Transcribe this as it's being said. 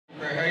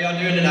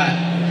y'all doing tonight?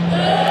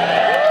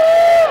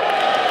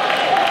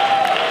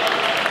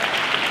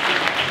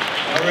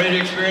 Y'all ready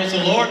to experience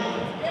the Lord? All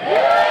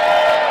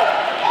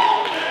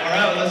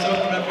right, well, let's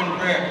open up in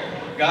prayer.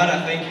 God,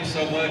 I thank you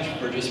so much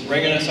for just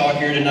bringing us all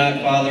here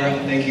tonight, Father. I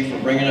thank you for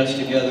bringing us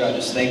together. I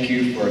just thank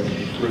you for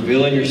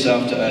revealing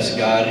yourself to us,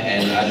 God.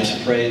 And I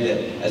just pray that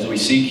as we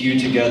seek you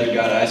together,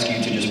 God, I ask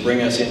you to just bring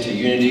us into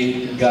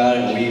unity, God.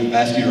 And we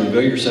ask you to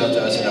reveal yourself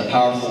to us in a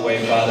powerful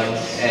way, Father.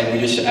 And we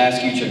just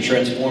ask you to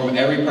transform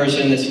every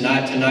person that's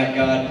not tonight,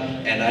 God.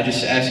 And I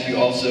just ask you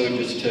also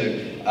just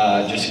to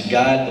just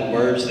guide the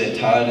words that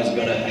Todd is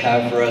going to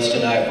have for us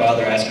tonight,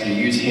 Father. I ask you to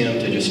use him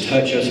to just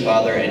touch us,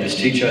 Father, and just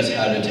teach us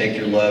how to take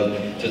your love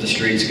to the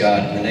streets,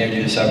 God. In the name of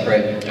Jesus, I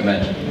pray.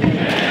 Amen.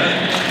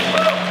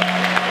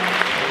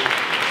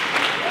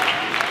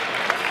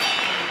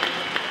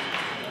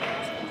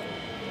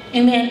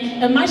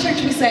 Amen. In my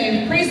church we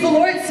say, praise the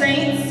Lord,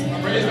 saints.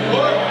 Praise the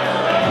Lord.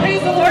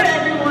 Praise the Lord,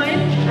 everyone.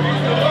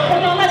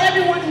 Come on, let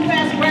everyone who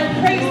has breath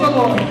praise the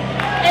Lord.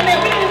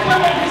 Amen. We can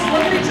come and just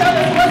look at each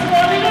other. What's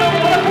going on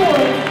in the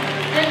Lord?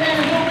 Amen.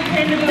 It's what we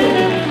came to do.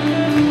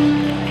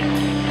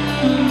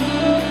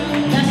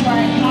 That's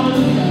right.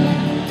 Hallelujah.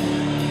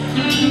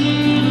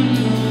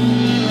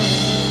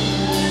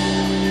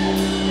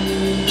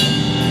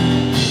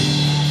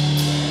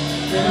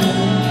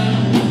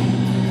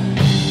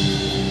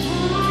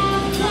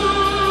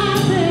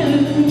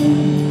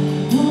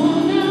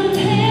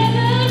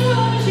 Heaven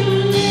was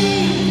your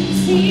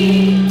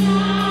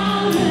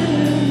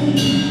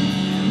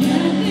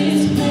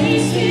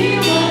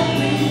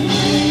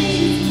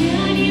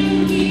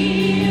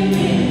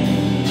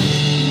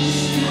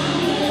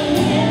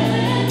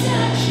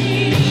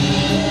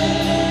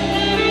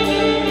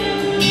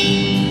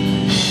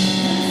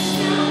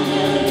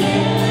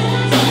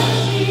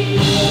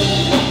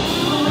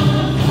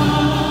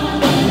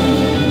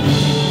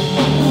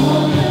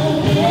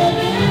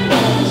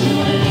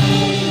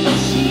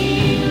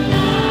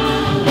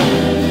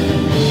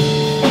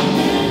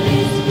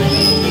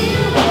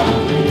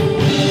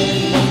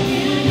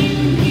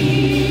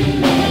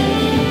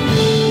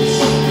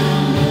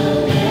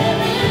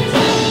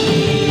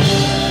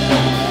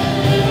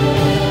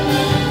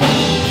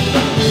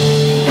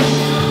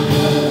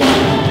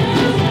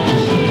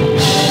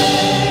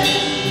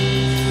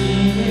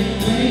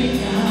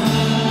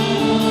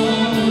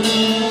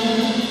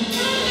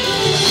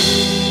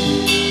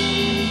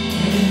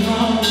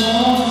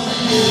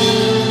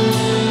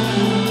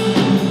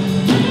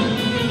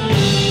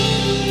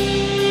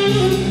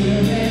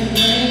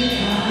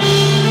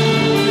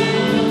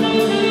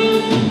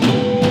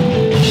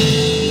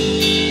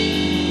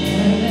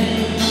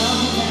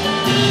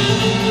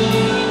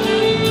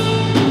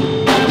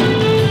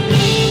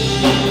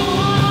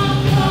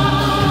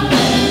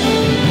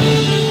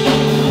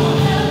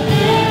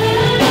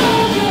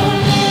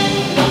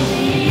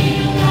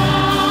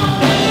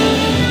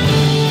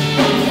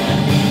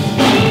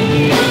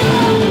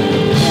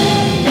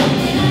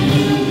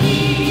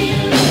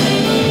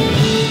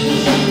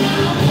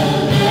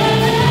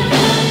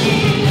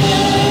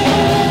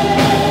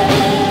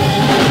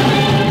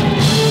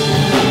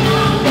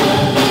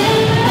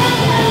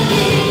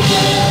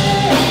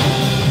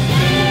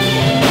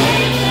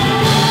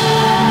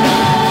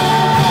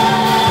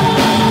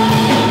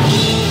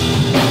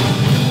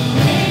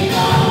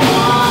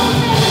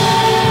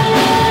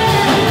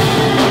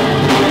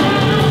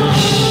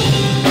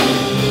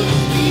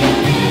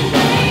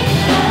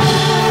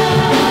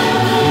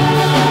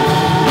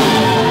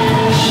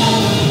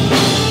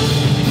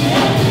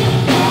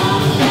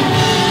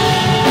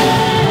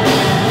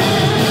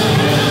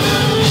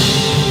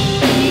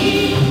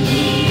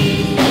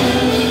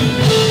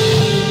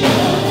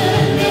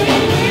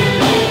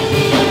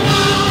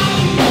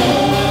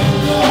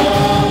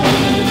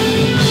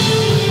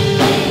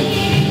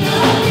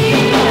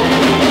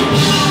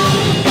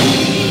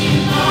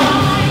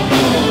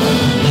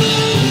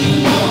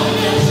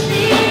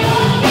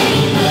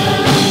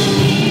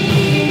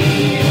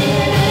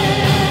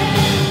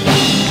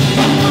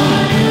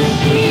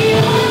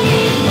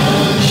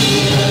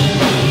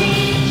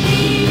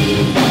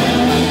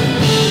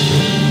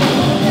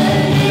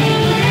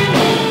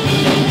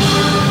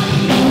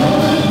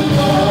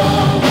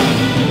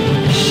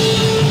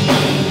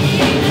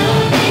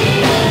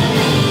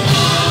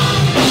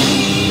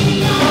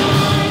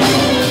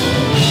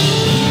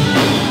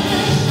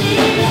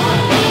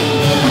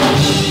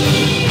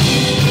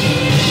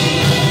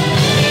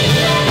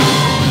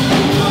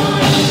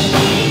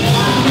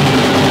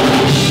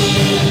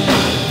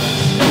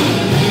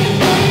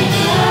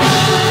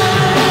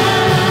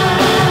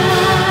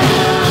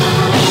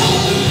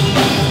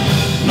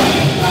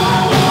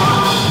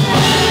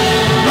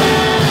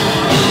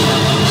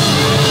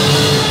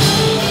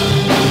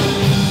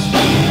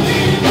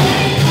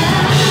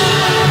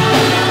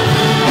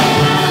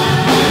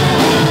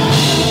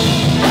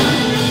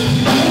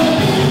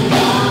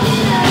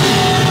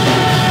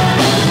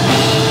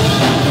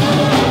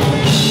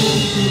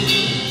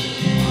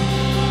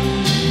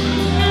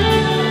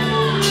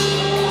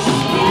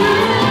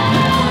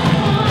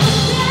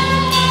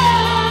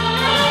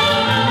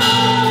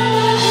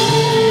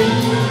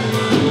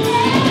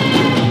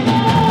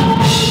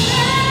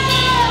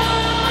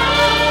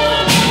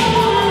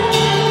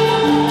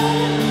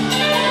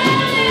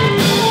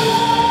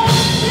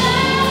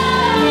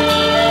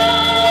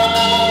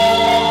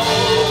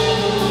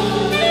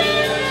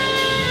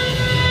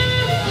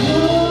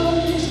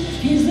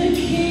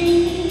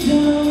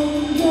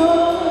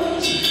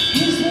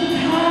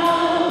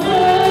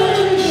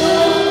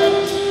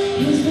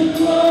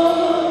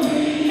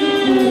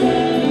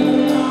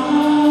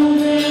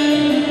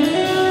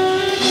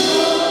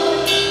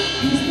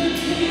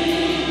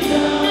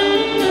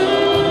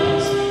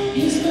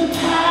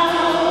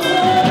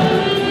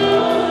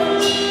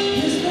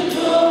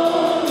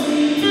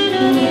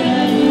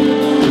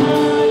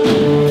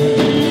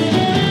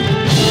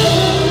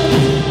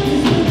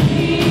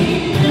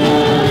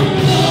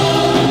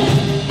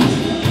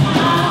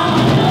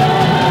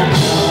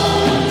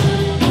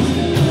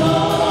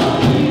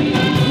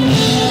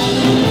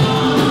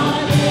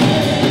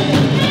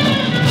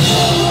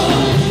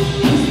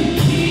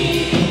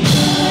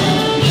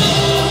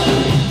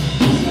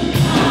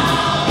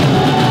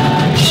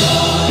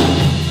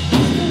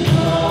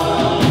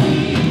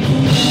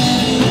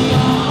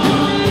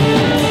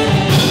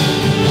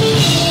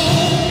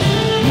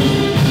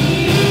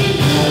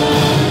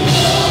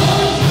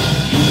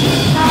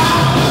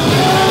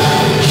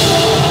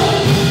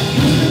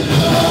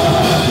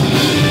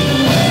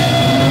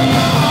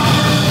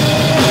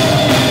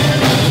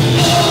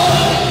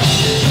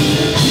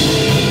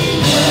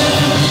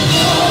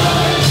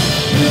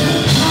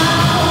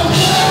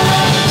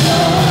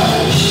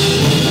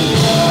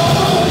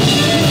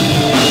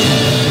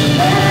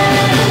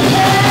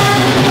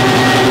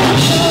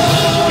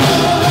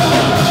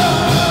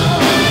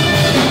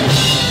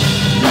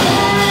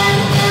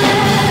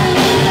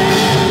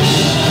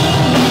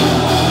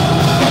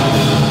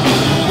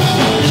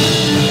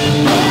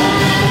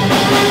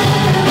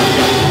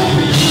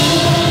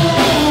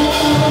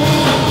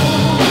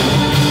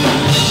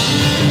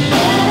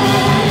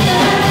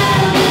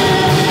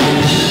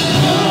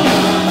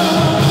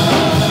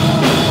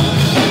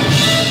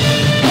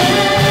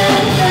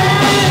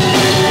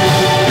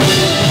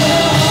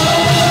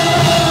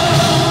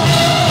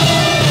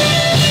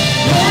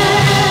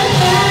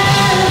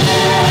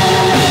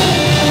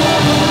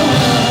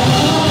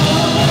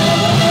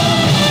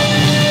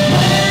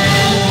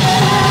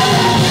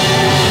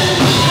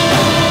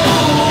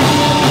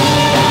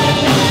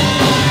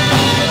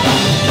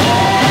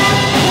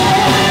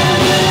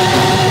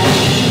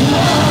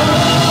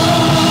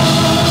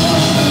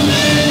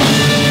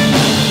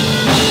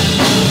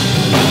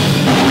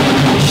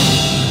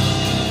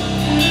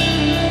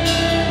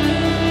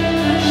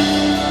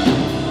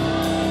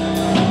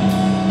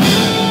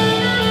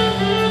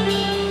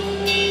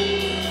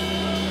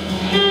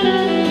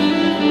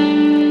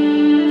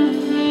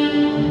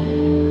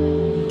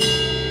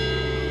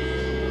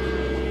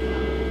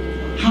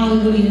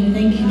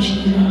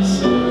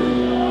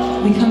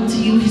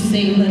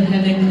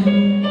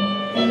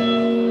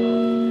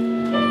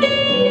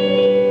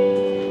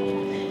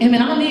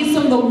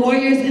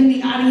warriors in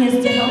the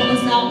audience to help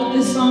us out with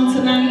this song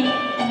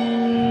tonight.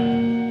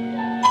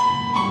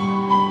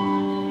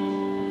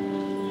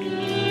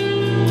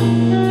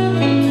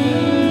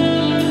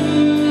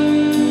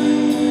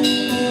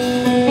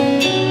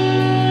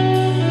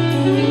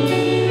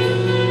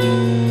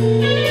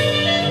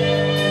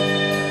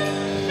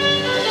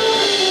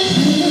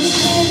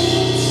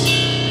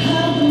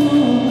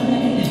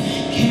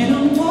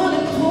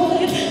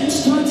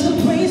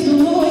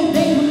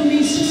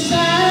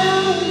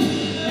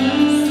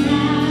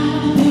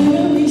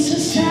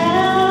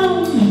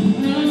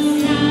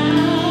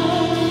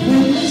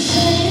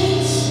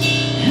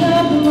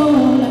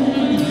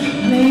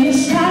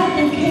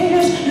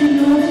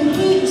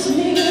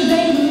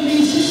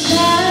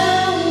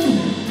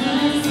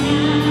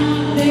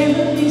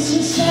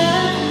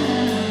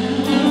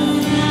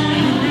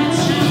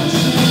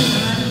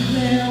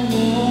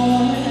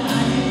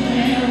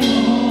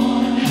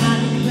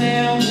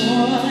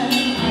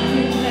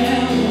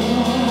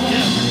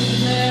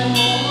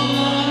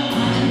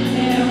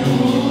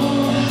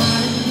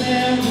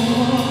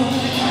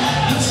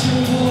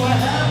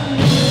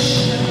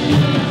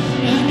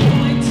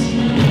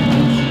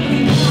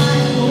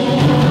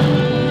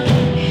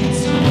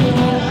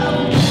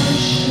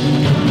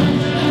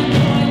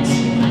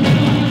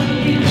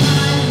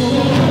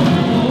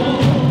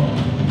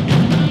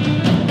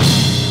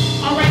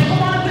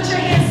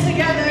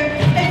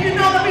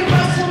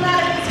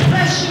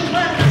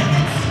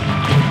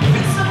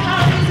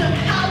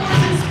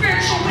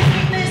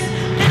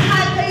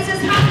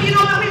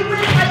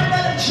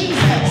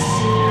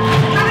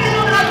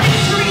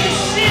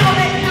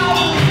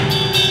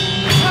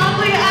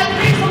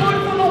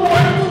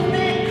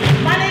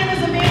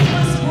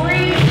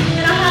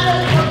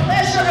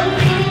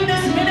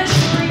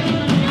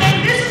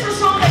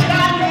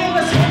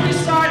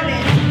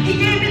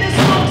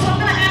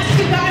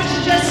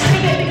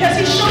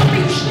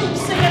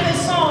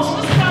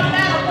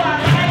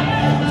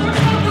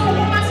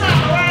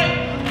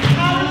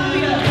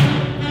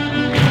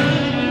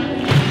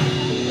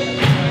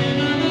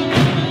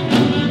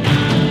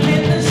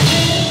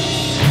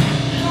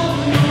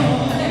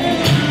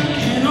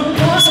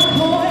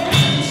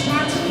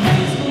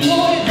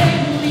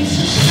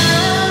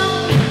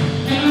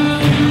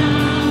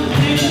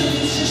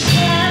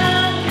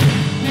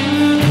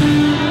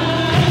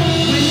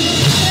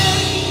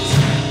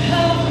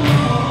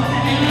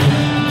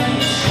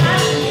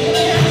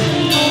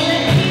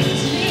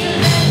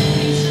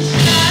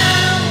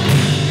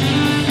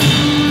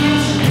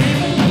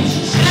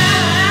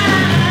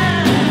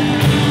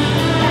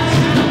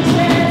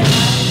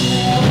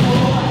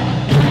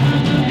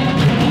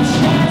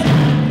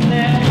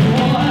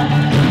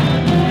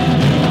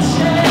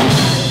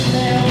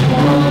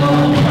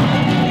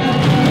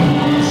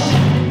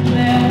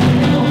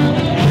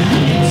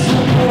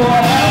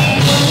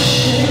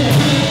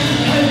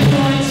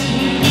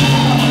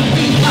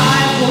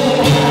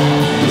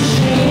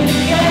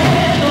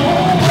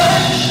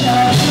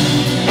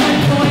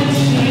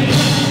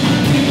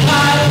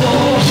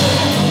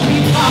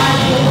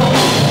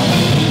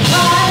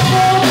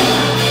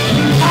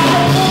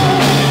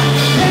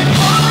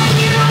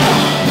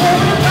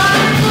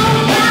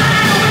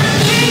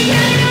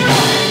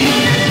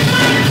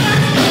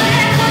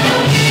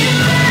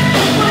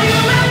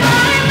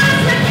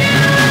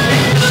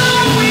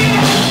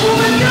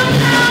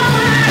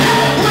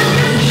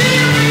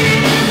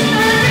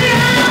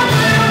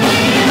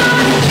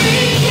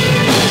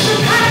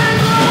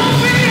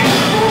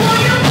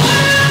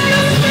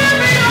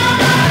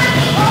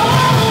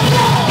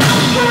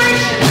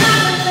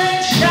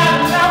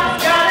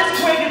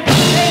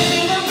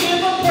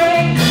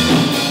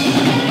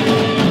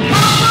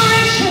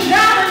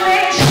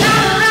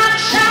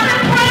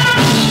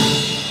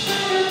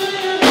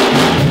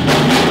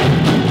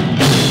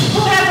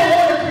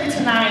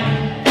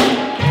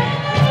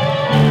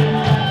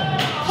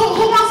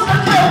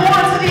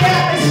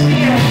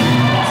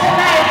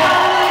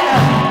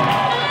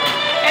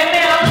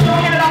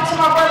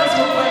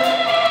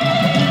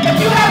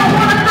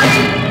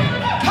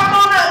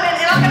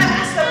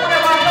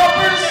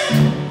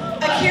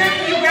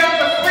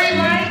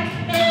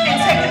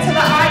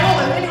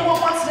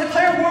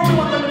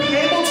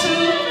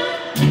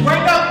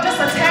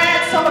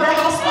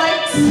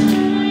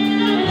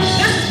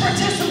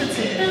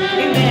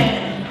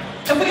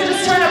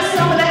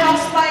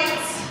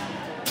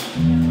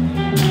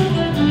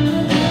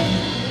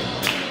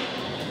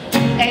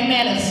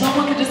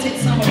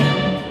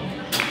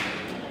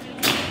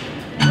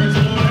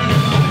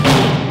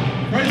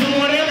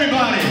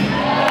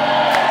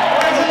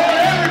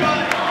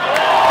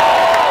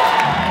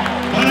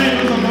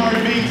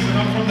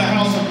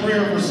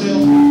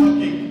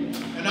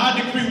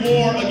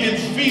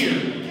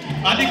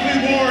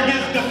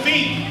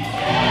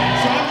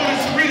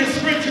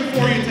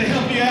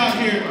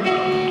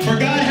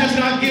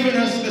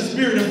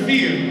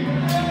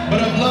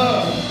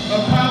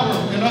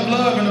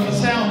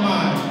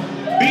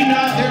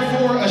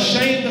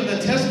 Ashamed of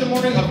the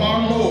testimony of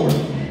our Lord,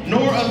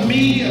 nor of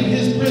me, of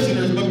his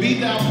prisoners, but be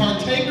thou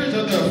partakers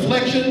of the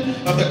affliction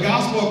of the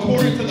gospel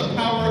according to the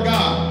power of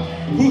God,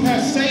 who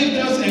has saved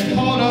us and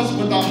called us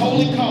with a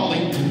holy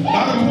calling,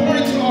 not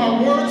according to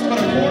our works, but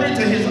according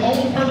to his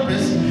own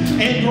purpose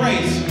and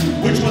grace,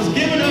 which was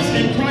given us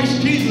in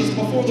Christ Jesus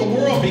before the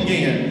world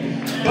began,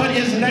 but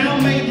is now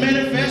made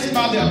manifest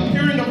by the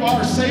appearing of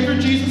our Savior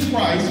Jesus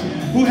Christ,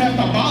 who hath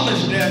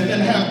abolished death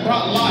and hath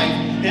brought life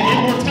and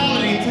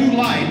immortality through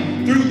life,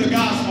 through the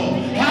gospel.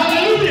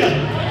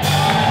 Hallelujah!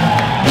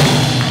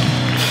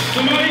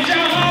 Somebody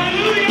shout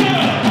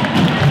hallelujah!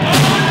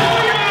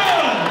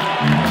 Hallelujah!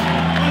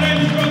 My name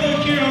is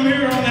Brother Akir. I'm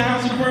here on the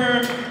House of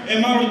Prayer,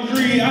 and my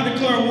decree, I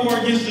declare war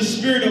against the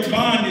spirit of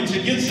bondage,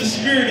 against the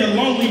spirit of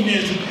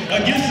loneliness,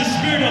 against the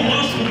spirit of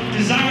lustful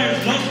desires,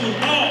 lustful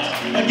thoughts,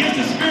 against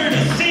the spirit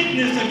of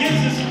sickness,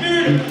 against the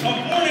spirit of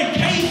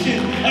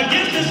fornication,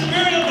 against the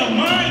spirit of the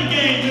mind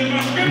games. And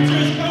my scripture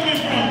is coming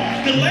from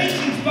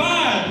Galatians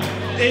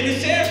 5. And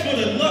it says, for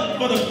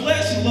the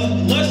flesh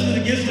lusteth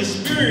against the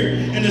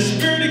spirit, and the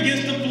spirit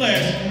against the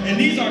flesh. And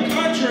these are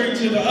contrary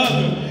to the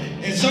other.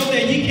 And so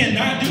that ye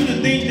cannot do the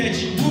things that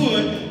you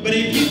would, but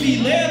if you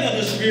be led of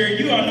the Spirit,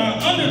 you are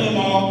not under the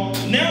law.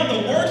 Now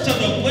the works of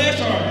the flesh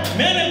are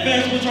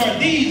manifest, which are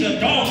these: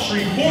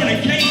 adultery,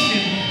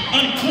 fornication,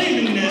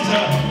 uncleanness,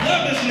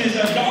 lawlessness,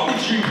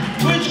 idolatry,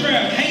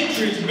 witchcraft,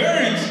 hatred,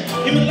 variance,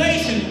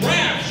 immolation,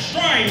 wrath,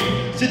 strife,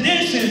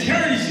 seditions,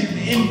 heresies,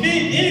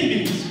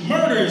 envies,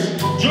 murders,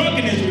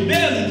 drunkenness,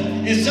 rebellions,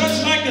 and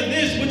such like of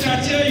this, which I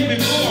tell you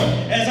before,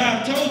 as I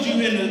have told you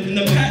in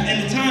the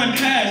time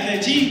past,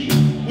 that ye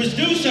which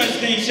do such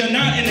things shall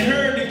not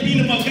inherit the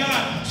kingdom of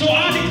God. So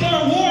I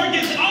declare war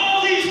against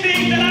all these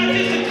things that I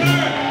just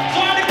declared.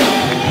 So I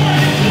declare war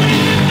in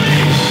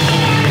 2015.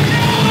 Somebody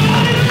shout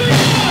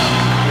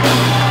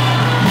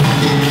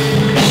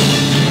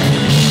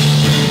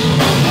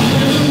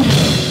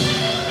hallelujah!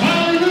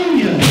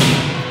 Hallelujah!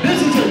 This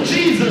is a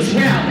Jesus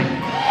rally.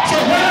 So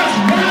let us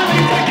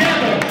rally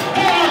together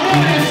for our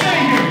Lord and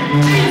Savior,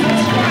 Jesus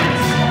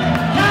Christ.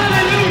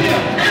 Hallelujah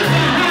is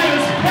the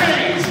highest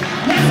praise.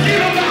 Let's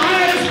give him the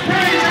highest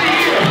praise in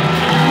here.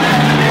 Let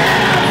the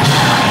hands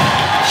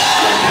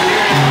let the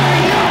hands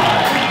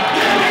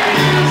let the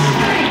hands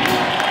straight.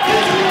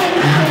 This is a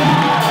rally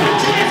for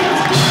Jesus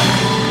Christ.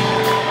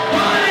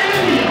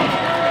 Hallelujah.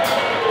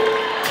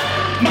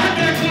 My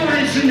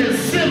declaration is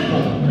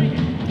simple.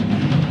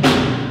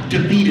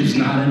 Defeat is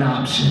not an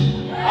option.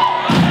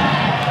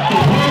 The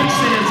word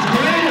says,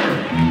 greater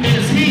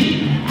is he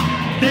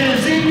that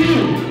is in you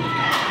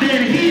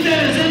than he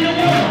that is in the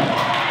world.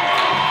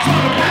 So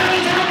the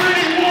battle's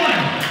already won.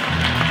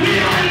 We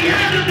already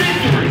have the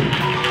victory.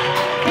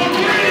 But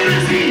greater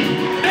is he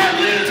that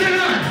lives in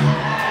us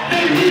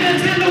than he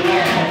that's in the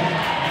world.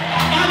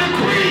 I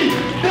decree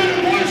that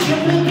the worship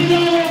will be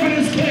all over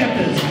this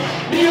campus.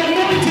 The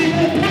anointing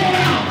will pour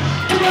out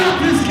throughout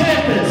this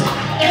campus.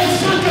 And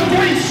such a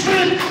great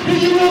strength that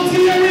you will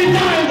see a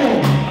revival.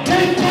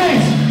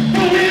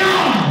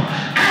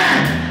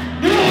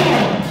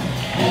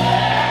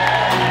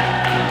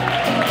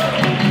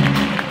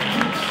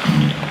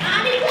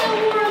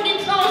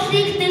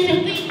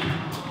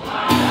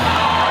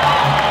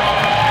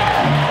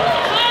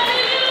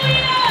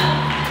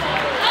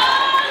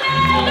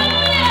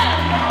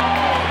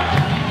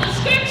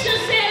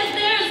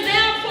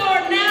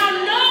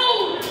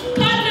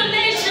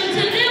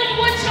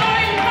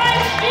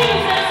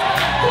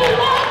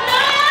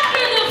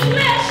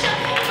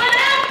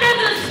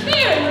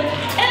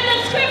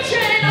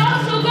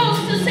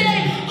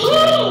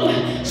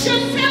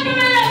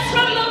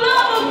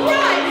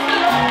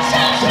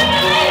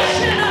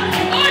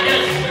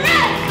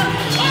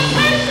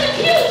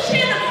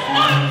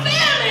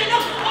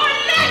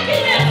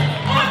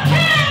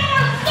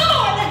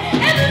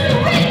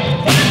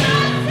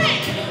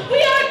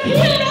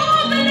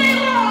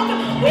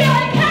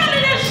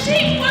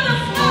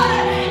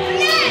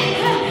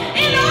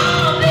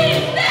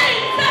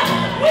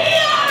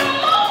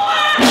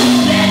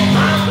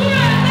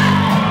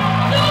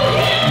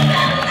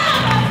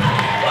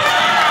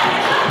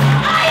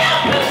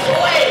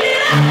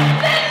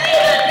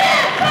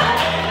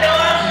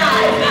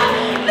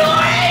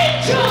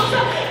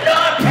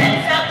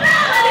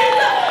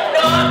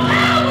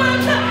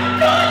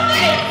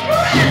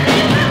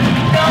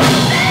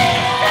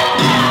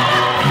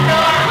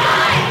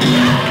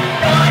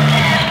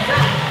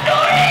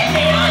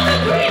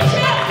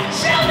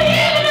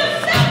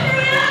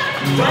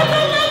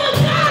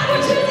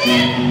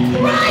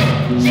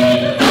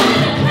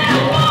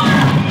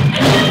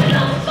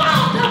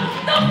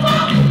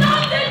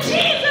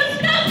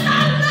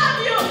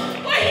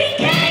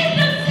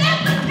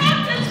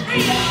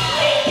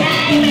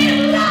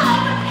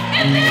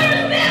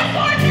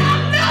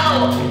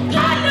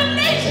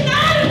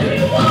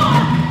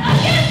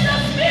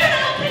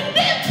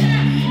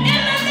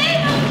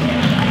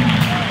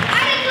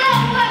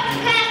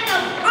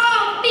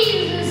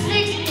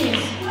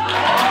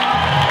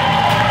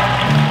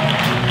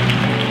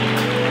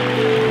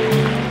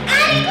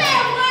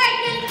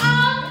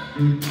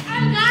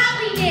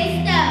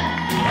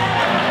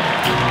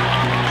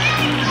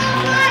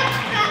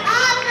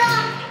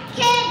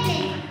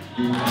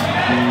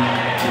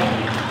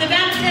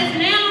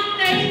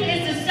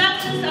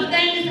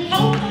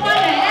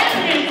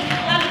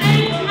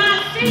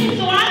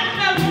 So I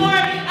declare war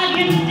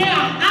against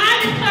doubt. I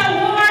declare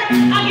war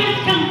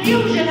against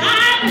confusion.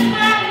 I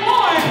declare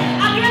war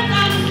against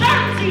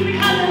uncertainty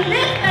because in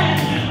this thing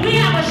we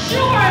have a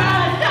sure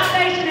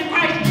salvation in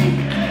Christ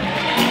Jesus.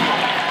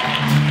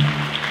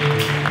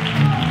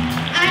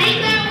 I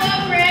declare war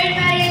for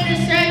everybody in the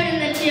church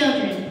and the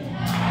children.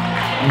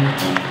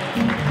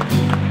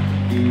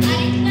 I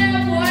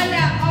declare war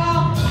that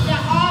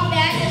all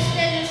bad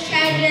decisions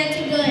turn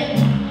into good.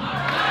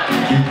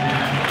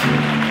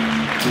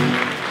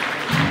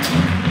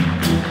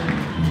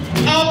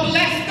 Oh,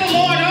 bless the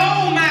Lord,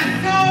 oh my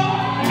soul,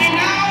 and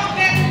all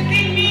that's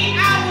within me,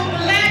 I will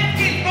bless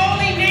his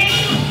holy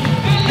name.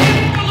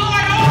 Bless the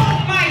Lord,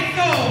 oh my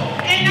soul,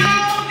 and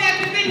all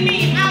that's within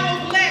me, I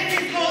will bless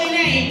his holy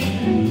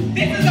name.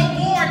 This is a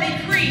war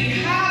decree.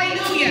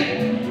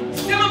 Hallelujah.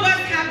 Some of us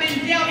have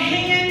been dealt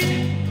hands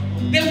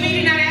that we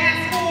did not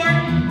ask for.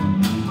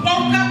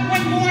 Woke up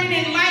one morning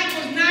and life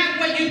was not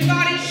what you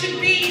thought it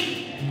should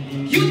be.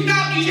 You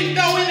thought you should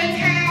throw in the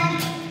towel.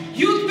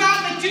 You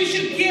thought that you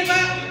should give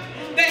up.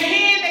 The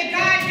hand that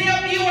God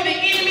dealt you or the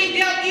enemy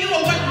dealt you or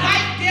what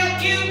life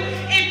dealt you,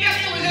 it felt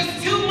it was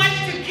just too much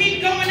to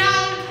keep going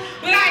on.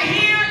 But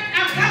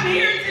I've come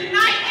here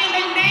tonight in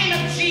the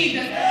name of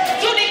Jesus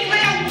to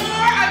declare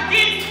war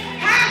against,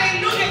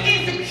 hallelujah,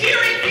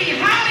 insecurity,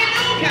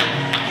 hallelujah.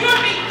 Your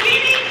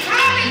beginning,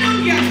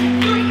 hallelujah,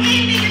 your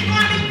ending is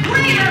going to be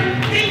greater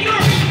than your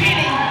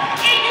beginning.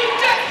 If you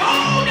just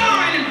hold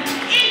on,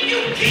 if you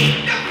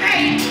keep the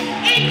faith,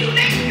 if you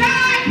let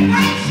God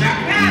fight your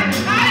battle,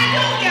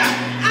 hallelujah.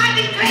 I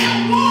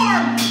declare war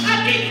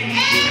against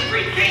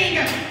everything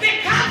that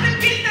comes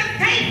against the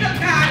saints of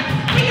God.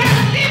 We are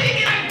living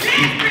in a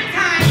desperate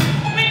time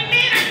when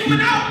men are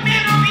doing all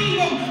manner of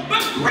evil,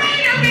 but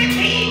greater is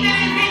he that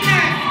is in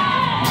us.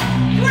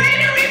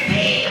 Greater is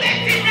he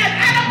that's in us.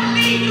 I don't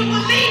believe you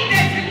believe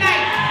that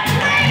tonight.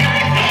 Greater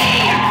is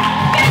he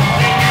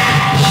that's in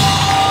us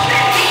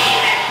than he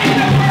that's in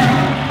the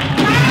world.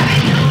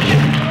 Hallelujah.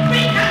 We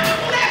come to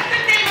bless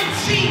the name of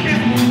Jesus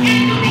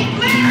and to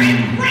declare his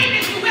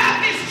greatness throughout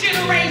this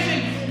generation.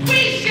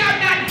 We shall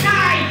not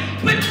die,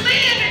 but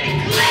live and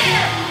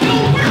declare the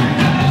work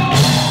of the Lord.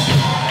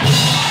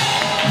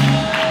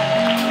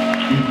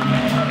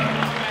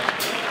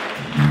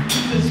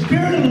 The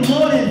Spirit of the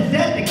Lord has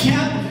set the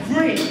captive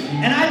free.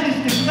 And I just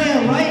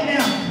declare right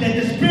now that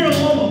the Spirit of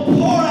the Lord will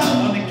pour out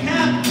on the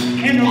captive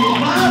and the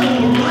revival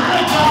will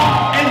rise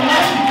up in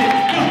Washington.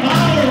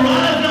 Revival will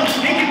rise up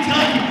in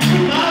Kentucky.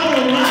 Revival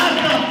will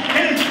rise up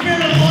and the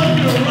Spirit of the Lord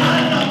will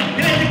rise up.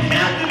 And as the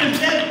captive is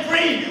set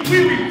free, we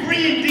will be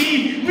free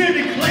indeed. We'll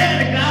declare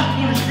the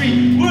gospel in the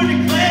street. We'll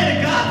declare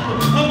the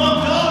gospel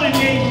amongst all the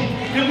nations.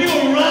 And we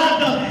will rise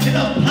up in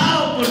a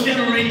powerful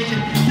generation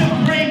to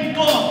bring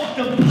forth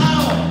the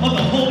power of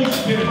the Holy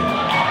Spirit.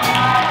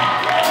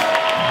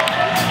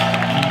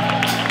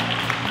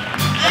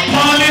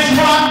 Upon this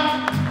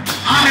rock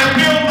I have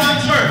built my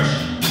church,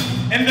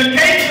 and the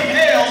gates of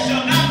hell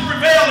shall not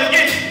prevail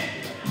against it.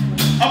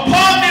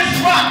 Upon this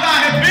rock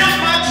I have built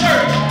my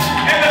church,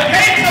 and the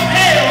gates of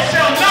hell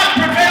shall not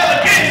prevail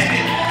against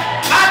it.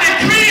 I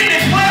decree and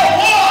declare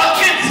war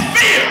against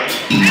fear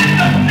in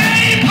the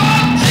name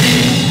of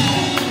Jesus.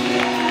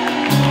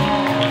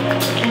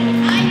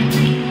 I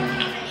decree war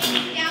over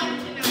any doubt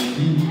tonight.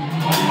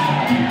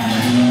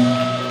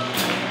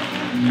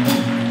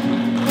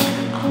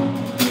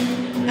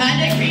 I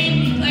decree and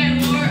declare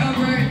war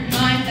over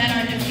minds that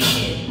are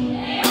defeated.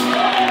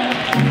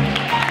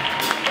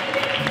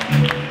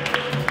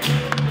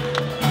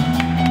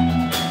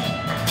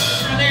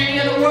 Are there any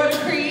other war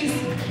decrees?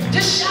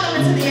 Just shout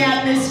them into the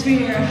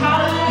atmosphere.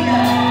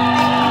 Hallelujah.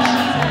 Thank you,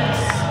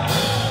 Jesus.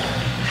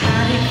 I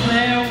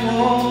declare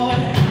war.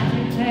 I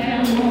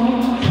declare war.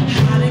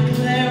 I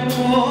declare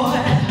war.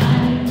 I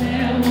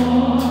declare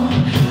war.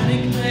 I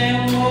declare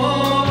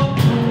war.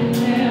 I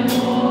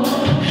declare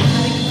war.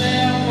 I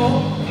declare war.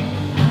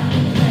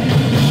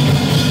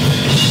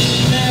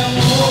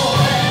 War.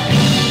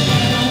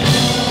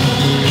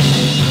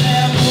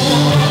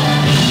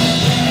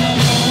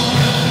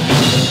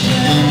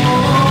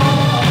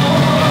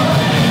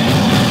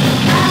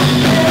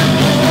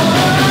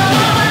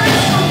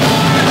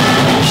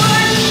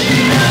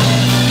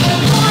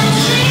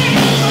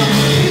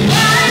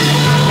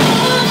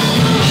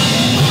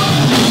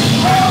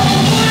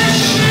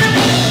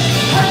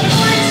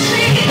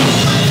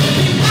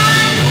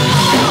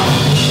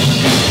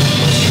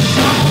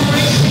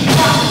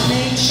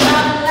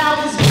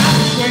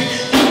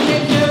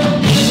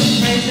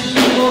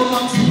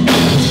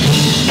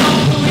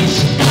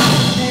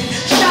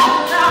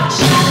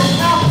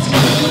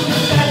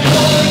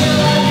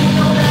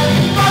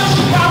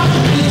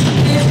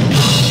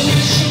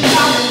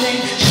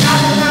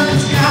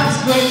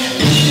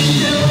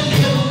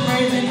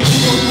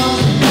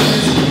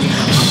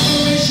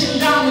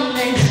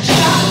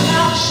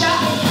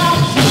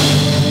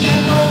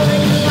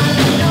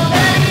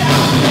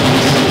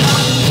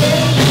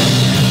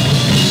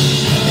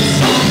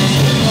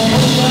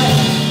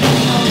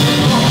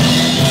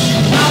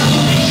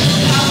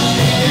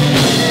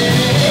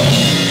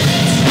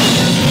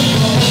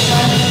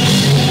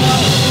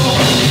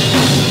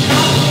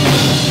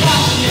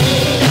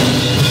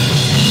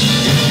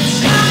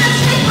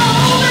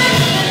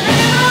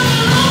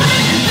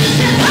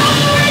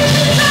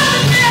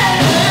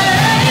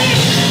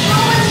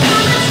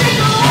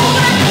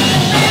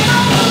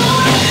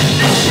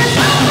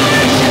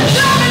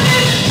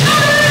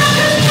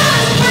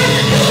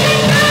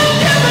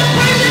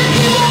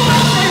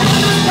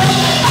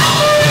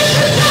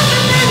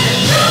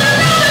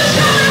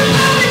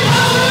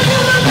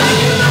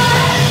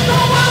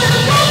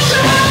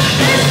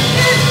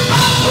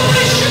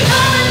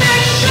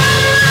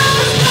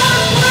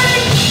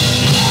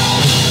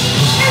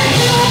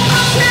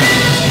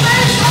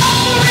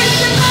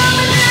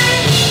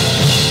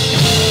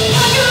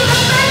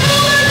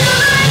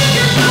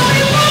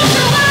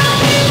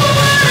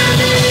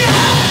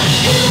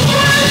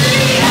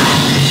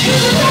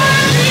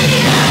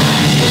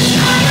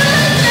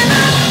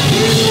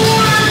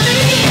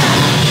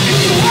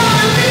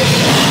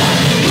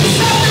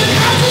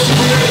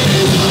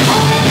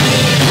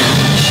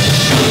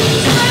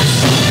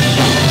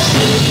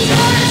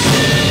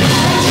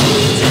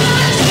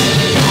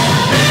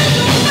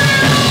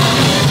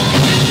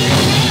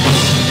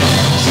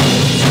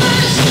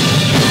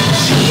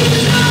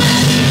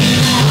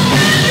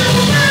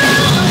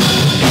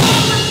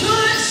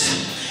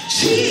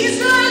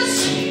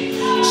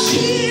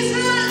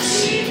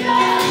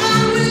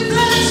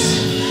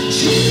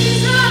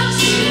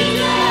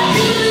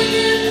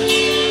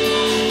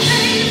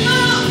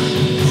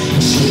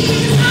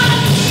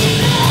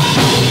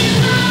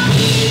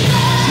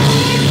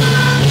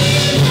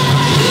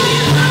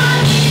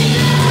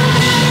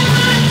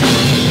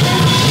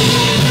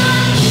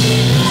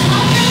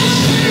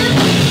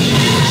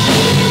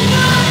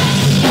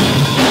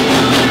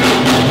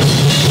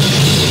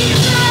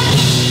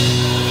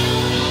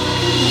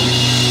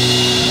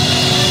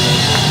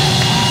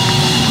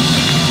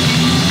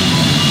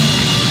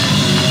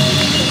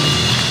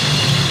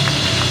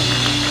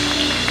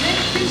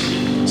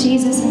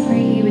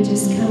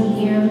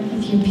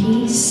 your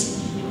peace.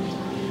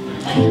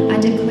 I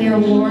declare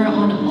war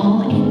on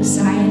all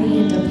anxiety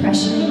and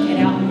depression. Get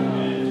out.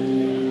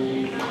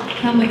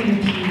 Come with your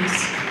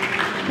peace.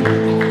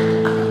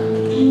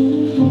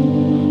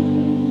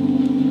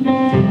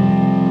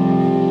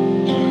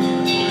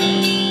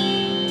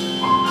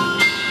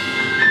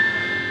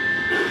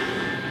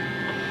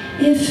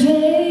 If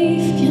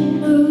faith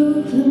can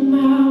move the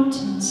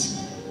mountains,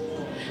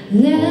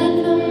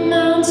 let the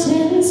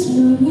mountains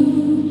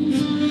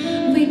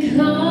move. We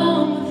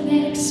come with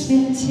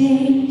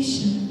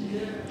expectation,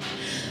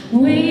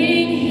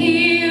 waiting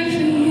here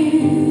for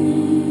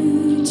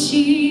you,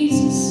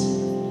 Jesus.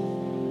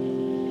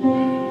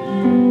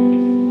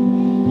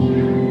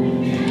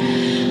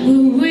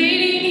 We're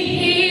waiting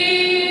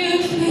here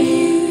for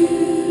you.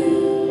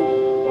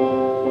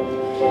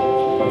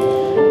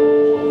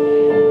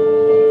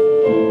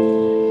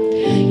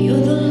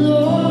 You're the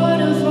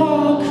Lord of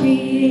all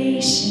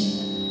creation,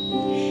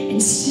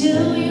 and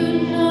still you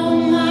know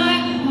my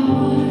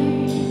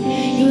heart.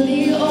 You're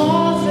the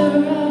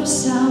author of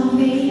salvation.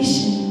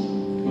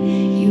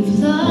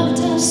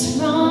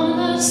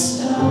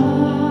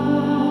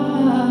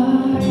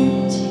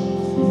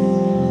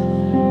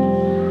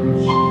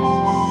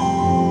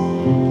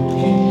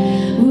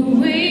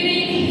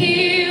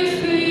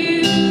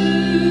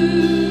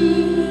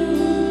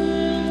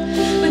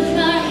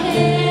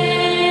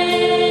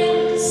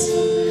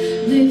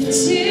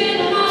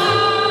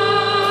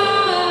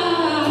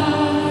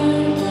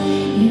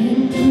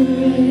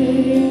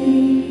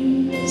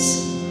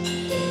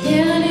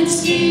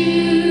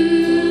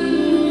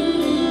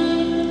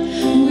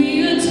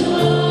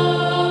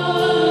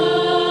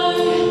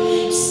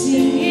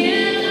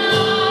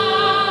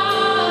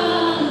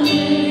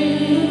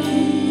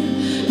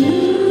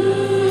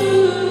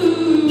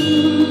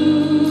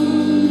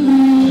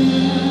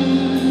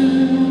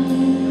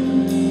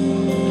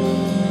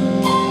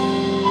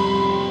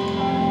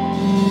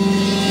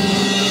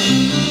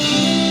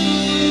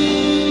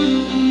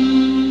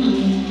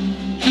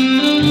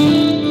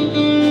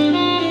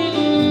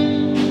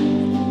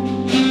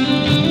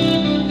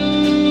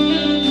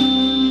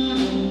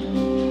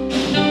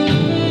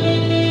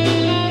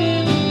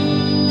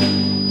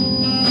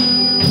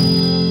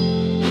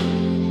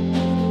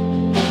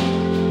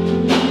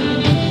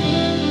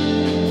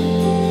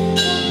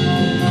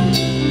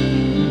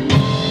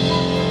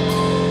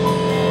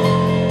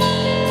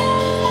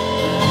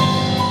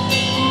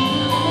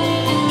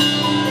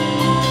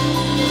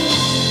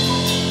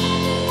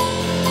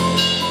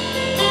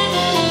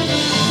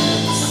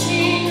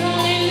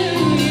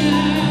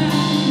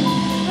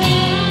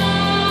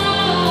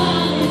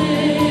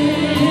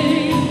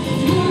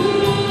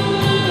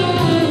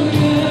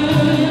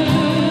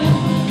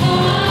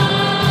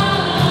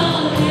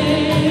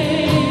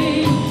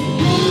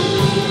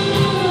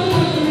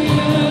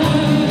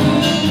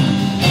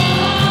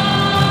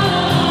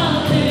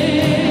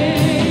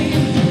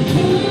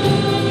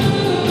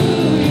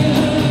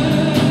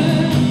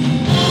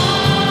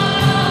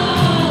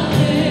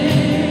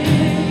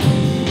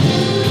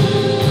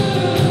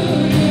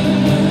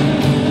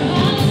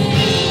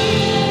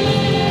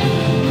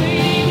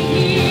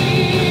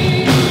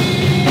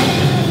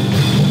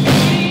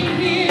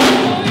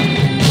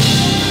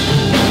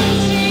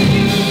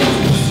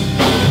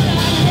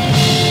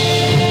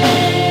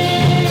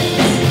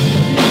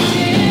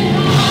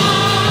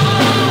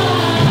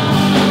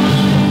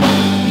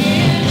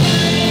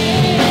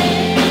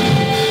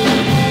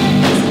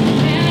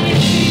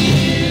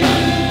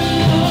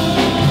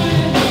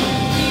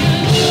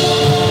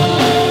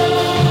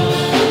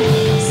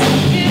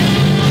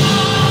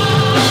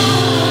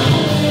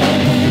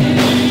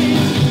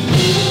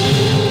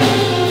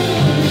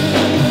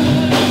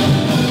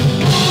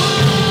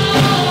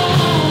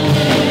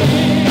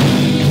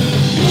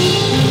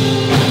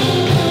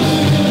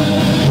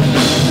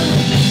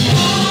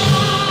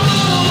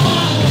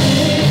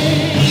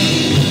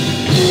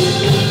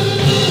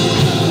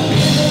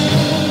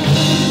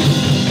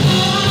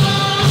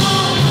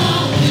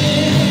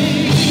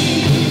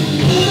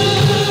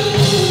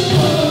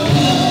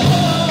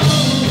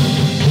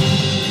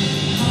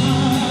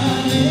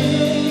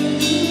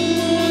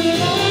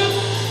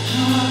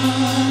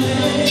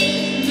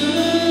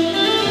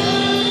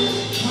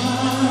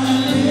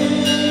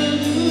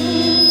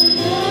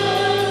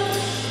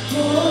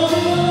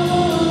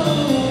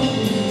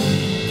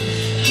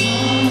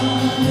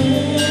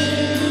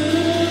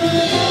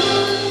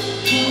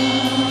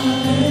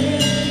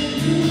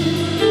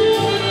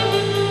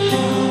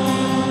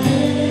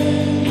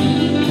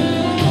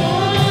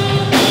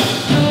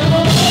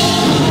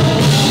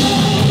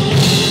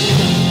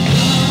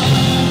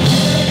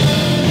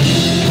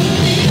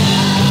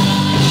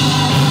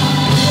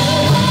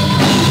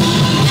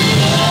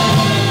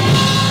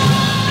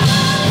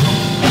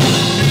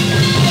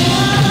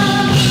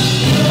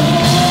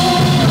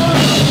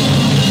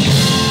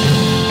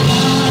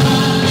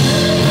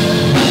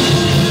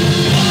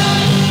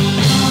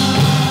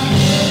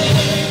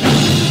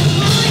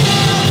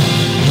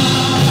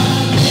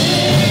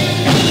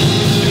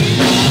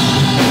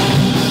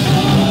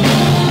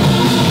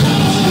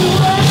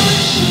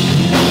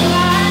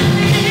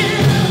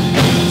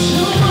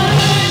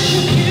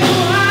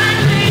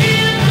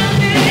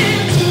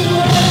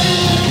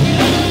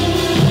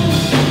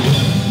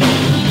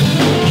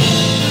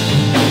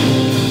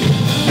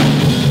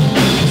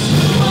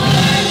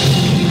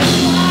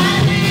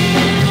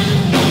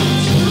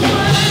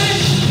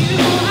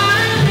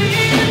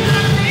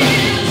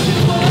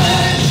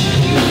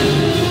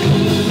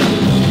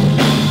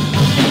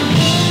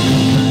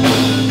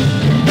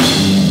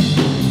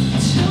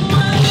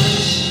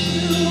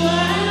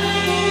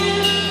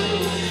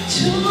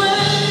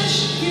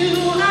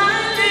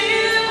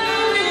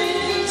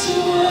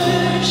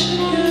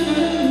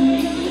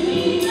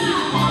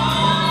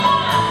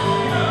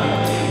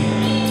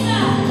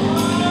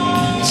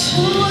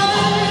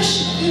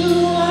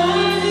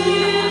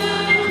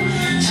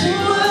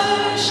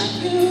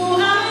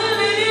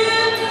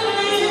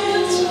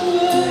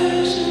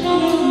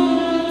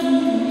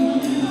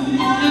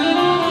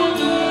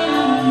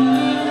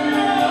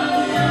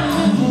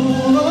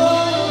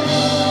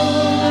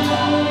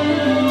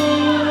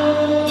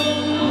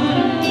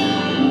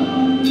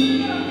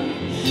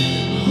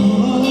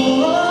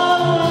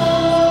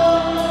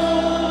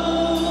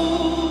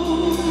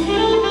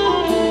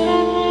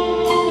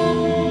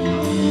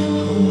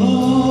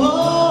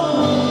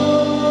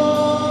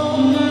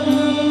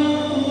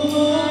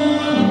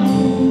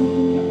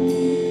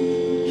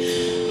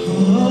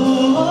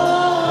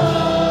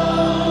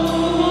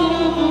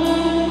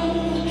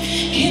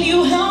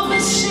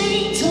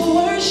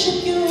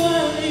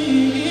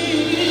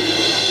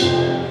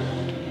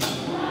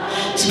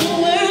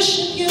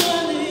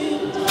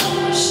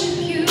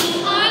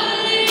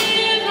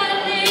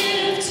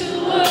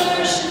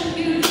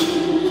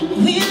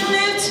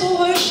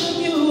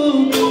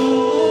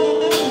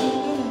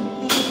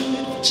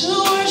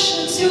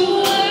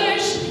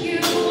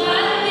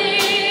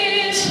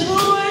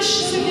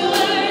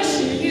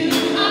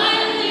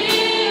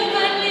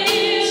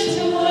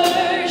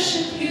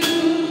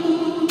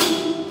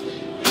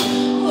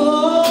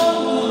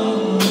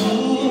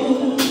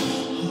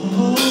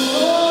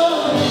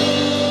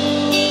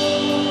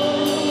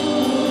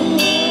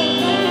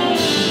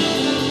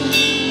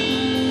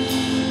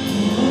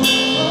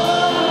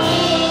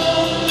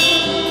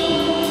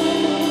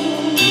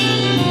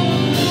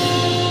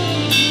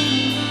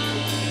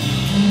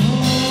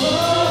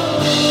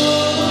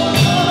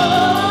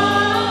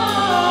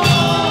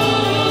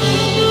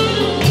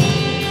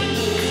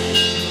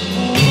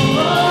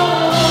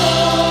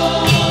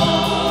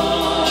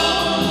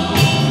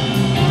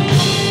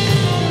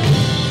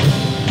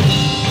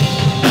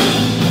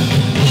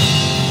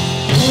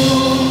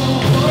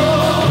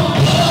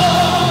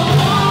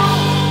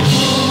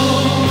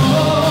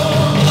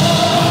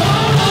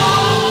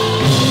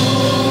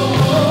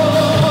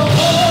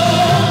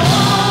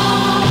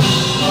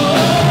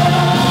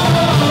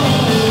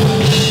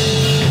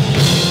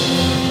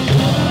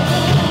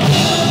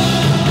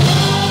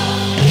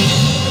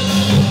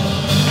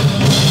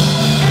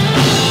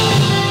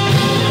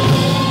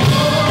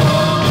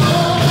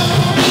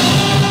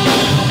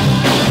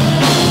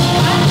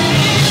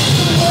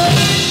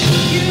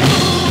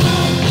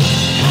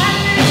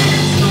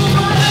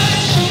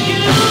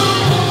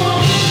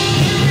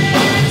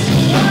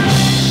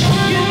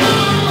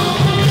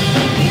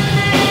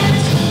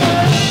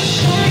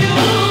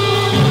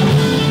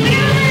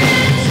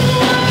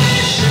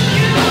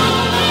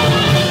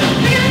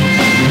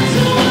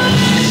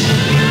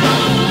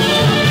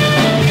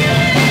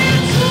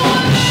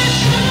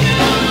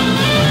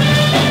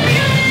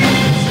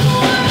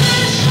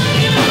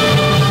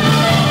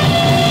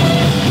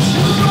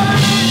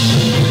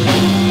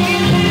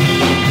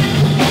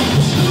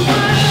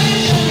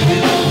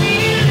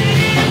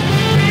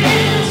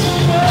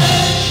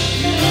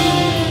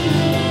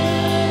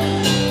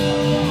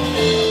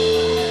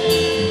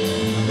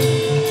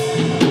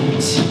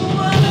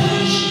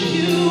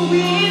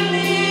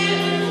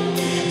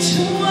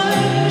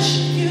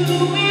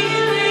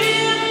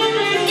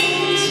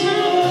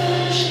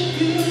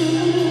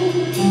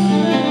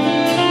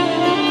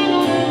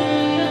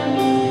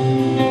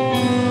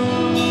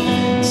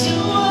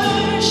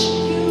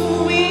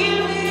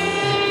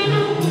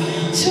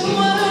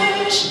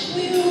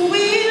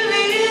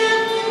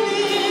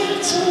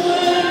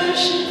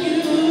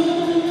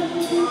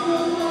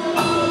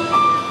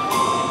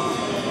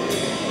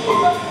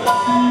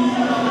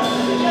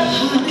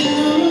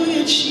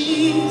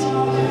 Jesus.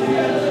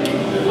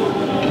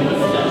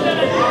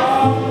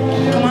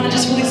 Come on and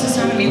just release the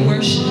sound of your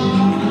worship.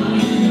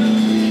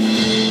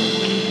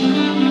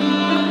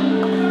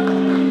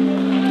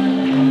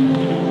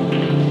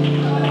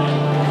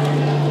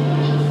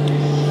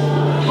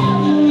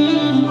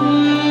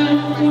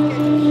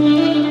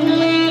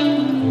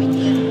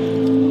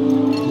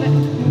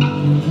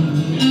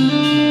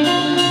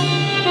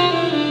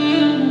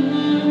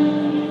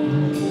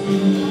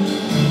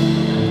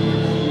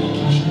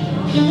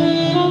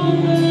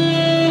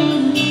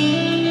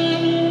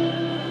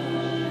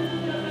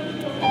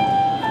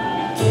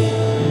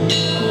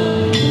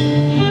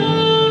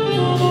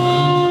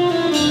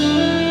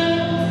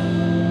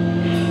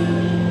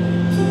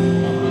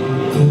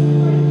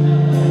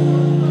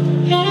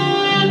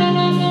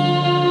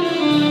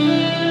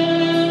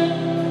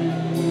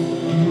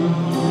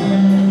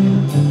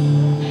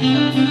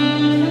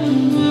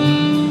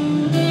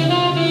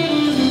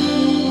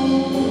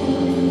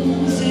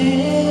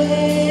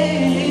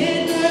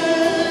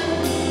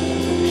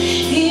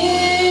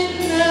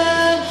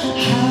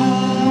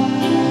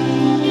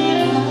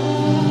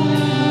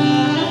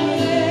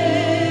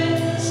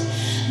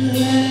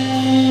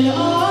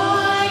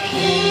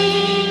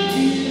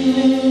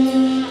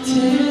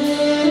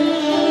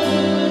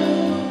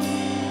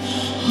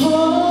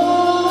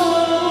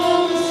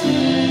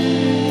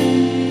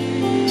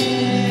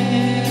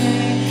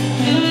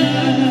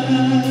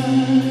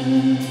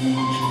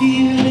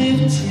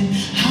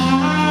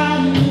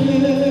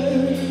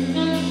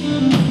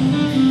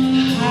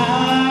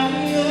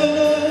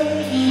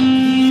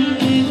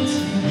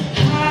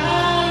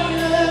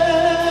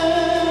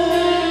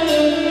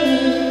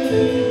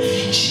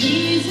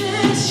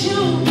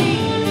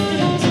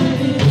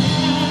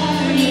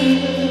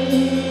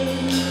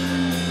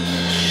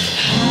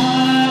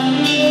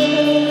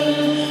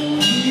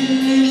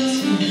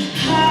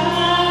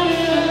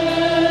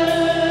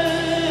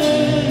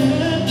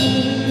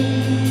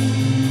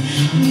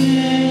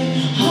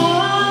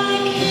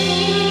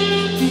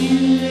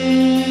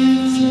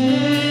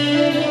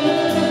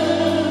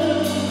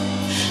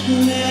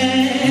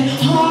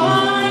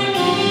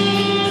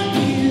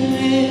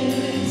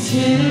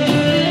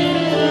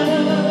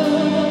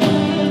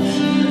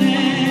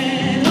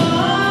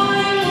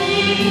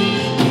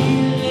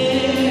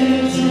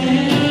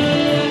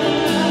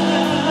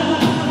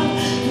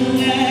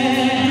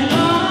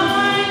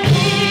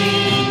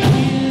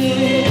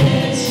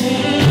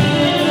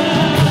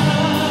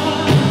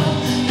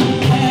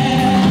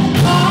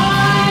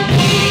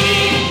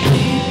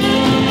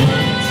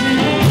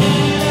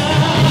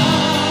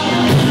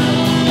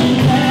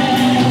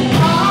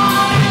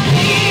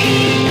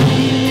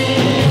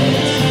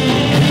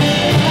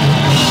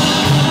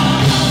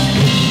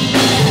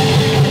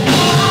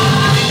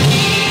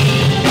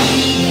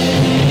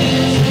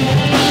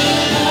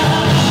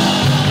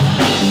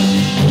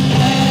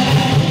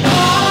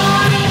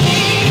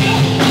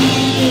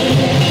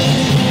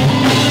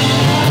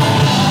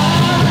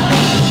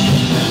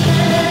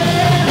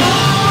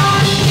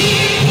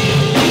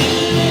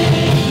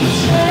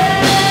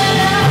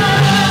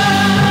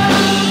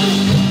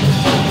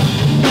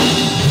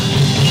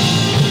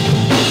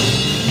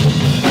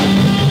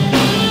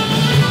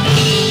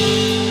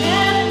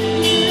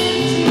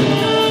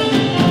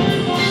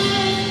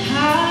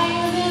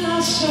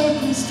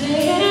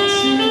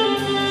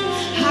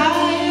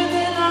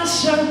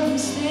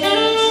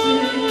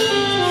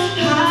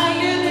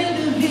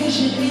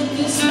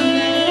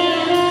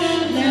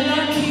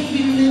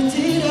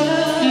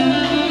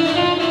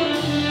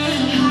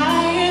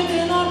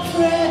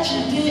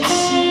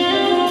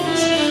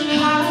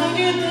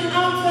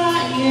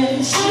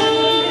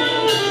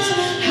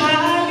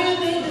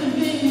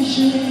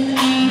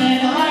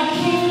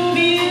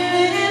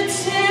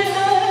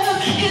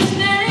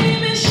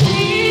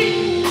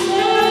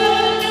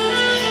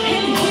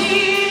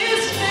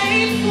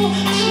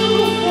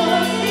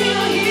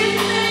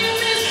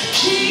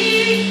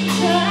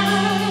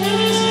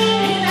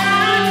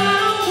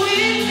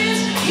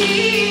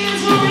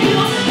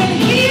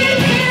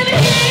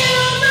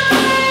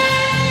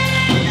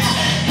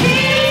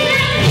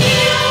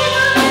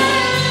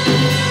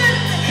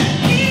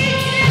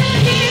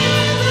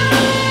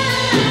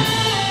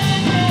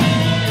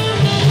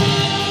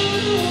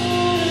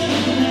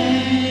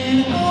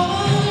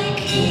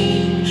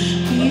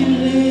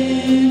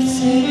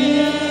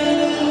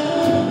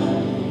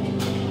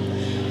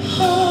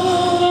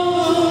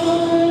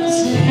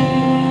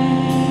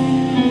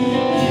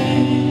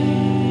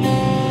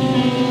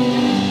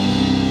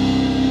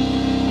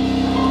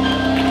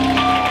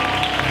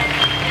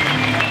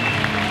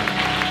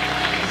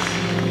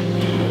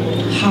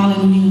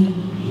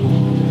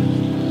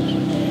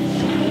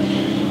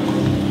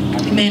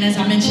 Amen. As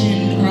I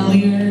mentioned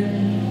earlier,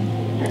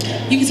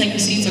 you can take your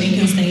seats or you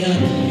can stay up.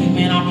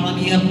 Amen. I'll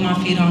probably be up on my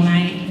feet all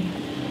night.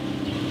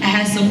 I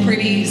had some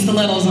pretty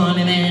stilettos on,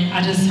 and then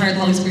I just heard the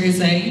Holy Spirit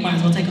say, you might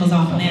as well take those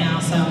off now.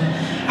 So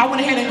I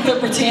went ahead and quit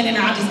pretending.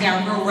 I just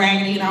got real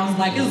raggedy, and I was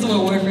like, this is what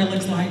warfare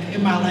looks like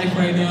in my life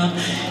right now.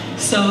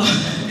 So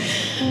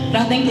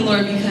But I thank the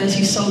Lord because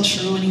he's so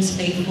true and he's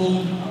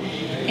faithful.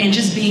 And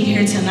just being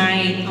here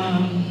tonight,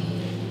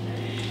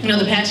 you know,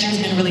 the past year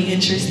has been really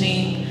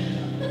interesting.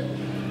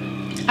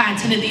 I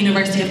attended the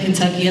University of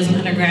Kentucky as an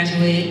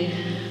undergraduate.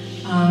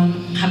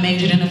 I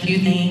majored in a few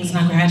things and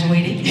I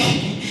graduated.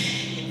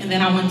 And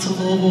then I went to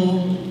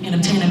Louisville and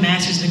obtained a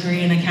master's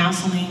degree in the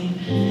counseling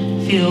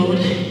field.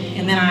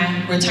 And then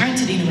I returned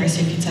to the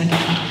University of Kentucky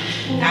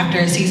after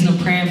a season of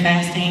prayer and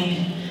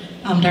fasting.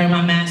 During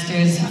my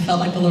master's, I felt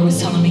like the Lord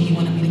was telling me he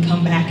wanted me to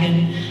come back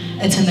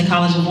and attend the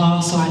College of Law,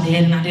 so I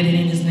did, and I did it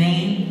in his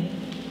name.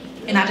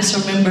 And I just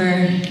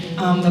remember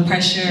the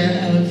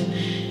pressure of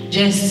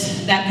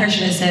just that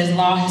pressure that says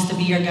law has to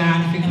be your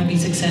God if you're gonna be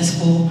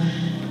successful.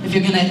 If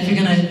you're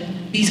gonna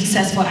be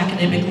successful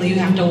academically, you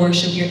have to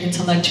worship your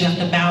intellect, you have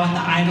to bow at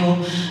the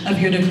idol of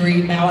your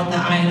degree, bow at the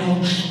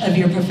idol of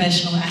your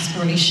professional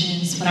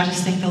aspirations. But I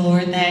just thank the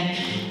Lord that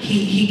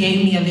he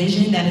gave me a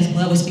vision that his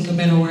blood would speak a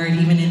better word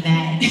even in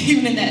that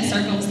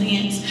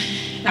circumstance.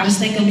 And I just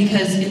thank him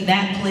because in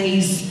that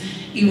place,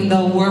 even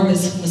though W.A.R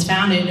was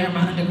founded during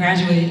my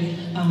undergraduate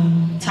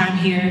time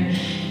here,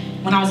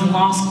 when I was in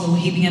law school,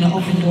 he began to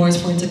open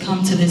doors for it to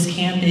come to this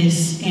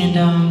campus. And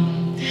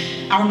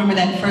I remember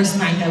that first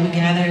night that we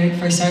gathered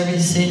for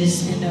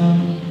services,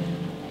 and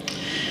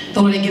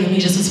the Lord had given me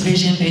just this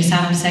vision based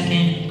out of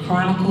 2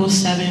 Chronicles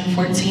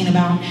 7:14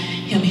 about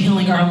him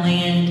healing our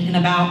land and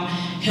about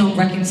him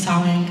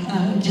reconciling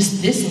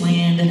just this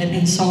land that had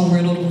been so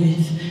riddled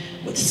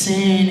with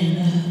sin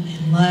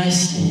and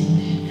lust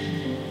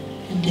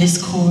and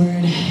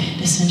discord,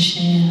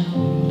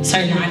 dissension,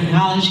 certain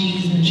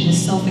ideologies, and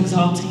just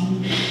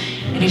self-exalting.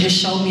 And he just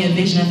showed me a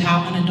vision of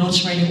how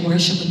unadulterated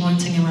worship,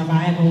 anointing, and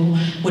revival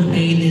would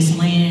bathe this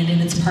land in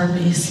its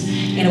purpose,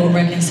 and it would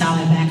reconcile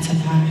it back to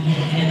God.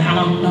 And I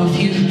don't know if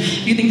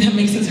you think that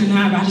makes sense or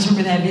not, but I just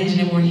remember that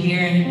vision, and we're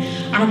here.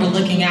 And I remember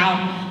looking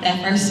out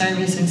that first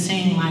service and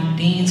seeing like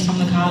deans from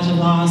the College of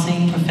Law,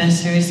 seeing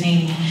professors,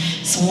 seeing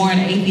sworn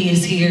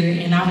atheists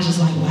here, and I was just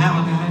like,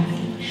 wow, God.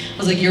 I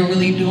was like, you're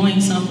really doing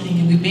something,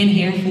 and we've been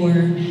here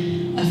for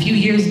a few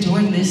years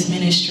doing this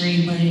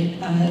ministry, but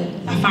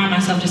I find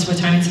myself just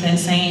returning to that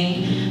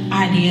same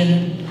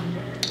idea.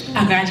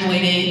 I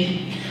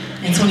graduated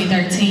in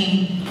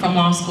 2013 from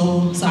law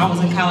school, so I was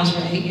in college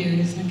for 8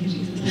 years, thank you,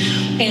 Jesus.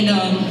 And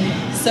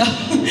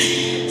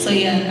so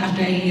yeah,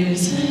 after 8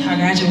 years, I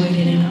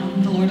graduated,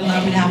 and the Lord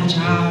allowed me to have a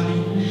job,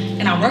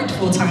 and I worked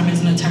full-time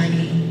as an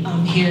attorney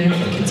here in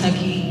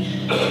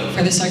Kentucky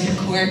for the circuit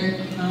court.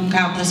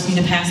 God blessed me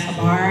to pass the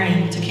bar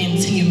and to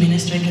continue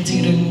ministering,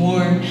 continue doing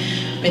more.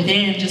 But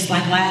then, just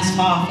like last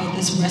fall, I felt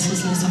this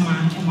restlessness in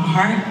my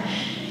heart.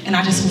 And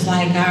I just was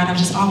like, God, I've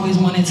just always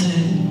wanted to,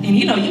 and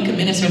you know, you can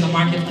minister in the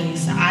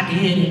marketplace. I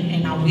did,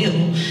 and I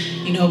will,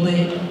 you know,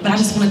 but I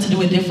just wanted to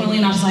do it differently.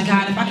 And I was like,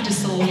 God, if I could just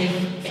still away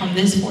from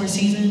this for a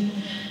season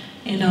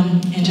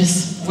and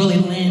just really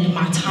lend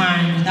my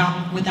time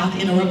without the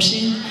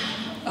interruption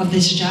of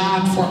this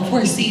job for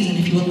a season,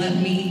 if you would let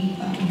me,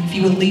 if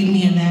you would lead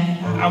me in that,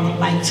 I would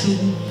like to.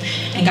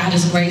 And God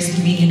just graced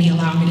me, and he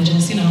allowed me to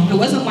just, you know, it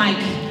wasn't like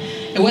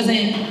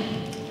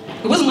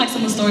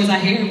some of the stories I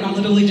hear, but I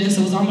literally just,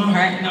 it was on my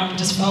heart, and I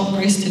just felt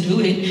grace to do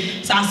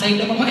it. So I saved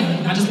up my money,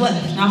 and I just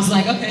left. And I was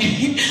like,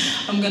 okay,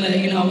 I'm gonna,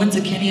 you know, I went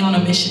to Kenya on a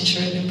mission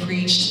trip and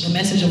preached the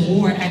message of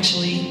W.A.R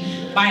actually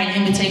by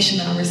an invitation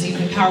that I received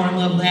at Power and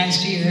Love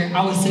last year.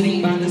 I was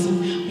sitting by this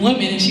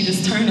woman, and she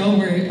just turned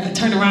around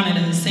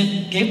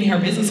and gave me her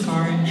business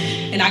card,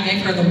 and I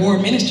gave her the W.A.R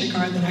ministry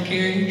card that I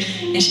carried,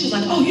 and she was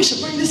like, oh, you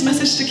should bring this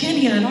message to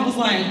Kenya. And I was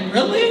like,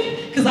 really?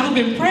 Because I've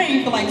been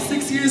praying for like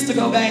 6 years to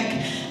go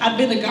back. I'd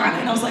been to Ghana,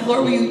 and I was like,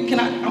 Lord, I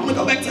want to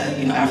go back to,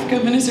 you know, Africa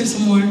and minister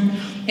some more.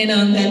 And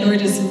that door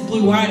just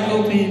blew wide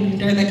open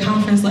during that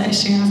conference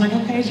last year. I was like,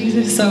 okay,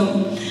 Jesus.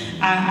 So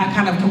I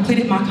kind of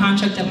completed my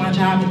contract at my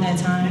job at that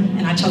time,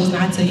 and I chose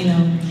not to, you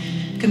know,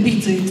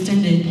 compete to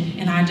extend it.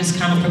 And I just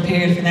kind of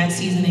prepared for that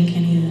season in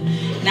Kenya.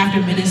 And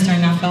after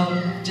ministering, I felt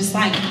just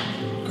like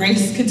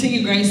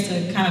continued grace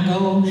to kind of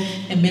go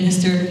and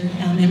minister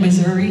in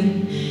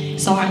Missouri.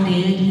 So I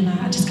did, and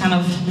I just kind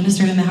of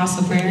ministered in the house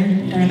of prayer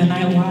during the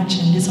night watch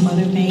and did some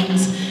other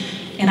things.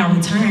 And I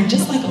returned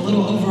just like a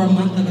little over a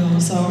month ago.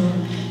 So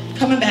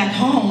coming back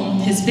home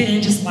has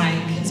been just like,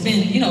 it's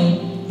been, you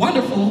know,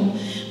 wonderful.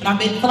 But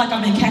feel like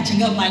I've been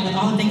catching up like with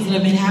all the things that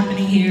have been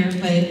happening here.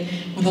 But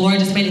when the Lord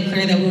just made it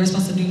clear that we were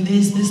supposed to do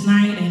this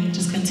night and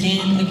just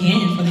contend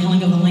again for the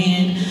healing of the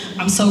land,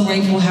 I'm so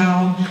grateful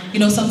how, you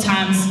know,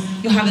 sometimes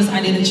you'll have this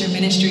idea that your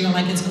ministry or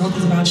like its growth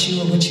is about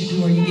you or what you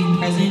do or you being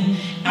present.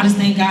 I just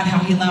thank God how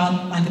he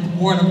allowed like the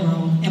W.A.R to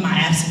grow in my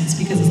absence,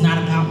 because it's not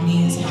about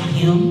me, it's about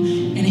him.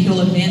 And he'll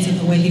advance it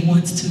the way he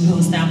wants to, he'll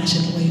establish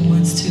it the way he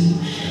wants to.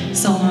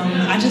 So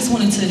I just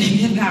wanted to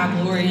give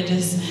God glory and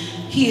just,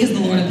 he is the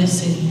Lord of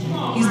this city.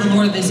 He's the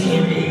Lord of this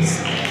campus.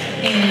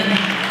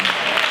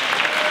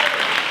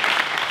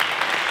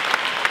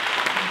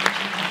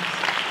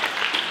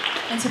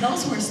 And to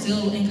those who are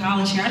still in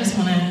college here, I just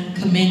want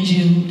to commend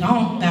you.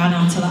 Don't bow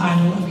down to the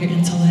idol of your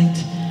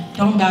intellect.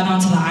 Don't bow down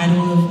to the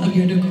idol of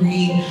your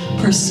degree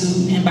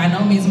pursuit. And by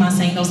no means am I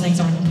saying those things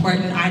aren't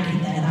important. I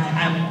did that.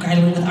 I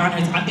graduated with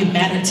honors. It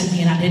mattered to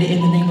me, and I did it in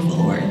the name of the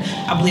Lord.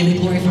 I believe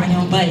it glorified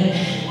Him, but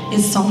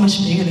it's so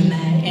much bigger than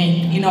that.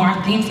 And you know,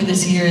 our theme for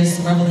this year is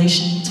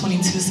Revelation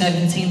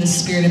 22:17. The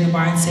Spirit and the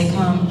bride say,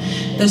 "Come."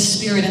 The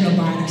Spirit and the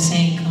bride are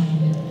saying, "Come."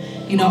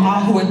 You know,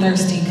 all who are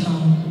thirsty,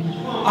 come.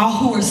 All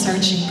who are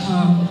searching,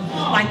 come.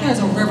 Like there's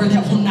a river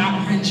that will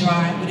not run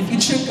dry. But if you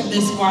drink of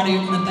this water,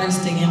 you're going to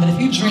thirst again. But if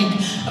you drink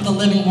of the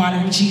living water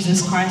of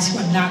Jesus Christ, you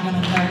are not going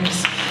to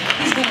thirst.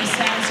 He's going to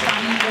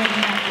satisfy you more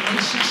than that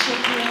relationship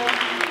will.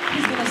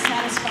 He's going to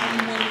satisfy you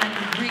more than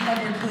that degree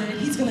ever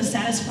could. He's going to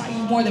satisfy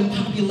you more than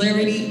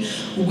popularity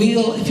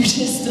will. If you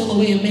just steal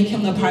away and make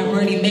Him the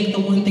priority, make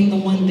the one thing the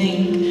one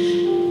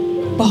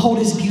thing. Behold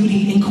His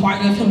beauty,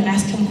 inquire of Him,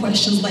 ask Him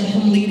questions, let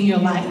Him lead in your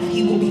life.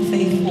 He will be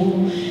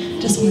faithful.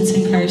 Just wanted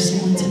to encourage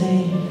someone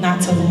today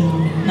not to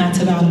bow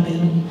to Baal,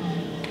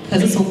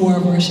 because it's a war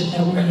of worship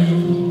that we're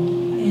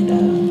in.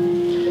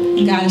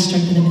 And God is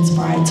strengthening His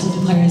bride to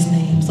declare His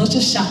name. So let's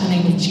just shout the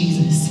name of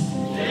Jesus.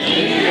 That's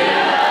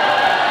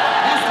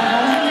the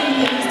only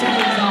name that needs to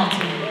be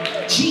exalted.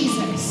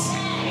 Jesus.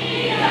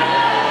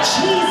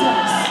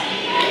 Jesus.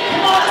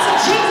 Come on, it's a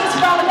Jesus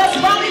rally. Let's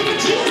rally for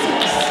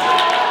Jesus.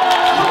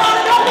 Come on,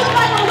 it don't look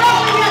like a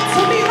rally yet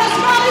to me. Let's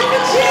rally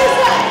for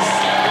Jesus.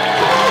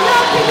 Come on,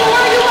 young people,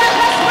 where you at?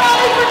 Let's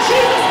rally for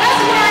Jesus.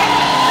 That's right.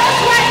 That's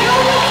right. You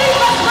with me.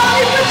 Let's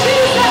rally for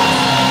Jesus.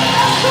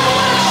 That's so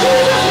much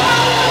Jesus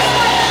rally. Let's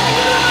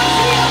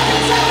rally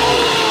for Jesus.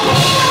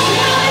 Let's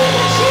rally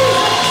for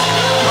Jesus.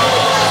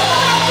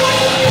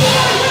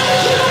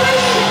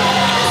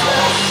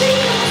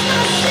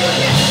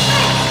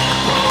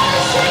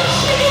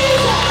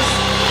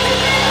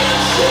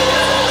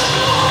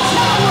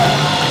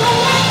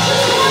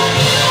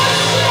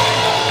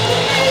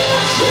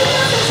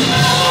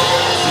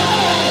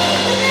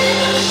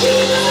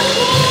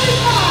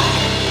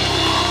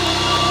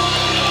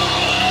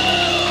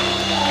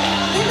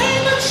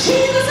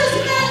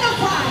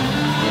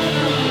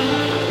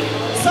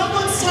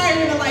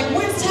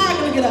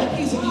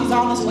 He's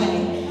on his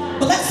way.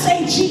 But let's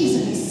say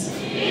Jesus.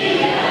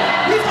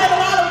 We've heard a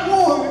lot of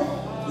war.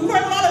 We've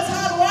heard a lot of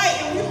Todd White,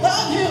 and we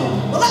love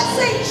him. But let's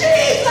say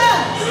Jesus.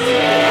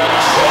 Jesus.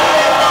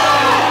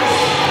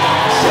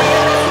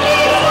 Jesus be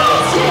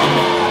exalted.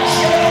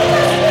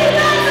 Jesus be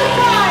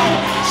magnified.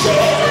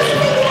 Jesus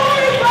be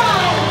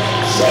glorified.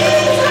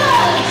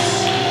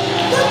 Jesus.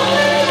 The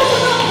millennials are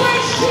going to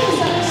praise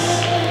Jesus.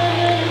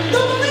 The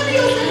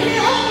millennials in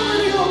here, I'm a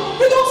millennial.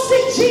 We're going to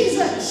sing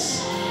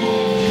Jesus.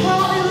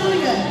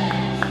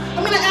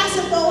 I'm going to ask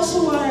if those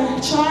who are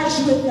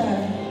charged with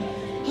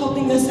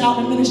helping us out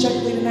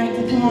administratively tonight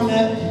to come on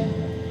up.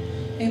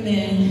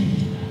 Amen.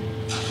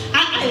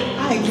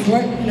 I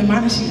exhort and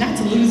admonish you not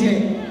to lose your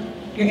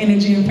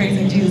energy in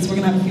praising Jesus. We're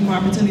going to have a few more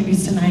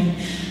opportunities tonight.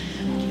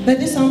 But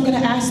this song, I'm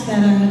going to ask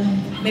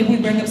that maybe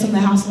we bring up some of the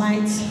house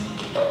lights.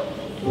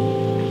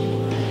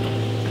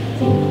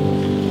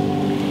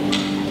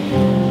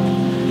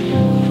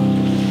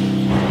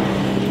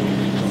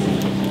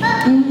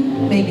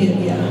 Maybe,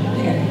 yeah,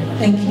 there.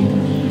 Thank you.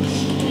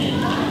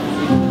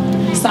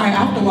 Sorry, I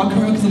have to walk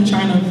around because I'm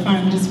trying to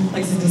find just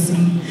places to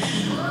see.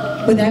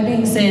 With that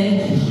being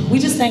said, we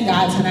just thank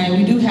God tonight.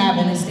 We do have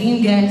an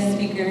esteemed guest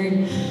speaker,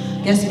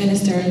 guest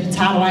minister,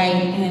 Todd White,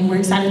 and we're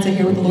excited to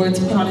hear what the Lord's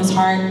put on His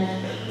heart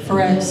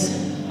for us.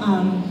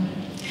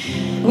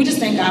 We just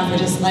thank God for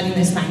just letting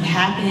this night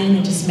happen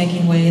and just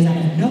making ways out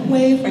of no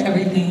way for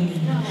everything.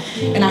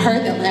 And I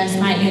heard that last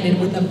night ended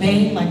with a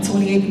bang, like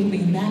 28 people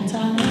being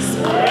baptized.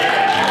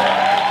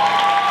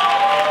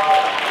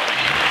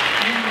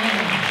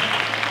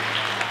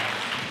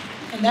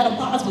 That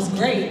applause was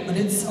great, but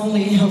it's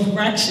only a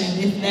fraction,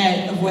 if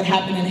that, of what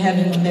happened in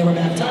heaven when they were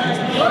baptized.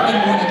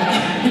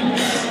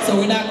 So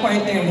we're not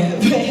quite there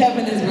yet, but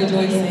heaven is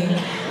rejoicing.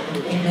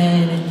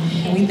 Amen.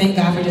 And we thank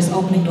God for just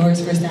opening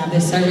doors for us to have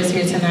this service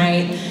here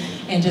tonight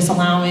and just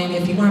allowing,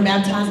 if you weren't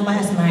baptized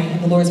last night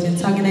and the Lord's been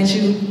tugging at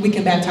you, we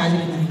can baptize you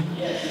tonight.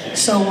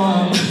 So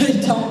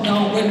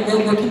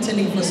we're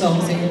contending for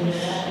souls here,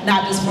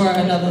 not just for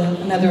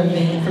another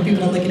event, for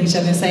people to look at each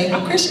other and say,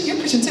 I'm Christian, you're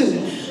Christian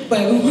too.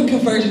 But we're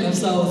conversion of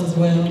souls as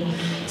well.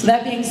 So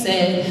that being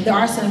said, there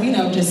are some,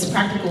 just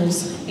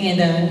practicals,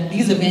 and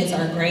these events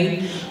are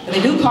great, but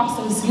they do cost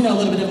us, a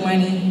little bit of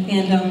money,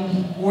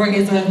 and WAR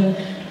is a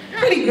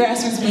pretty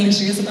grassroots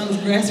ministry. It's about as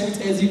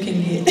grassroots as you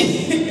can get.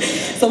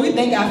 So we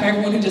thank God for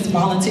everyone who just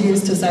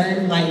volunteers to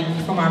serve, like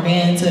from our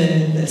band to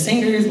the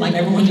singers, like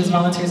everyone just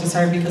volunteers to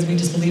serve because we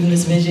just believe in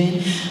this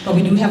vision. But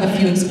we do have a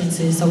few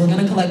expenses, so we're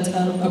gonna collect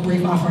a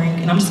brief offering,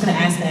 and I'm just gonna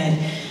ask that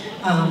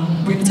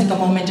we're going to take a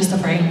moment just to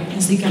pray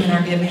and seek Him in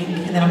our giving,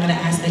 and then I'm going to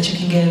ask that you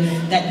can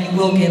give, that you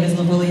will give as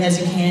liberally as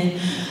you can.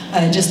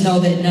 Just know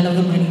that none of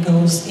the money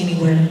goes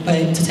anywhere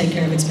but to take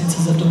care of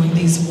expenses of doing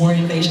these war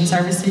invasion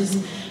services,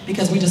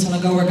 because we just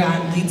want to go where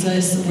God leads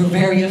us. We're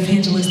very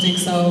evangelistic,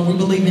 so we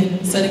believe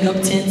in setting up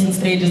tents and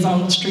stages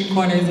on street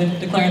corners and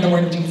declaring the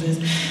word of Jesus.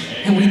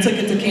 and we took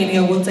it to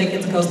Kenya, we'll take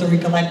it to Costa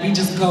Rica. Like, we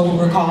just go,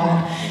 we're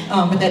called.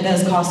 But that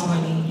does cost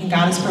money, and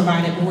God has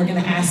provided, but we're gonna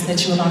ask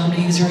that you allow him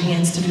to use your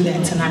hands to do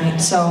that tonight.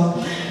 So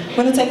we're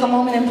gonna take a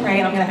moment and pray,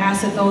 and I'm gonna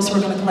ask that those who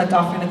are gonna collect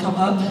offering to come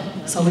up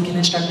so we can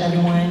instruct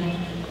everyone.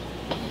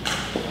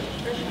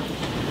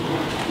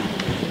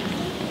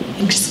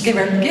 And just give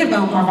our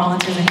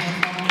volunteers a hand.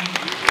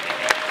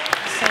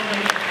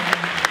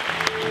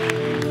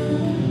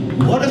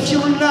 What if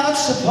you're not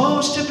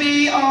supposed to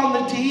be on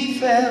the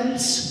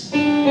defense?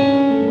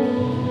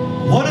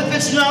 What if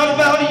it's not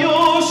about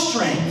your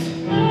strength?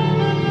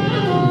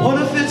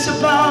 What if it's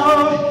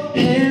about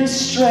his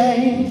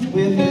strength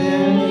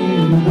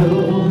within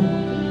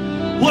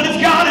you? What if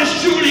God is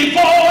truly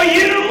for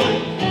you?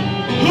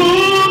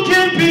 Who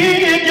can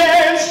be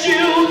against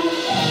you?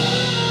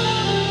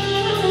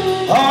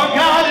 Our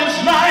God is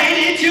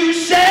mighty to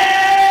save.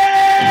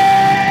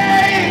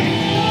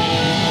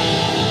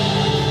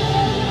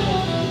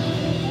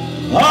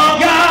 Our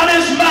God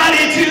is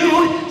mighty to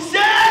save.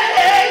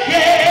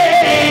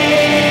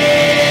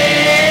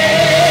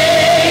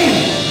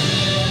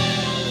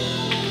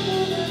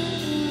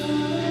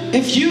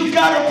 If you've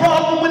got a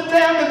problem with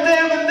them and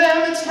them and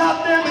them, it's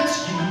not them,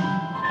 it's you.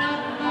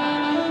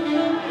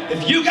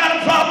 If you got a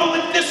problem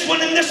with this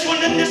one and this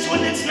one and this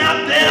one, it's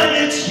not them,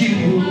 it's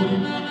you.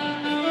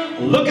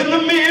 Look in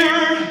the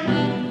mirror.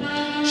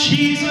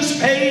 Jesus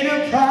paid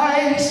a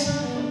price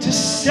to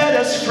set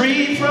us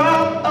free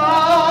from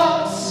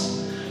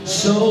us,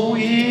 so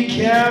we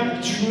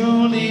can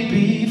truly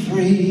be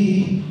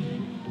free.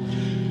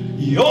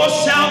 Your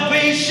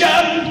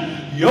salvation,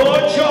 your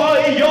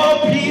joy, your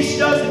peace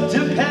doesn't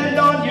depend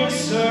on your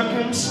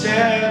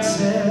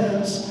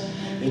circumstances.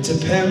 It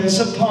depends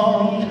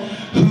upon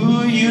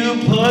who you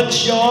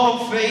put your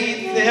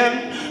faith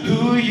in,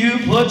 who you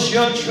put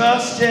your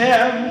trust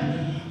in,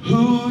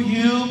 who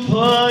you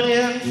put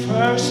in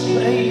first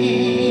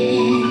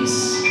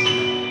place.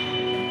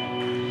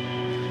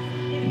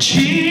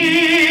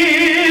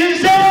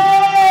 Jesus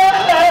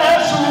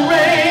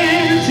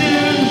reigns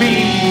in me.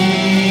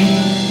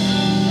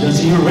 Does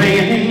he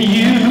reign in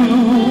you?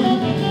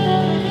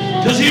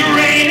 Does he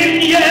reign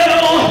in you?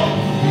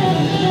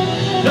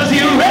 Does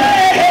he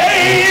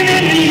reign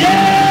in you?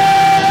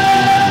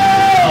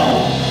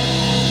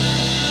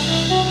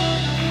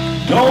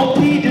 Don't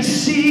be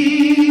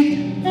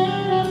deceived.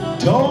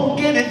 Don't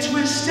get it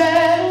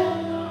twisted.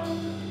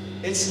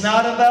 It's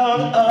not about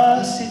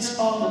us, it's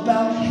all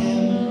about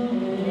him.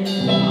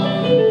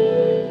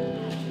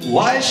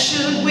 Why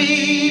should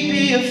we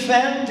be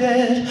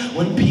offended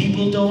when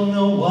people don't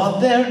know what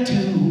they're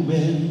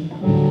doing?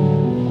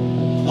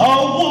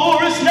 Our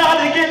war is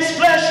not against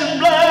flesh and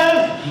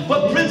blood,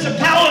 but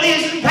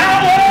principalities and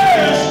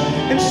powers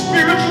and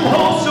spiritual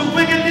hosts of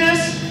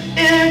wickedness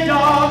in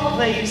dark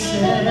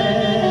places.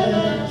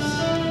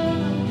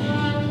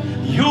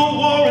 Your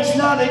war is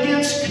not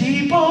against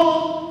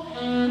people.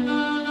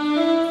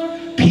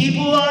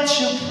 People aren't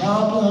your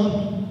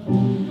problem.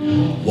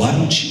 Why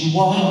don't you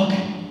walk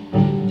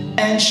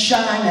and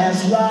shine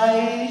as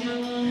light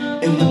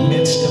in the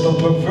midst of a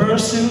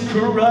perverse and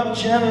corrupt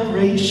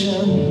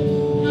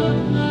generation?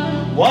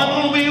 Why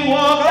don't we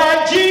walk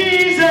like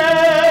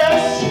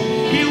Jesus?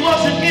 He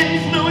wasn't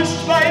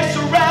influenced by his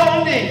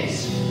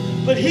surroundings,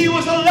 but he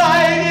was a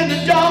light in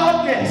the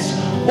darkness.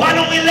 Why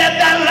don't we let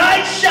that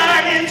light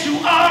shine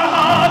into our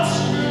hearts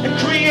and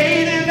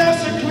create in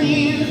us a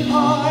clean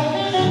heart,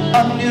 a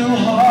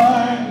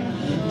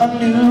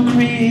new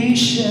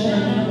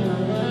creation?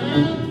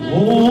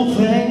 Old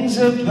things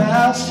have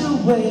passed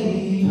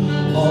away,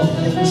 all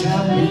things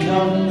have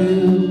become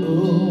new.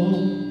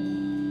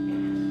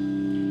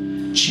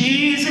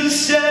 Jesus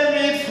set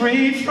me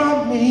free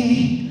from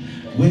me,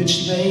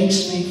 which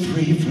makes me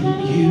free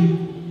from you.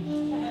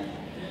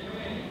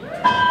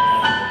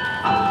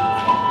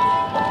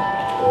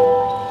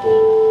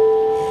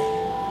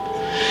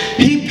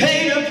 He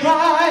paid a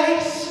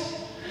price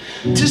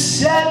to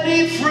set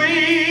me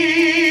free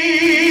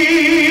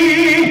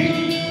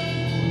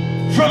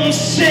from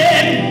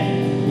sin.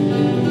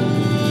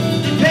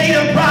 He paid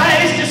a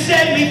price to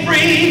set me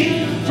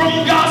free from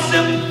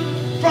gossip,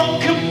 from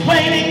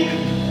complaining,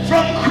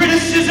 from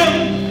criticism,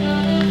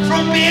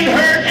 from being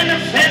hurt and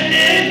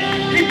offended.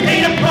 He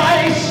paid a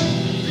price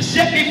to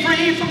set me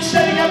free from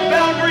setting up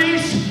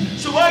boundaries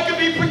so I could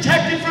be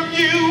protected from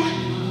you.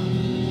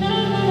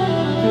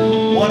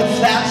 What if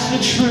that's the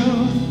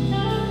truth?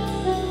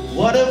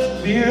 What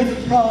if we're the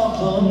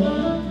problem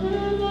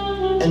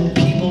and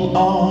people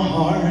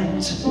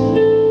aren't?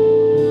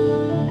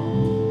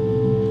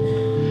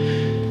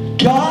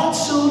 God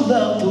so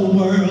loved the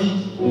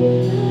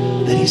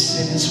world that he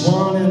sent his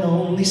one and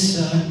only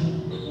Son,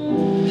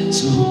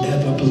 so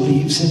whoever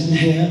believes in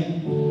him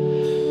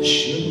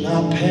should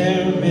not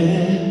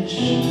perish,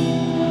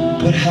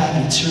 but have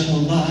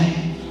eternal life.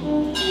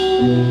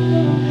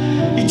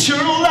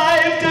 Eternal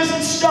life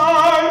doesn't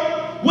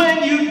start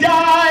when you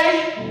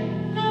die.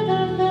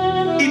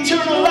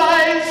 Eternal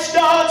life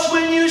starts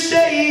when you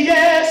say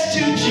yes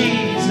to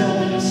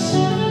Jesus.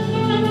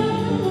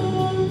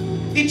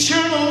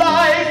 Eternal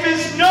life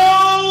is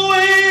nowhere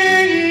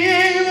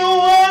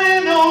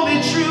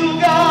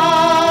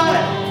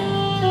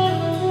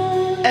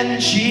And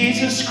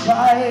Jesus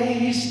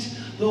Christ,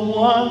 the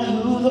one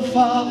who the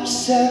Father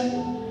sent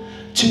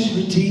to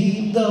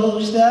redeem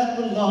those that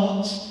were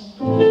lost.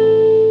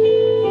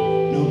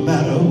 No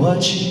matter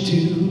what you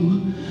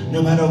do,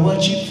 no matter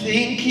what you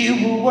think,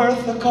 you were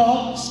worth the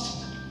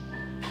cost.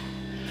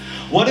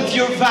 What if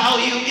your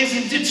value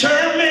isn't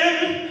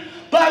determined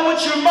by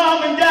what your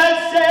mom and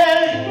dad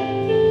said?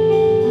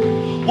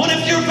 What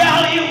if your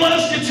value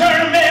was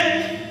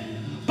determined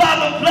by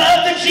the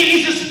blood that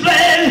Jesus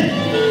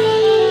bled?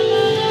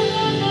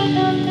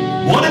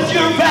 What if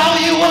your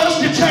value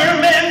was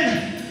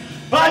determined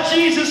by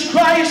Jesus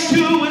Christ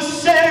who was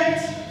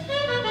sent?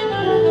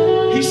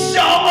 He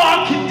saw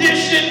our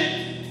condition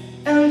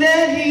and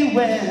then he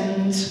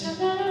went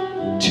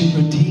to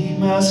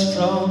redeem us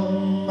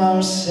from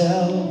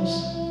ourselves,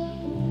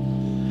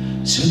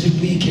 so that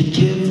we could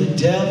give the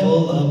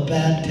devil a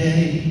bad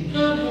day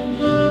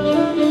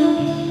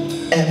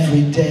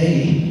every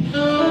day.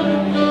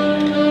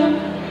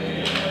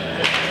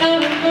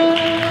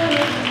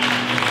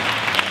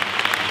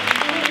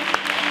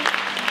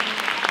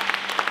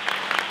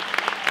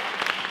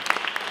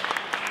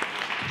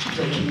 Could you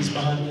play keys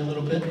behind me a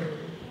little bit?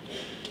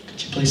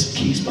 Could you play some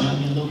keys behind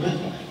me a little bit? I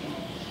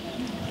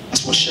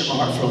just want to share my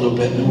heart for a little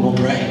bit and then we'll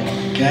pray,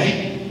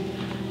 okay?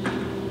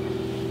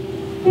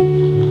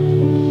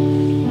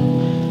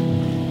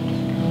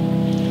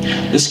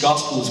 This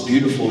gospel is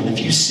beautiful, and if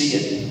you see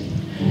it,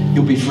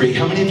 you'll be free.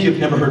 How many of you have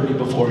never heard me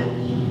before?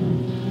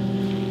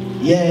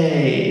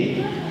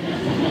 Yay!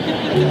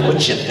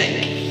 What you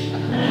think?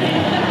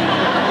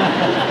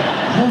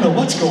 I don't know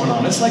what's going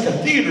on. It's like a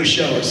theater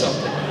show or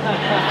something.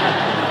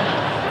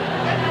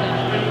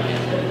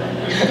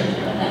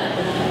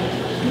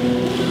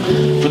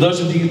 For those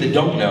of you that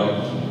don't know,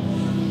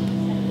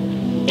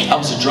 I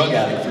was a drug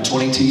addict for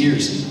 22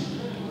 years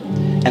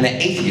and an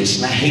atheist,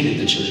 and I hated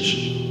the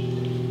church.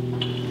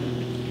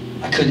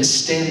 I couldn't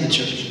stand the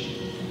church.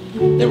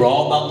 They were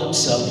all about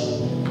themselves,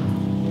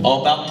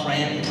 all about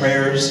praying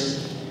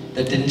prayers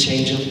that didn't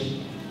change them.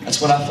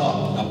 That's what I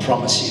thought, I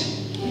promise you.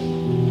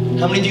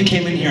 How many of you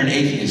came in here an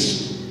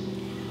atheist?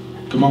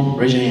 Come on,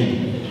 raise your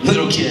hand.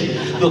 Little kid,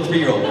 little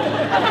 3-year-old.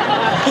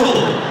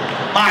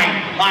 Mine.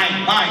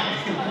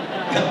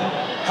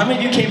 How many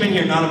of you came in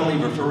here not a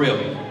believer, for real?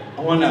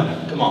 I want to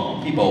know. Come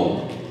on,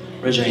 people,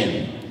 raise your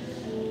hand.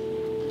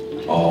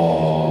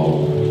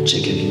 Oh,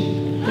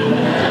 chicken.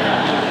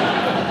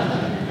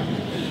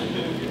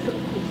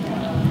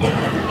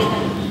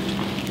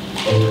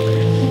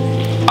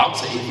 I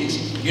was an atheist.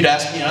 You'd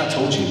ask me and I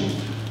told you.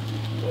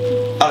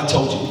 I'd have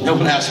told you. No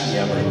one asked me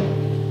ever.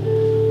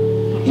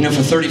 You know,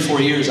 for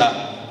 34 years,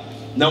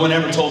 no one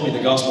ever told me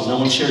the gospel. No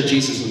one shared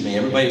Jesus with me.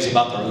 Everybody was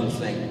about their own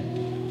thing.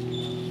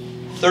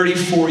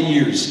 34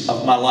 years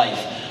of my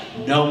life,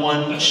 no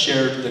one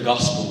shared the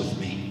gospel with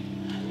me.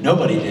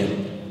 Nobody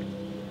did.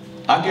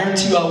 I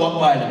guarantee you I walked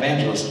by an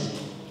evangelist.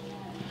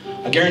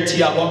 I guarantee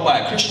you I walked by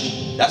a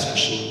Christian. That's for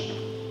sure.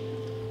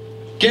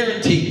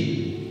 Guaranteed.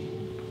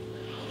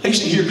 I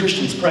used to hear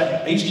Christians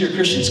pray. I used to hear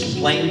Christians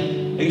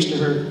complain. I used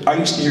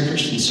to hear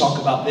Christians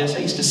talk about this. I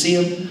used to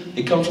see them.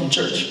 They come from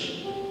church.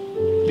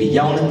 Be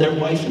yelling at their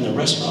wife in the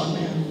restaurant,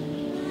 man.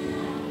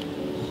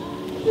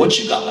 What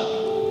you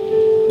got?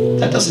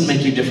 That doesn't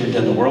make you different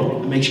than the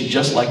world. It makes you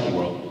just like the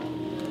world.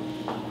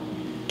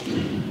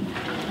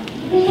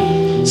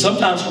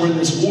 Sometimes we're in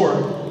this war,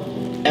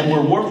 and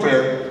we're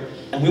warfare,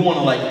 and we want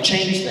to like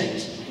change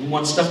things. We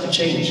want stuff to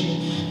change.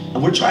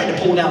 And we're trying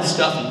to pull down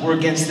stuff, and we're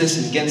against this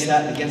and against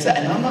that and against that.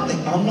 And I'm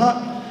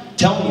not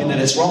telling you that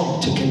it's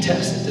wrong to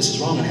contest that this is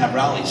wrong and have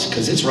rallies,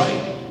 because it's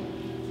right.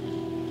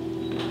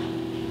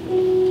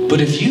 But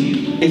if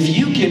you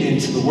get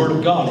into the Word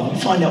of God and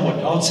you find out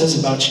what God says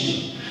about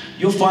you,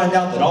 you'll find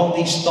out that all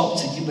these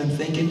thoughts that you've been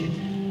thinking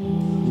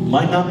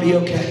might not be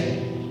okay.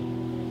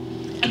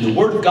 And the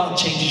Word of God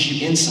changes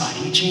you inside.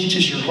 He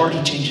changes your heart.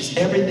 He changes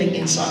everything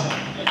inside.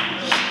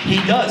 He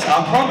does.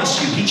 I promise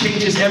you, He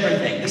changes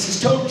everything. This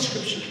is total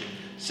scripture.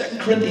 2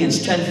 Corinthians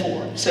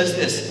 10:4 says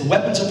this: the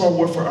weapons of our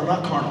warfare are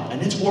not carnal,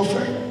 and it's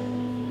warfare.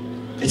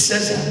 It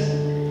says that.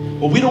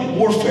 Well, we don't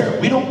warfare.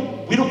 We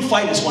don't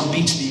fight as one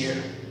beats the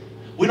air.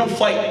 We don't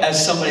fight as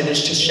somebody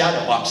that's just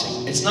shadow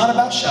boxing. It's not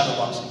about shadow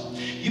boxing.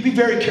 You be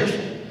very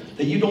careful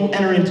that you don't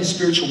enter into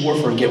spiritual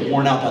warfare and get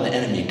worn out by the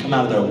enemy and come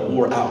out of there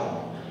wore out.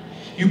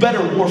 You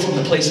better war from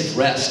the place of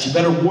rest. You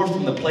better war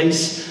from the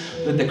place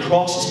that the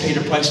cross has paid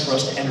a price for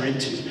us to enter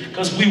into.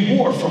 Because we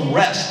war from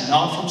rest,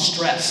 not from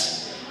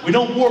stress. We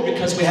don't war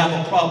because we have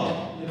a problem.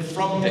 We're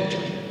from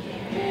victory.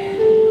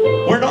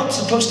 We're not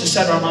supposed to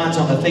set our minds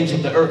on the things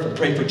of the earth and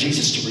pray for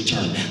Jesus to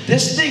return.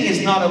 This thing is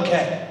not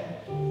okay.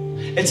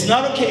 It's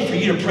not okay for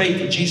you to pray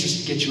for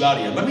Jesus to get you out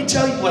of here. Let me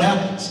tell you what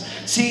happens.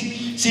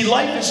 See,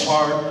 life is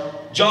hard.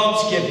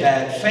 Jobs get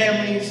bad.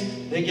 Families,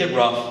 they get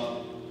rough.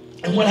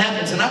 And what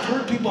happens? And I've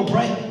heard people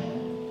pray.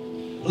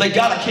 Like,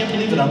 God, I can't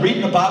believe it. I'm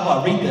reading the Bible.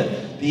 I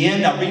read the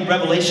end. I read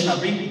Revelation.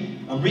 I'm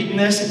reading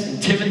this in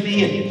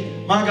Timothy.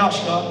 And my gosh,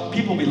 God,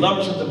 people be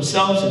lovers of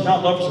themselves and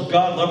not lovers of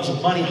God, lovers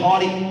of money,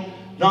 haughty,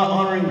 not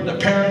honoring their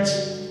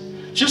parents.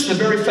 Just the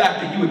very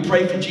fact that you would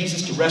pray for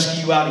Jesus to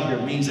rescue you out of here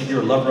means that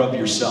you're a lover of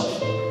yourself.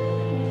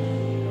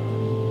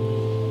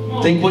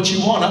 Think what you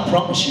want. I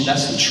promise you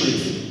that's the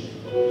truth.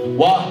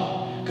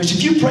 Why? Because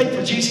if you pray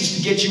for Jesus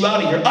to get you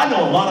out of here, I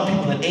know a lot of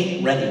people that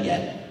ain't ready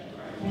yet.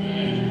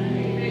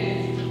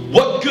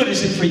 What good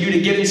is it for you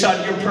to get inside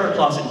of your prayer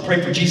closet and pray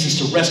for Jesus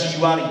to rescue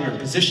you out of here and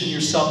position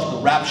yourself for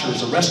the rapture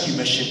as a rescue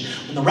mission,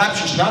 when the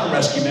rapture is not a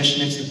rescue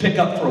mission, it's to pick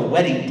up for a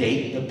wedding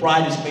date the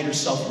bride has made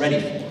herself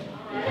ready for.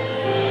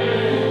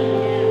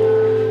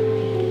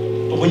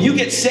 But when you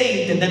get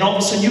saved and then all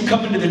of a sudden you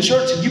come into the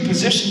church and you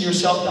position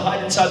yourself to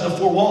hide inside the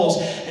four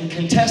walls and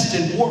contest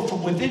and war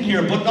from within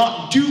here but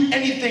not do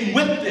anything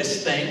with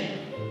this thing,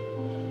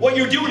 what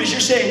you're doing is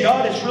you're saying,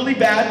 God, it's really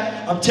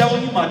bad. I'm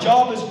telling you, my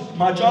job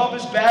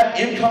is bad.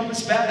 Income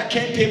is bad. I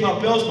can't pay my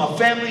bills. My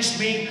family's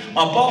mean.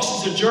 My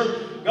boss is a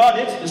jerk. God,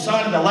 it's the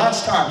sign of the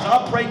last times.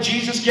 I pray,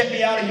 Jesus, get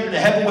me out of here to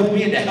heaven with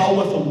me and to hell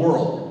with the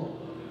world.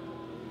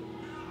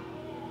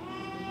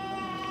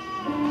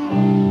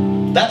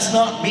 That's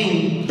not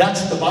me.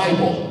 That's the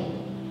Bible.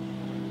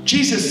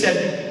 Jesus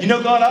said, you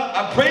know, God,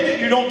 I pray that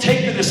you don't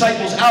take the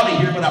disciples out of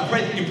here, but I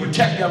pray that you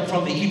protect them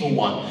from the evil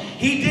one.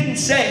 He didn't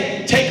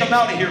say, take them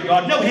out of here,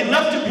 God. No, he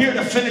left them here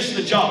to finish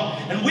the job.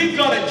 And we've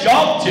got a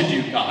job to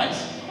do,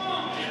 guys.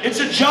 It's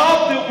a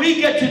job that we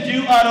get to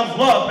do out of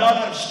love, not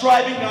out of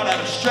striving, not out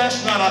of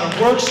stress, not out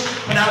of works,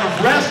 but out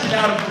of rest and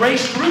out of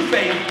grace through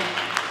faith.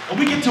 And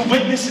we get to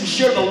witness and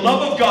share the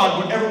love of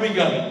God wherever we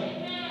go.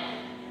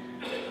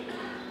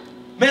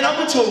 Man, I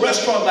went to a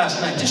restaurant last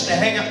night just to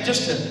hang out,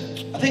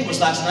 I think it was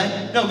last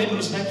night. No, maybe it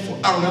was the night before.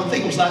 I don't know. I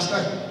think it was last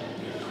night.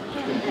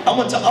 I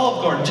went to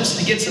Olive Garden just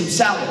to get some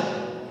salad.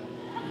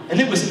 And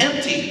it was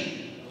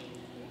empty.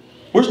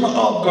 Where's my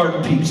Olive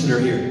Garden peeps that are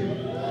here?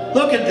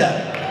 Look at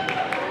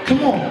that.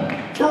 Come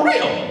on. For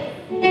real.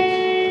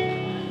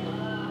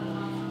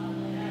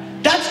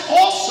 That's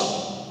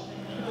awesome.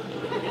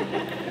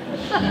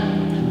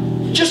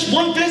 Just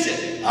one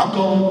visit. I'm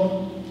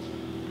going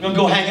to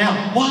go hang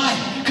out. Why?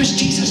 Because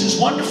Jesus is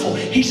wonderful.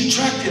 He's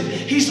attractive.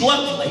 He's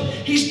lovely.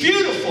 He's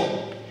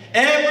beautiful.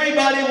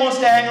 Everybody wants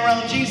to hang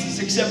around Jesus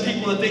except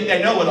people that think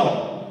they know it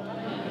all.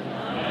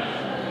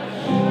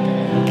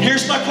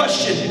 Here's my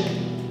question.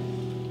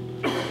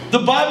 The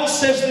Bible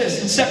says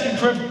this in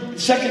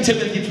 2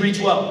 Timothy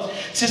 3:12.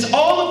 It says,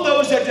 all of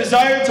those that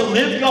desire to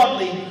live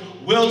godly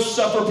will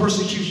suffer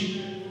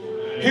persecution.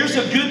 Here's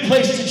a good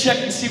place to check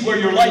and see where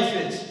your life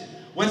is.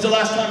 When's the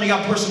last time you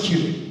got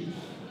persecuted?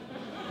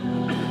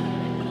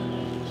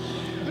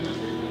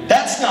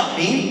 That's not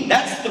me.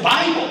 That's the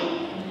Bible.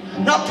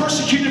 Not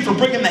persecuted for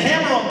bringing the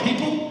hammer on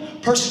people.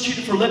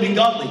 Persecuted for living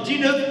godly. Do you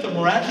know that the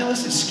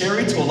miraculous is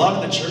scary to a lot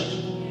of the church?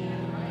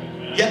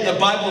 Yet the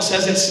Bible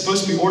says it's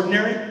supposed to be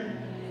ordinary.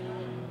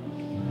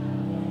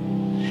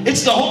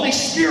 It's the Holy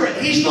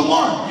Spirit. He's the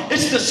one.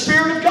 It's the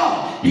Spirit of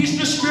God. He's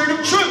the Spirit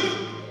of truth.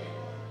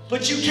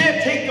 But you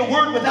can't take the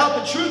Word without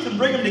the truth and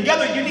bring them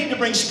together. You need to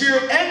bring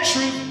Spirit and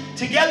truth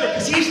together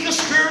because He's the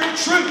Spirit of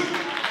truth.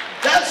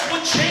 That's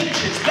what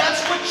changes.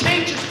 That's what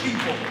changes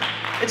people.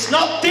 It's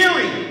not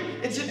theory.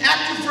 It's an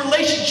active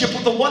relationship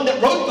with the one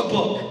that wrote the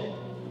book.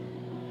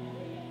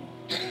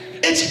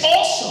 It's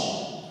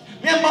awesome.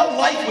 Man, my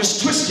life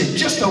was twisted.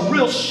 Just a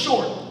real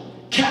short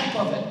cap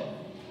of it.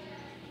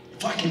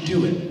 If I can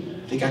do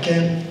it. Think I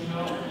can?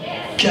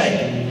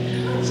 Okay.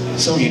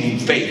 Some of you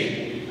need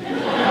faith.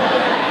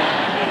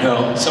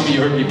 No, some of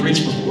you heard me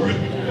preach before.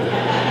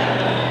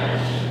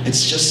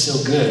 It's just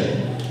so good.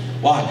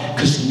 Why?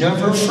 Because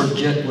never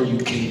forget where you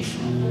came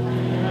from.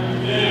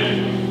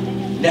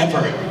 Never.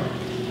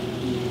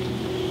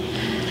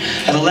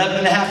 At 11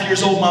 and a half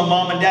years old, my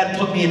mom and dad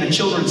put me in a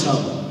children's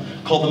home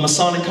called the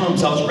Masonic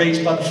Homes. I was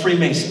raised by the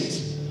Freemasons.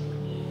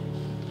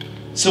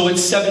 So at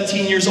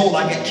 17 years old,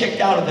 I get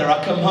kicked out of there.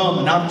 I come home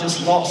and I'm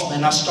just lost,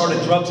 man. I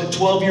started drugs at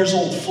 12 years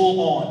old,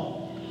 full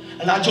on.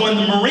 And I joined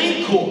the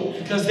Marine Corps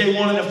because they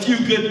wanted a few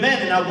good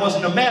men, and I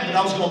wasn't a man, but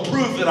I was going to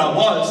prove that I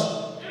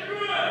was.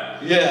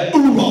 Yeah.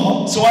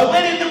 So I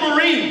went into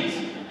Marines.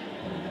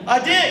 I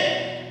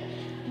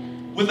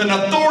did. With an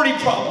authority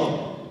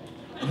problem.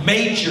 A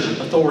major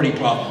authority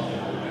problem.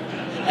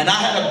 And I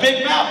had a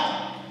big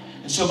mouth.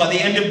 And so by the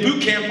end of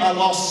boot camp, I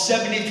lost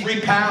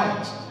 73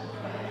 pounds.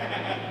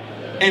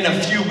 In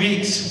a few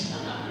weeks.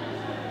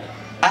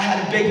 I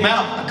had a big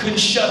mouth. I couldn't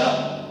shut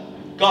up.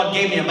 God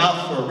gave me a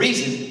mouth for a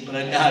reason, but I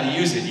didn't know how to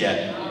use it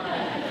yet.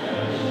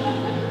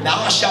 Now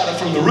I shouted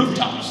from the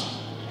rooftops.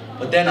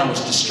 But then I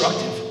was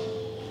destructive.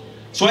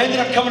 So I ended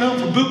up coming home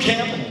from boot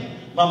camp, and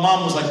my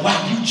mom was like,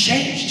 wow, you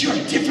changed. You're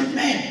a different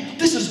man.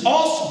 This is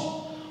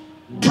awesome.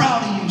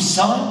 Proud of you,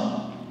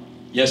 son.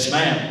 Yes,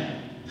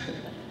 ma'am.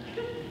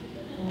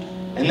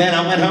 And then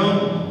I went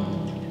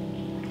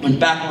home, went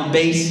back on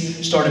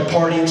base, started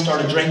partying,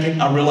 started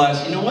drinking. I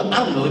realized, you know what?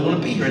 I don't really want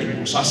to be here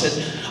anymore. So I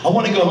said, I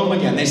want to go home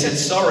again. They said,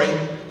 sorry.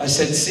 I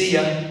said, see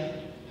ya.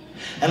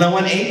 And I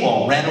went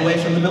AWOL, ran away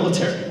from the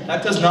military.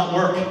 That does not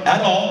work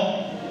at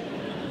all.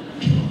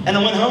 And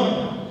I went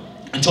home.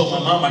 I told my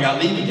mom I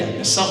got to leave again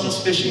because something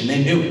was fishy and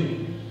they knew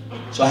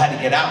it. So I had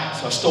to get out.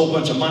 So I stole a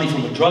bunch of money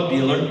from a drug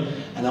dealer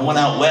And I went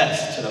out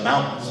west to the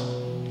mountains.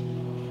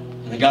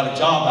 And I got a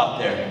job out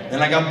there.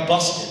 Then I got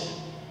busted.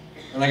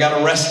 And I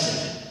got arrested.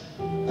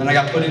 Then I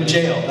got put in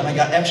jail. Then I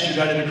got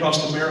extradited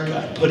across America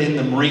and put in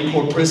the Marine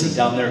Corps prison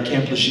down there at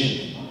Camp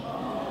Lejeune.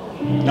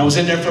 And I was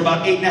in there for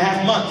about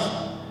 8.5 months.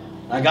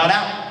 I got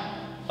out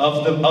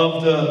of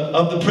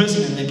the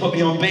prison and they put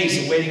me on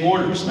base awaiting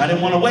orders. And I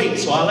didn't want to wait,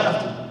 so I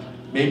left.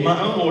 Made my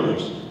own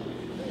orders.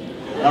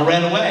 And I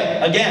ran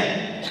away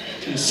again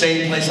to the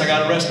same place I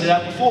got arrested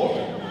at before.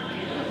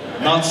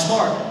 Not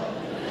smart.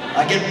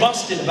 I get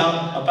busted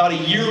about a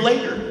year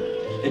later.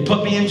 They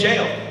put me in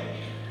jail.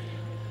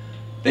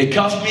 They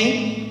cuffed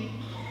me.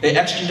 They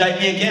extradite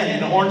me again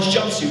in an orange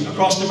jumpsuit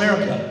across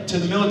America to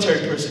the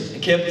military prison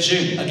in Camp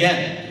Lejeune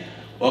again.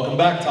 Welcome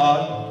back,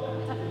 Todd.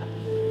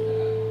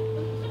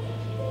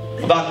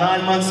 About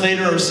 9 months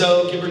later or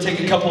so, give or take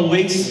a couple of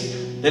weeks,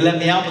 they let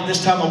me out, but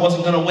this time I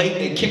wasn't going to wait.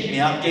 They kicked me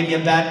out and gave me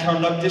a bad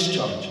conduct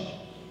discharge.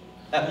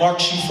 That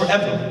marks you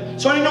forever.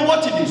 So I didn't know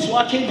what to do, so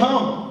I came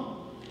home.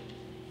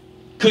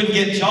 Couldn't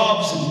get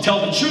jobs and tell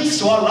the truth,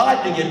 so I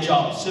lied to get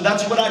jobs. So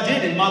that's what I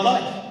did in my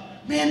life.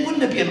 Man,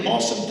 wouldn't it be an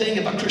awesome thing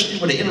if a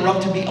Christian would have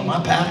interrupted me on my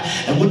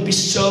path and wouldn't be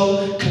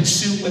so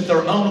consumed with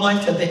their own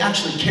life that they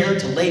actually cared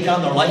to lay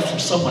down their life for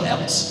someone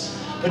else?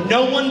 But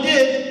no one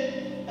did,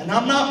 and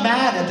I'm not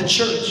mad at the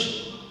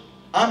church.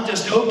 I'm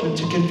just hoping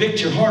to convict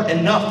your heart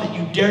enough that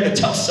you dare to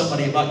tell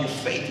somebody about your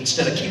faith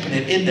instead of keeping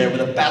it in there with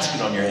a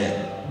basket on your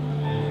head.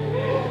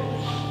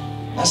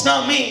 That's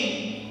not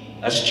me.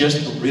 That's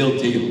just the real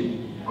deal.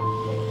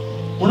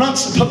 We're not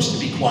supposed to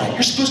be quiet.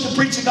 You're supposed to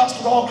preach the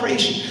gospel to all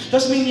creation.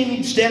 Doesn't mean you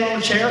need to stand on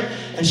a chair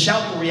and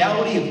shout the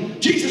reality of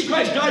Jesus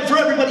Christ died for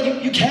everybody.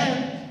 You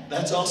can.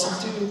 That's awesome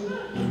too.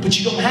 But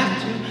you don't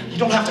have to. You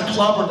don't have to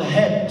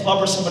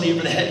clobber somebody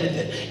over the head with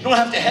it. You don't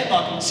have to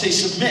headlock them and say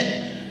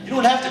submit. You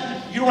don't have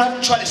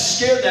to try to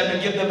scare them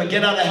and give them a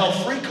get out of hell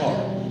free card.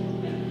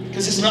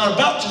 Because it's not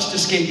about just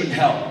escaping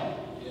hell.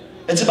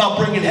 It's about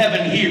bringing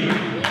heaven here.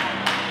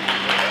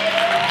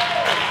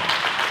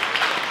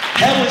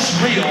 Hell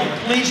is real.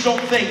 Please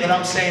don't think that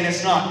I'm saying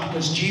it's not,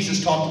 because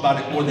Jesus talked about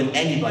it more than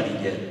anybody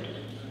did.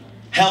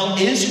 Hell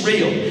is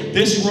real.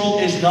 This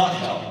world is not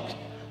hell.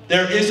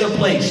 There is a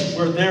place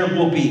where there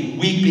will be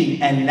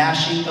weeping and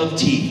gnashing of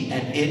teeth,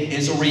 and it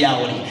is a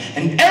reality.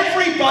 And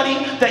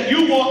everybody that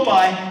you walk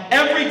by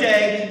every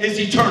day is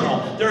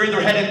eternal. They're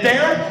either headed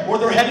there or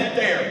they're headed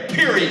there.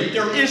 Period.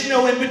 There is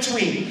no in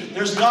between.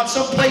 There's not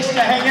some place to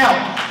hang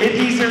out.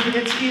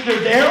 It's either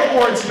there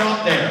or it's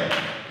not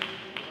there.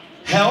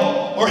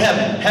 Hell or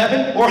heaven,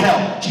 heaven or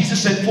hell.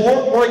 Jesus said for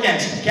or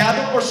against,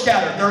 gather or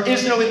scatter. There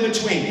is no in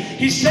between.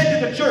 He said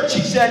to the church,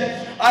 he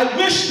said, I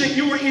wish that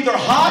you were either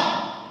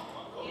hot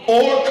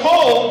or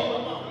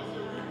cold.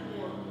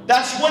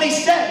 That's what he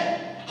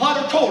said,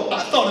 hot or cold.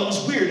 I thought it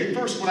was weird at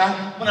first when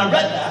I read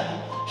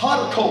that.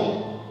 Hot or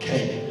cold,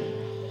 okay.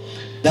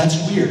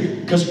 That's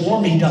weird, because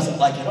warm he doesn't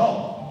like at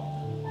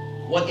all.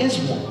 What is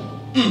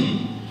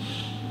warm?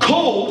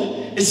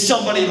 Cold is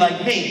somebody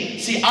like me.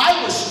 See,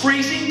 I was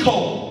freezing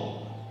cold.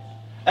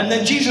 And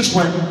then Jesus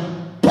went,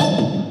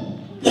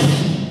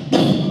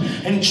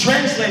 and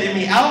translated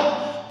me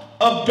out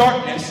of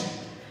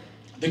darkness,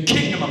 the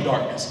kingdom of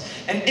darkness,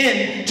 and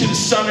into the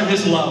Son of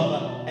his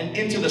love, and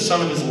into the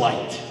Son of his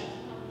light,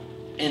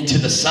 into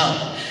the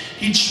Son.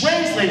 He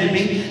translated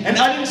me, and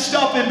I didn't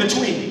stop in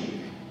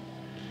between.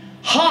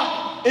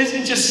 Hot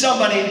isn't just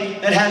somebody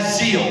that has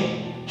zeal.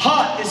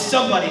 Hot is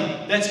somebody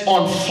that's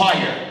on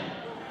fire.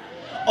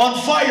 On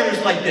fire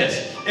is like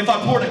this. If I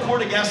poured a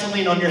quart of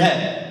gasoline on your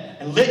head,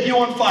 and lit you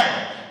on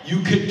fire,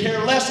 you could care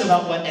less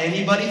about what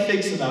anybody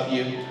thinks about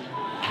you.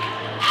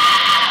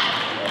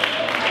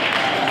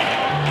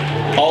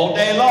 All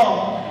day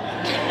long.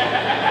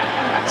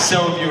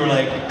 Some of you are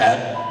like,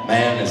 that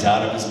man is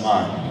out of his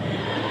mind.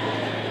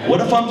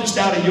 What if I'm just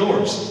out of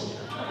yours?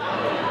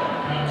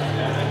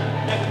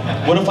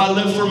 What if I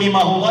live for me my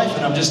whole life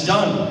and I'm just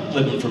done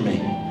living for me?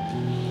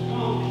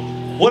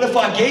 What if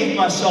I gave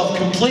myself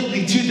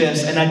completely to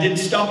this and I didn't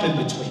stop in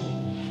between?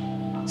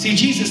 See,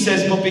 Jesus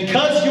says, but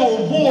because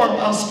you're warm,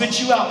 I'll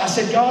spit you out. I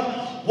said, God,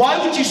 why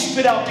would you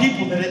spit out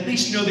people that at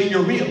least know that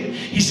you're real?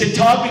 He said,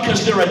 Todd,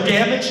 because they're a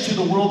damage to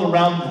the world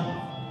around them.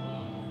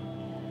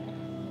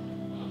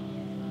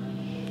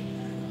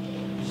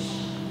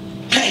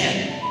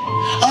 Man,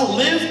 I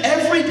live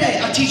every day.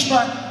 I teach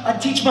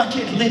my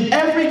kids, live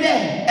every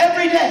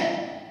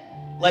day,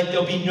 like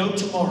there'll be no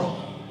tomorrow.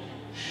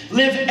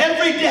 Live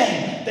every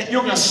day that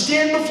you're going to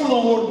stand before the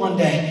Lord one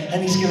day,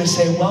 and he's going to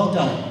say, well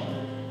done.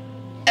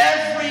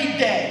 Every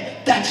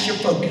day, that's your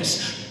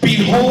focus.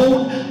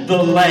 Behold the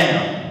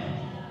Lamb.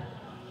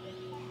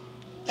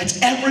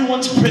 That's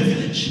everyone's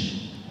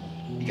privilege.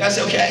 You guys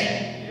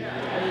okay?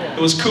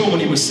 It was cool when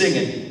he was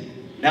singing.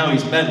 Now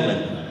he's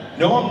meddling.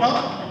 No, I'm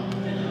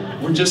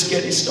not. We're just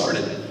getting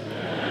started.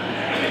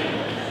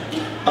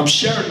 I'm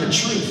sharing the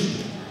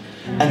truth.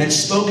 And it's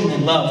spoken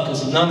in love,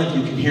 because none of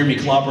you can hear me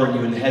clobbering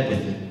you in the head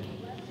with it.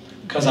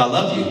 Because I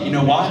love you. You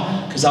know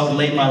why? Because I would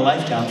lay my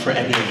life down for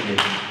any of you.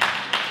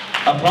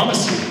 I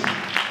promise you.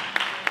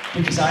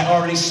 Because I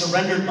already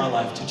surrendered my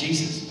life to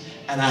Jesus.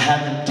 and I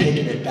haven't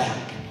taken it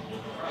back.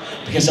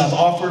 Because I've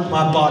offered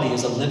my body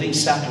as a living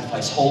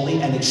sacrifice, holy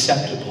and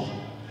acceptable,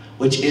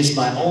 which is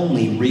my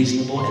only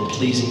reasonable and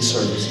pleasing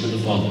service to the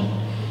Father.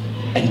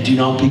 And do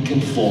not be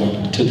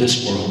conformed to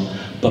this world,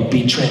 but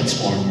be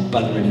transformed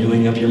by the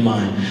renewing of your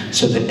mind,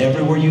 so that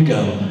everywhere you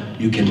go,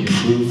 you can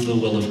prove the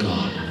will of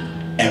God.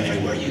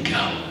 Everywhere you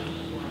go.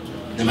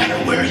 No matter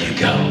where you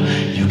go,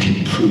 you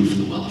can prove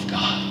the will of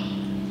God.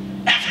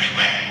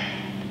 Everywhere.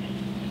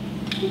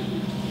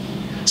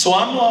 So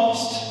I'm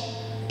lost.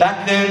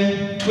 Back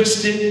then,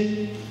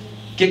 twisted,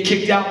 get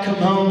kicked out, come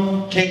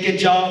home, can't get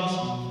jobs.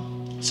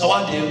 So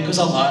I do, because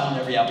I lie on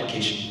every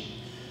application.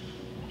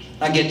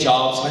 I get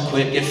jobs, I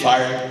quit, get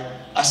fired,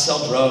 I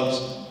sell drugs,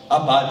 I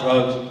buy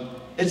drugs.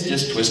 It's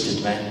just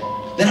twisted, man.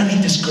 Then I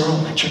meet this girl,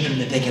 and I trick her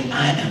into thinking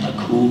I am a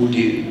cool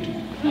dude.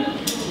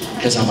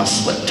 Because I'm a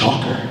slick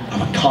talker,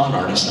 I'm a con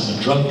artist, I'm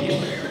a drug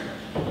dealer,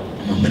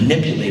 I'm a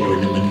manipulator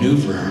and a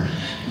maneuverer.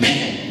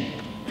 Man,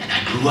 and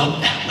I grew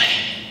up that way.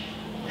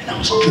 And I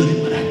was good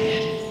at what I did.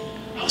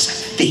 I was a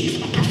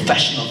thief, a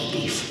professional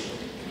thief.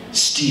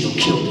 Steal,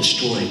 kill,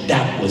 destroy.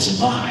 That was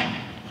who I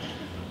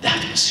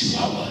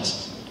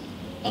was.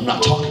 I'm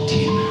not talking to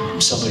you. I'm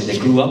somebody that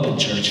grew up in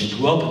church and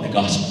grew up in the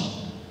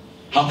gospel.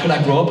 How could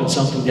I grow up in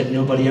something that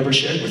nobody ever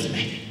shared with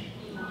me?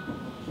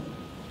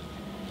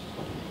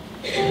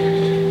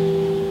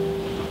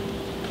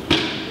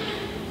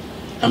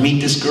 I meet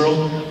this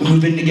girl, we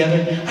move in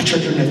together. I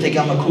trick her into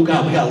thinking I'm a cool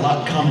guy. We got a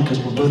lot in common because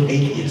we're both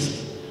atheists.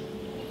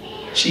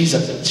 She's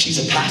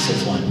a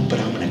passive one, but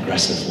I'm an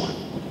aggressive one.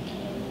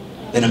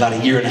 Then about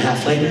 1.5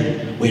 years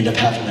later, we end up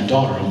having a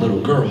daughter, a little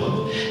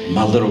girl. And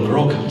my little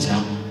girl comes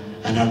out,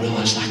 and I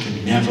realized I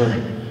could never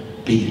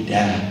be a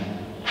dad.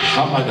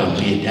 How am I going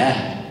to be a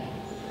dad?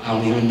 I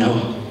don't even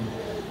know.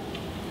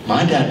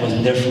 My dad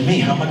wasn't there for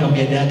me. How am I going to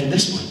be a dad to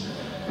this one?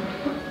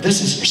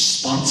 This is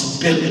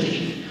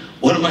responsibility.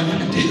 What am I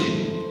going to do?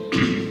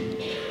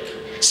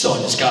 So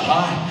I just got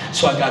high.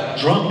 So I got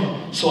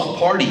drunk. So I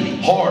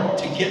partied hard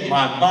to get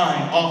my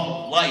mind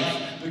off of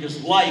life.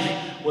 Because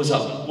life was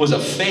a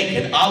fake,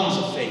 and I was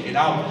a fake. And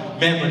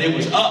but it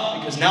was up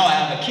because now I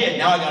have a kid.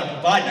 Now I got to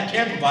provide, and I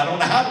can't provide. I don't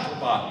know how to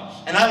provide.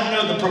 And I don't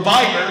know the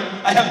provider.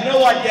 I have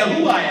no idea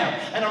who I am.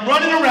 And I'm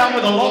running around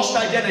with a lost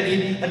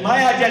identity, and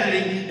my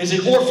identity is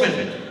an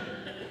orphan.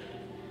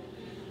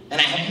 And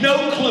I have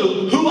no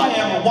clue who I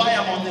am or why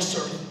I'm on this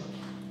earth.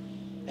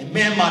 And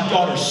man, my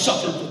daughter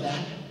suffered for that.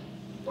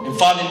 And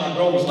finally my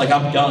girl was like,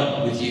 I'm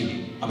done with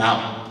you. I'm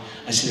out.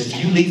 I said,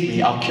 if you leave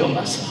me, I'll kill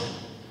myself.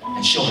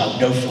 And she'll have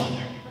no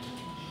father.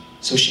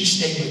 So she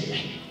stayed with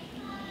me.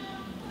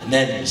 And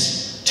then it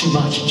was too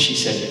much. And she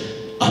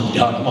said, I'm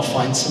done. I'm going to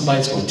find somebody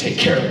that's going to take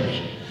care of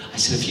me. I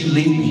said, if you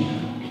leave me,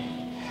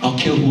 I'll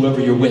kill whoever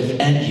you're with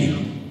and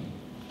you.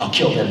 I'll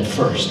kill them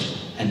first.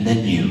 And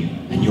then you.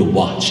 And you'll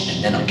watch.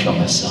 And then I'll kill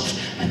myself.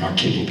 And our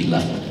kid will be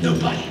left with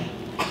nobody.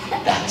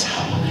 That's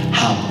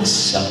how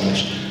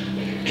selfish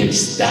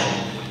is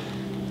that.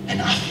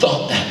 And I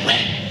thought that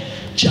way.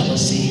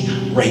 Jealousy,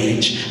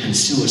 rage, and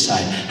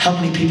suicide. How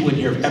many people in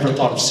here have ever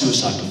thought of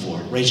suicide before?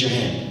 Raise your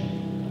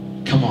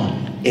hand. Come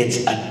on.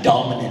 It's a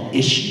dominant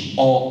issue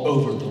all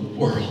over the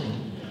world.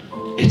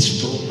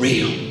 It's for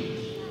real.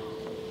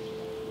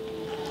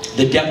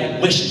 The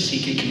devil wishes he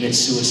could commit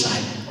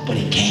suicide, but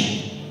he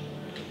can't.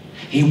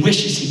 He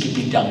wishes he could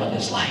be done with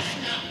his life,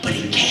 but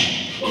he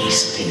can't.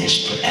 He's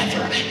finished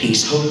forever.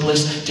 He's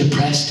hopeless,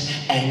 depressed,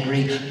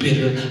 angry,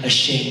 bitter,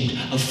 ashamed,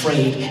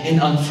 afraid,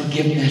 and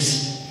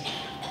unforgiveness.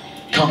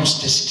 Comes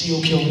to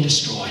steal, kill, and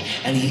destroy.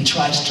 And he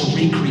tries to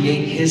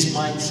recreate his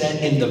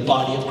mindset in the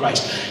body of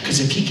Christ.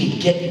 Because if he can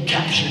get you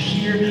captured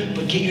here,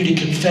 but get you to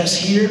confess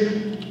here,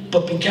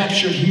 but be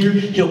captured here,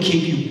 he'll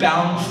keep you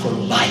bound for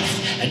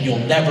life. And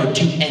you'll never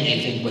do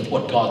anything with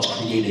what God's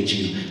created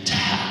you to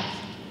have.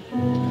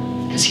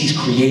 Because he's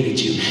created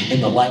you in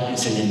the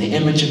likeness and in the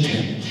image of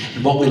him.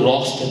 And what we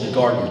lost in the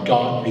garden,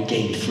 God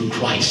regained through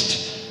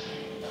Christ.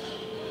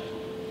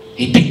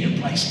 He paid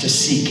a price to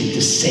seek and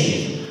to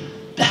save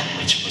that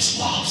which was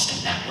lost,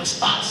 and that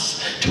was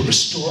us. To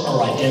restore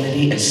our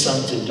identity as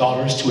sons and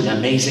daughters to an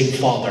amazing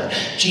Father.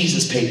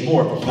 Jesus paid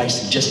more of a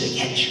price than just to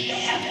get you to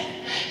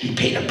heaven. He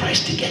paid a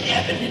price to get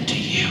heaven into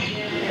you.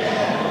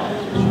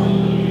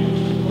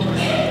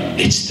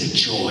 It's the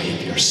joy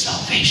of your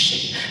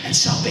salvation. And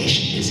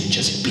salvation isn't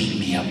just beat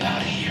me up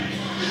out of here.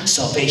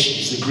 Salvation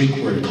is the Greek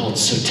word called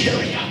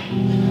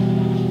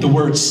soteria. The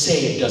word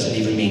saved doesn't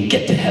even mean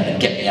get to heaven,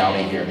 get me out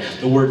of here.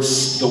 The word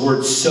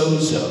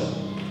sozo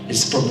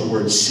is from the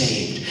word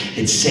saved.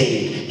 It's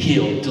saved,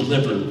 healed,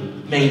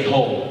 delivered, made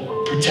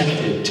whole,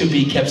 protected, to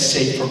be kept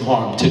safe from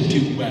harm, to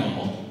do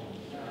well.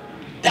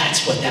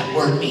 That's what that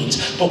word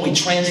means. But we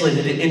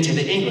translated it into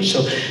the English.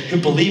 So you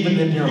believe it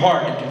in your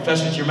heart and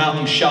confess with your mouth,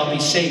 you shall be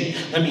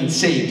saved. That means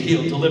saved,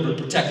 healed, delivered,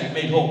 protected,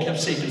 made whole, kept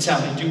safe and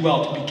sound, to do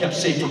well, to be kept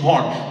safe from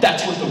harm.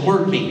 That's what the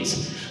word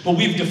means. But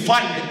we've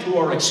defined it through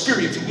our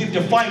experience. And we've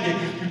defined it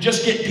through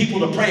just getting people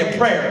to pray a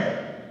prayer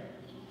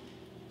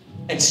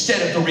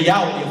instead of the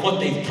reality of what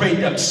they've prayed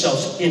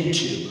themselves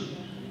into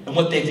and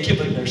what they've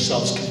given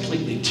themselves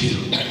completely to.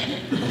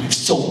 And we've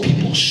sold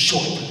people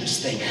short with this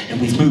thing,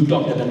 and we've moved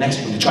on to the next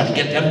one to try to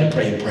get them to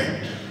pray a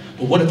prayer.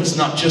 But what if it's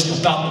not just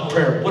about the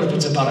prayer? What if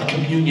it's about a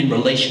communion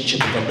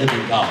relationship with the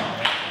living God?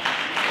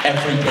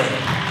 Every day.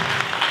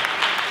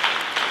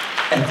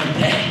 Every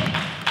day.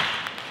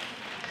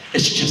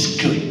 It's just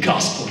good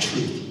gospel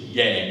truth.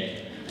 Yeah.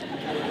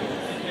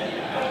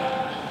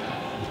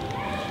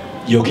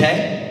 You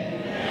okay?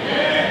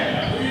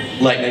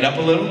 Lighten it up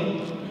a little?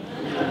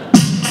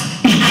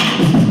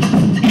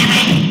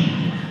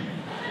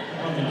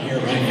 I'm in here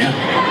right now.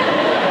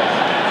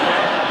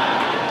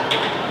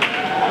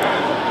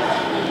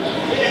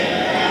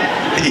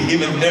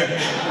 Even there,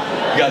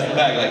 you guys in the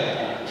back like.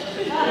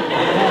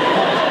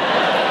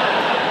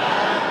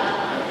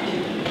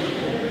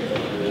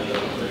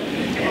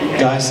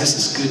 Guys, this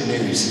is good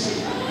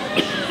news.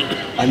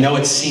 I know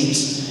it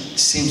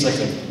seems like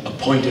a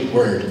pointed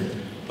word,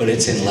 but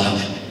it's in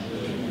love.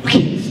 We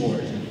can't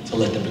afford to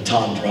let the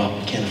baton drop.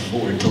 We can't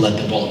afford to let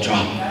the ball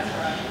drop.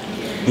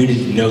 We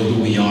need to know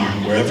who we are,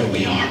 wherever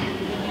we are.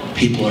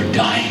 People are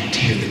dying to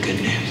hear the good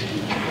news.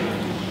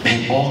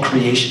 Man, all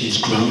creation is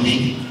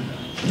groaning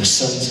for the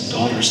sons and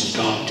daughters of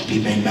God to be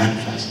made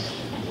manifest.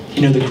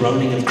 You know, the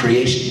groaning of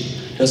creation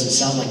doesn't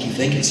sound like you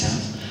think it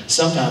sounds.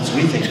 Sometimes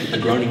we think the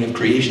groaning of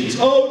creation is,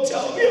 oh,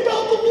 tell me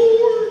about the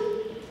Lord.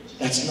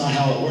 That's not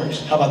how it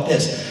works. How about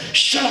this?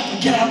 Shut up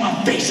and get out of my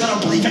face. I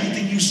don't believe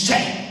anything you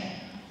say.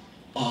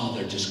 Oh,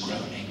 they're just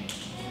groaning.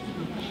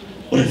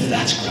 What if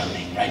that's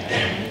groaning right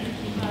there?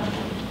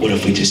 What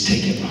if we just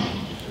take it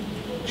wrong?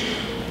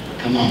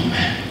 Come on,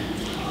 man.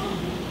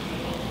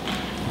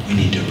 We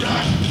need to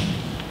run.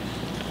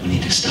 We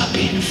need to stop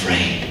being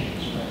afraid.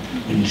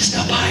 We need to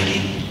stop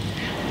hiding.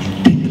 We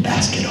need to take the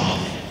basket off.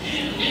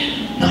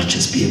 Not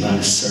just be about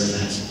a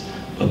service,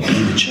 but be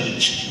the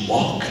church.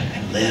 Walk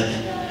and live.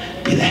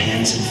 Be the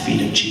hands and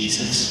feet of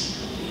Jesus.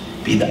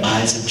 Be the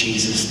eyes of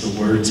Jesus, the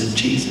words of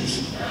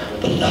Jesus,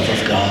 the love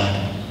of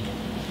God.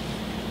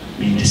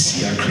 We need to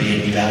see our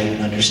creative value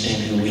and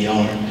understand who we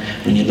are.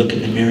 When you look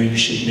in the mirror, you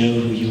should know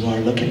who you are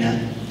looking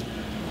at.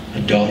 A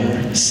daughter,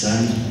 a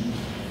son,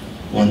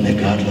 one that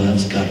God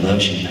loves. God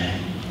loves you, man.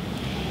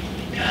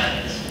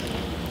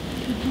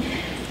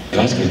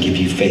 God's going to give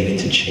you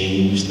faith to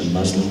change the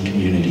Muslim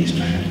communities,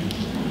 man.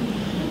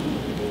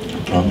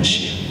 I promise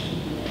you.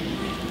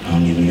 I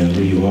don't even know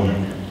who you are,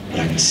 but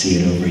I can see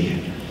it over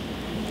you.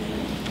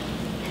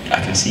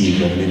 I can see you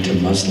going into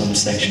Muslim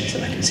sections,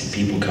 and I can see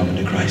people coming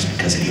to Christ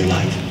because of your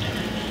life.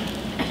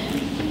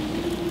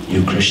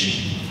 You a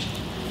Christian?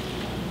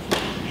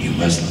 Are you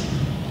Muslim?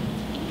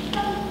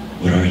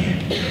 What are you?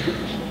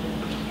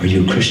 Are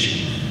you a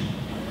Christian?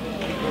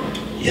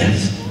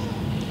 Yes?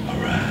 All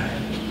right.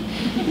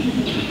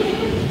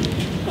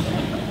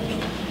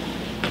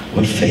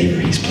 What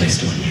favor He's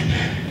placed on you,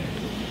 man.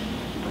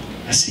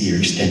 I see your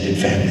extended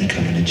family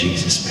coming to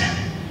Jesus, man.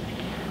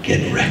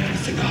 Getting wrecked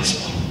with the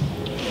gospel.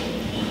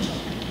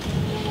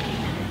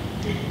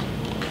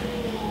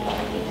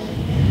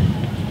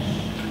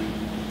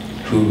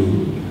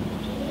 Who?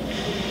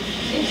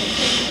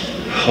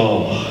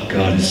 Oh,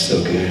 God is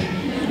so good.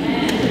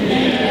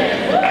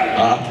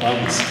 I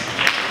promise.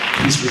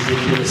 He's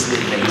ridiculously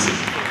amazing.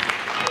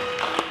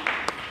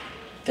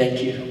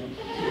 Thank you.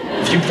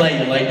 If you play,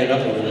 you lighten it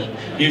up a little.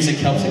 Music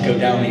helps it go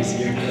down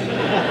easier.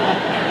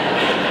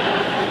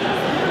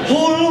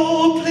 Oh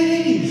Lord,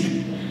 please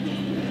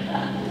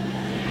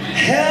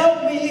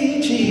help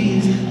me,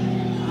 Jesus.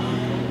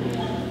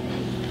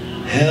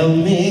 Help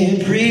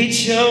me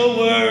preach your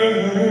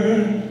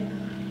word.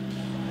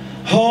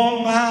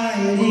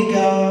 Almighty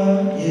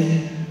God,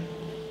 yeah.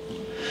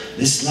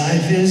 This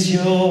life is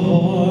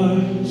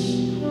yours.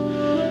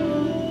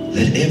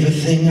 Let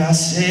everything I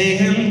say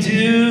and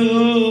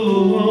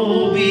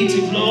do be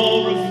to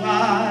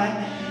glorify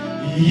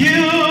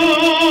you,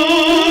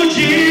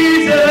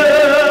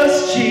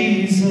 Jesus,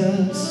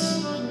 Jesus.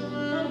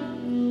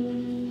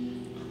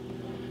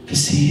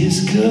 'Cause He is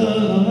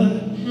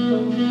good.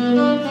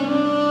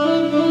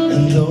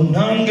 And though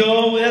none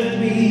go with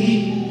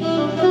me,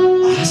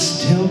 I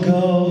still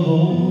go.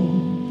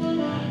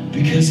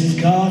 Because if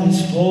God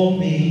is for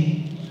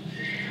me,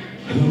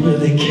 who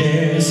really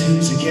cares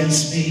who's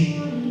against me?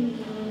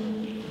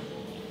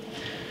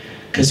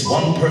 Because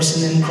one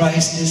person in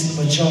Christ is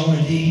the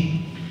majority.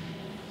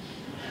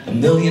 A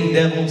million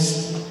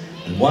devils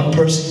and one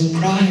person in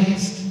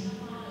Christ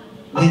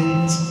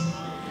wins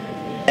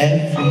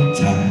every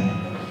time.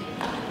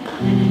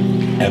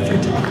 Every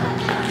time.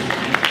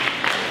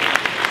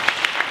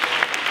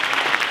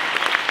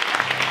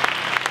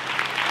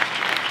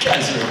 You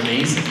guys are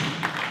amazing.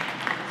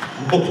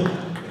 Whoa,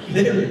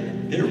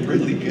 they're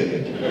really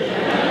good.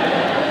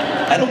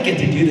 I don't get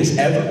to do this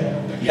ever.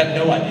 You have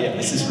no idea.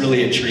 This is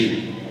really a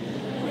treat.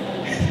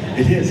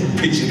 It is.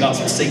 Preach the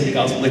gospel, sing the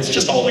gospel. It's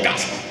just all the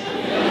gospel.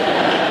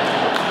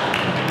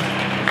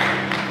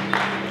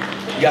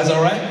 You guys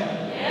all right?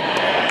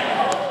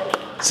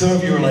 Yeah. Some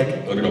of you are like,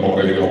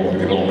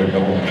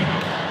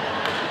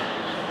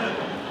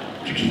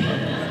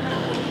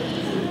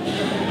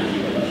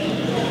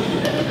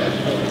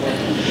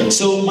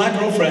 So my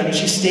girlfriend,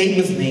 she stayed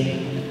with me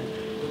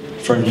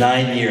for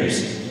 9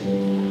 years.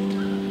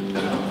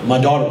 My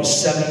daughter was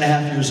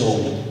 7.5 years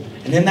old.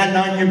 And in that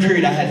 9-year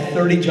period, I had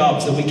 30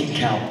 jobs that we can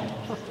count.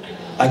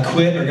 I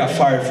quit or got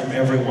fired from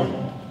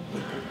everyone.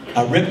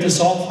 I ripped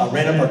us off. I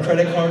ran up our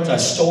credit cards. I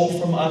stole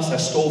from us. I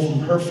stole from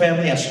her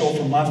family. I stole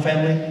from my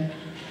family.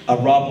 I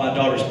robbed my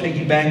daughter's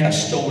piggy bank. I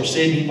stole her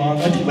savings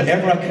bonds. I did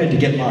whatever I could to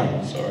get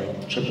mine. Sorry,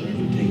 tripping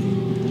over the thing.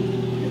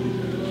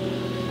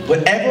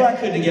 Whatever I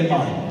could to get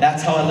mine.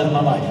 That's how I lived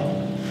my life.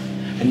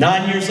 And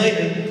 9 years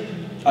later,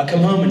 I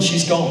come home and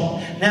she's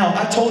gone. Now,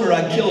 I told her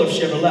I'd kill her if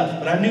she ever left,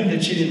 but I knew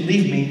that she didn't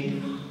leave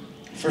me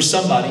for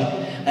somebody,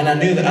 and I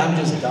knew that I'm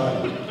just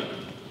done.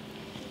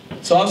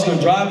 So I was going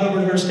to drive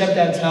over to her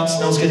stepdad's house,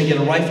 and I was going to get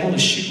a rifle to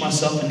shoot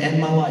myself and end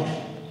my life.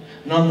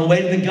 And on the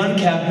way to the gun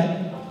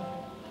cabinet,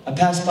 I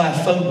passed by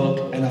a phone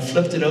book, and I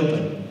flipped it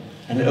open,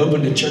 and it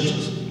opened to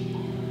churches.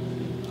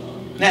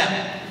 Now,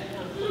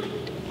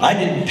 I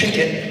didn't pick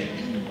it.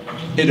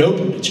 It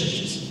opened to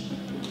churches.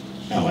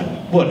 I went,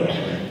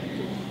 whatever.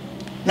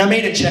 And I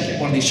made a check at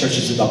one of these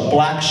churches with a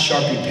black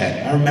Sharpie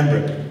pen. I remember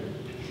it.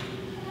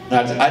 And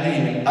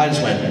I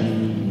just went,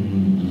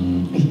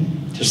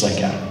 just like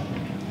that.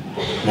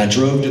 And I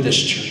drove to this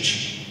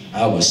church.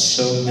 I was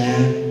so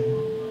mad.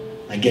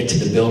 I get to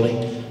the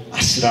building. I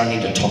said, I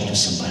need to talk to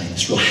somebody.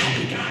 This real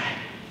happy guy.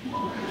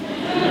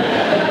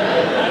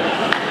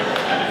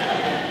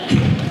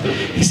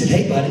 He said,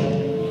 hey, buddy,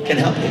 can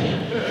I help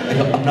you? I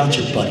go, I'm not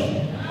your buddy.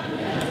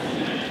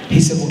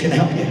 He said, well, can I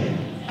help you?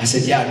 I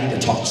said, yeah, I need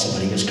to talk to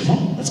somebody. He goes, come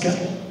on, let's go.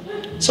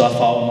 So I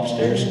follow him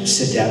upstairs,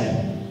 sit down,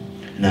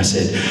 and I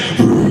said,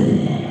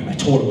 I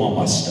told him all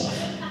my stuff.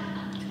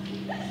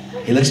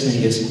 He looks at me and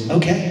he goes,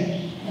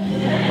 okay.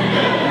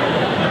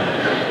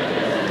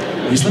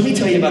 He goes, let me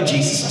tell you about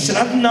Jesus. I said,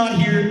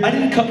 I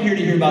didn't come here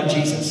to hear about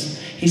Jesus.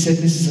 He said,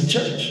 this is a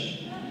church.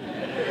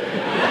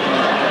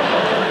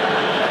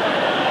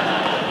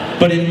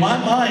 But in my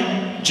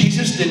mind,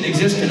 Jesus didn't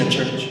exist in a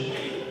church.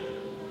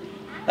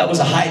 That was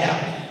a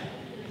hideout.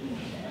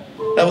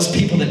 That was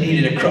people that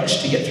needed a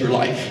crutch to get through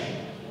life.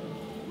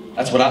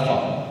 That's what I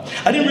thought.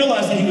 I didn't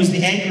realize that he was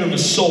the anchor of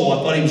his soul. I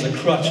thought he was a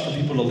crutch for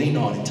people to lean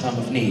on in time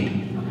of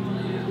need.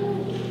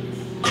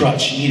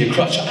 Crutch, you need a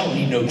crutch. I don't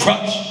need no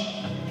crutch.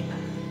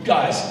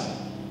 Guys,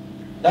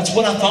 that's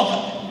what I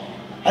thought.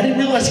 I didn't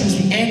realize he was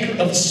the anchor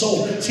of the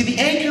soul. See, the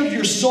anchor of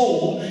your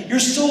soul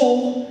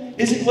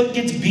isn't what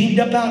gets beamed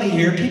up out of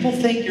here. People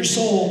think your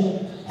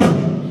soul,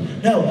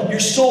 no,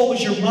 your soul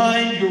is your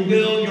mind, your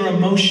will, your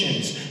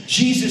emotions.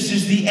 Jesus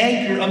is the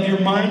anchor of your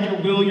mind,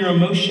 your will, your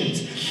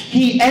emotions.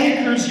 He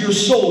anchors your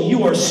soul.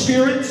 You are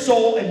spirit,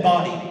 soul, and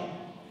body.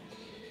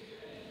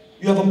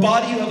 You have a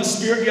body, you have a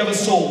spirit, you have a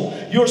soul.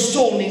 Your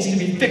soul needs to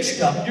be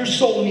fixed up. Your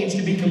soul needs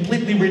to be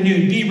completely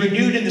renewed. Be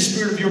renewed in the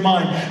spirit of your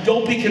mind.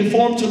 Don't be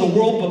conformed to the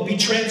world, but be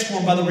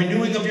transformed by the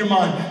renewing of your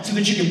mind so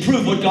that you can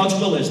prove what God's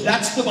will is.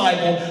 That's the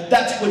Bible.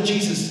 That's what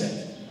Jesus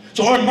said.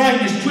 So our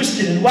mind is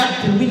twisted and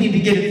whacked, and we need to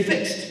get it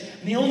fixed.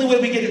 And the only way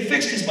we get it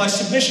fixed is by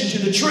submission to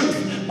the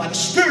truth, by the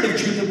Spirit of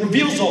truth that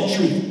reveals all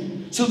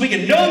truth, so that we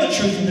can know the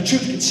truth and the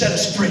truth can set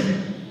us free.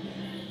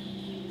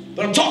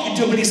 But I'm talking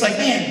to him and he's like,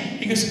 man,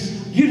 he goes,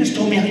 you just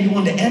told me how you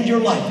wanted to end your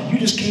life, and you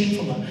just came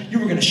from you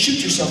were going to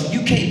shoot yourself, and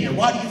you came here.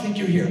 Why do you think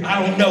you're here?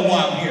 I don't know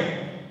why I'm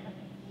here.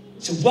 I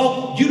said,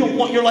 well, you don't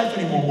want your life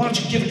anymore. Why don't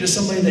you give it to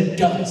somebody that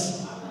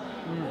does?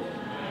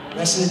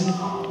 And I said,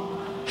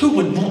 who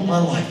would want my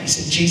life? He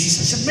said, Jesus.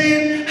 I said,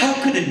 man,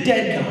 how could a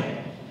dead guy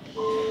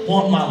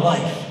want my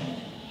life?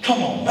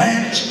 Come on,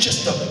 man, it's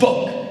just a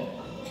book.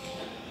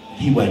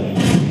 He went,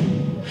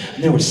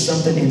 and there was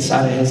something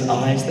inside of his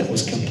eyes that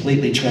was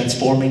completely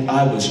transforming.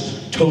 I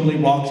was totally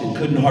rocked and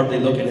couldn't hardly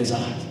look in his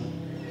eyes.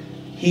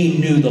 He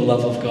knew the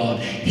love of God.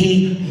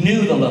 He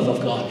knew the love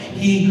of God.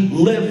 He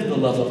lived the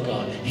love of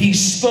God. He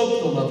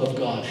spoke the love of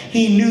God.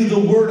 He knew the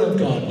Word of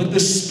God with the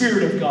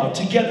Spirit of God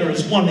together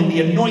as one, and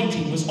the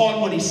anointing was on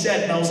what he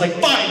said. And I was like,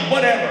 fine,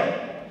 whatever.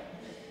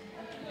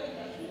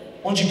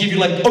 Why don't you give your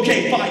life?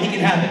 Okay, fine, he can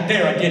have it.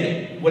 There, I did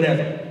it.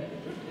 Whatever.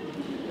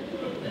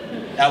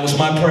 That was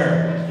my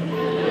prayer.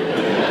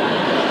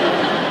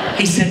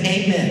 He said,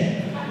 amen.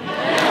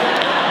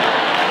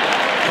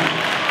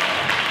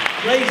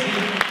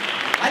 Crazy.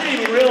 I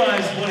didn't even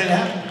realize what had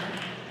happened.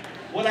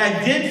 What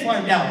I did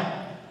find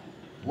out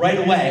right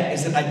away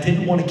is that I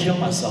didn't want to kill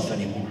myself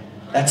anymore.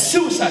 That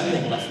suicide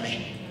thing left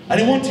me. I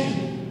didn't want to.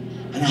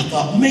 And I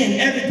thought, man,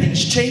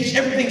 everything's changed.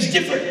 Everything's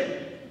different.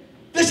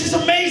 This is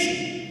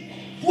amazing.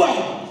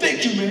 Wow,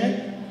 thank you,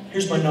 man.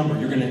 Here's my number.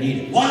 You're going to need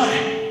it.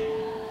 Why?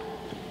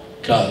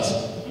 Because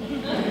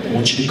I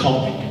want you to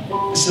call me.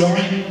 I said, all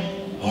right.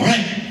 All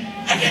right.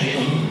 I got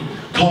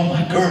to call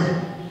my girl.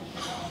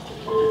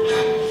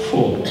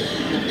 Oh.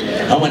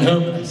 I went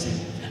home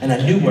and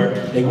I knew where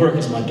they were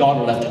because my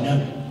daughter left a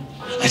note.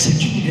 I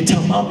said, you need to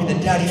tell Mommy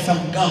that Daddy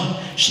found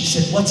God. She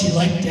said, what's he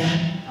like,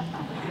 Dad?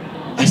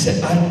 I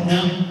said, I don't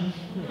know.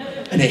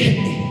 And it hit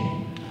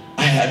me.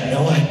 I had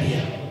no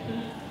idea.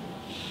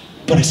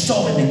 But I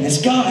saw him in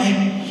this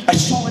guy. I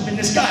saw him in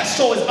this guy. I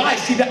saw his eye.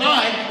 See, the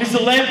eye is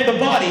the lamp of the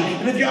body.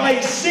 And if your eye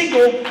is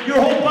single,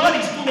 your whole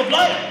body's full of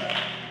light.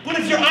 But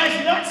if your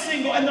eye's not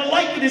single and the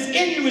light that is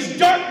in you is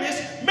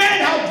darkness,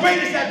 man, how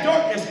great is that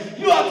darkness?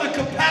 You have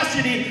the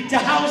capacity to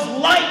house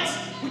light.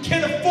 We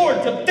can't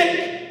afford to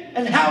think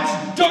and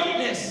house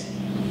darkness.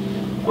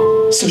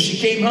 So she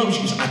came home.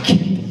 She goes, I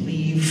can't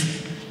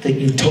believe that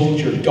you told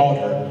your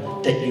daughter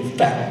that you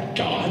found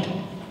God.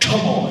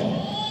 Come on.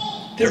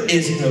 There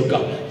is no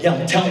God. Yeah,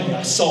 I'm telling you,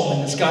 I saw him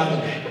in the sky.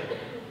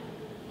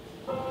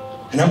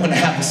 And I'm going to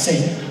have to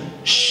say,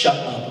 shut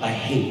up. I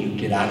hate you.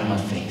 Get out of my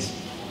face.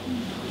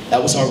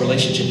 That was our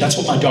relationship. That's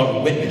what my daughter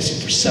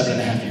witnessed for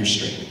 7.5 years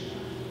straight.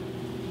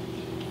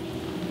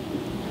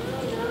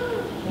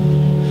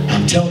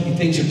 I'm telling you,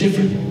 things are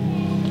different.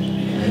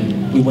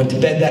 And we went to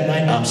bed that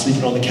night. I'm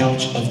sleeping on the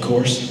couch, of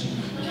course.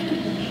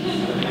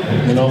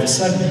 And then all of a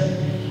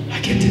sudden, I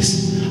get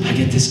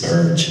this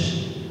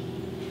urge.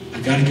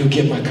 I gotta go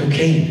get my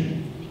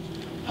cocaine.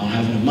 I don't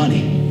have enough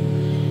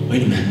money.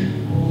 Wait a minute.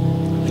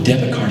 The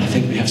debit card, I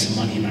think we have some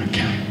money in our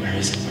account. Where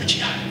is it? Where'd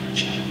you hide it? Where'd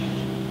you hide it?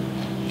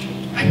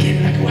 I get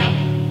it, I go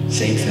out.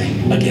 Same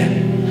thing,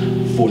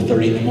 again.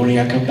 4:30 in the morning,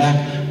 I come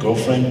back.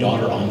 Girlfriend,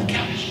 daughter on the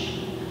couch.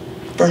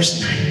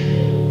 First night.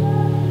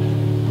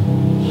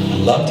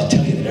 I'd love to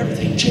tell you that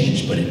everything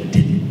changed, but it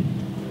didn't.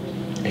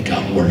 It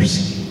got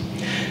worse.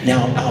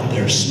 Now I'm out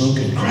there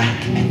smoking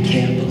crack and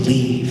can't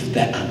believe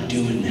that I'm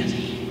doing this.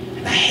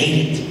 And I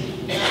hate it.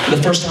 For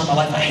the first time in my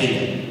life, I hate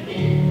it.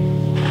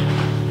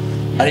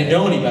 I didn't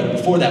know any better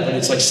before that, but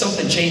it's like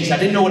something changed. I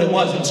didn't know what it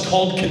was. It was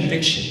called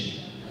conviction.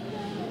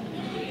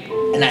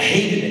 And I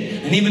hated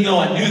it. And even though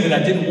I knew that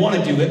I didn't want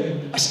to do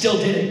it, I still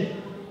did it.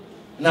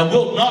 And I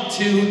willed not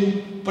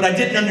to, but I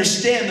didn't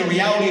understand the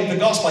reality of the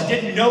gospel. I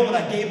didn't know what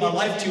I gave my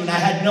life to, and I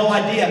had no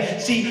idea.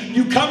 See,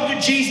 you come to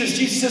Jesus.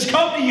 Jesus says,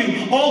 come to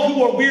you, all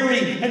who are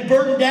weary and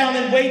burdened down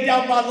and weighed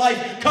down by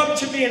life. Come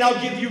to me and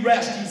I'll give you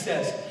rest, he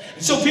says.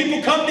 And so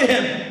people come to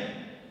him,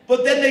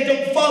 but then they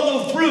don't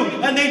follow through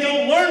and they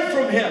don't learn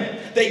from him.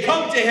 They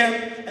come to him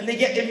and they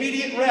get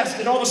immediate rest,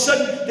 and all of a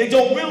sudden they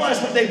don't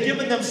realize what they've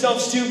given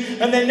themselves to,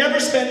 and they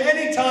never spend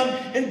any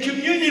time in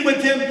communion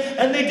with him,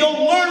 and they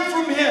don't learn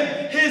from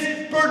him.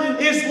 His burden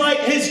is light,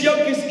 his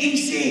yoke is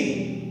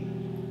easy.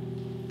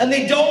 And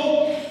they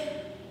don't.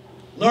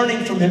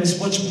 Learning from him is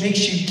what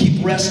makes you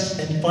keep rest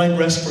and find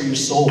rest for your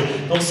soul.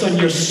 And all of a sudden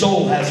your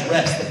soul has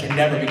rest that can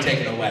never be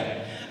taken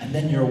away. And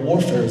then your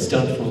warfare is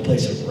done from a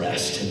place of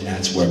rest, and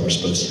that's where we're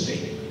supposed to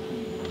be.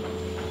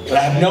 But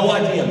I have no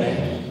idea,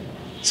 man.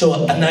 So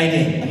a night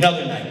in,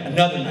 another night,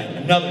 another night,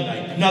 another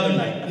night, another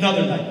night,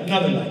 another night,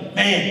 another night.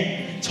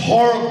 Man, it's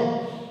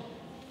horrible.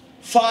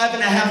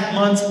 5.5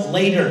 months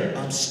later,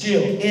 I'm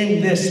still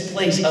in this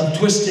place of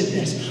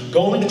twistedness.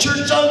 Going to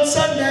church on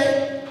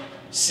Sunday,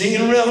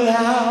 singing real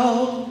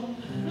loud.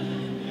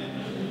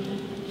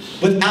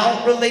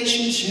 Without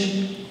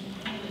relationship.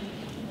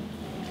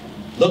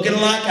 Looking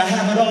like I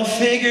have it all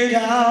figured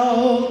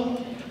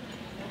out.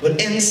 But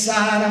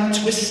inside I'm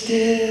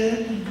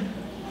twisted.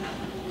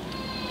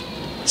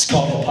 It's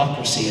called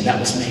hypocrisy, and that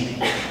was me.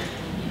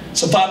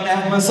 So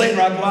 5.5 months later,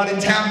 I go out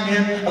in town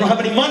again. I don't have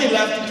any money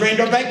left.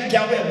 Drained our bank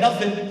account. We have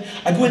nothing.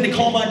 I go in to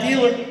call my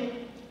dealer.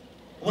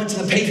 I went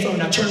to the payphone,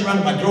 and I turned around,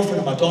 and my girlfriend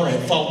and my daughter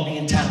had followed me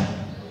in town.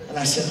 And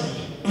I said,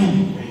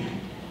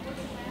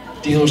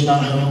 dealer's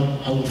not home.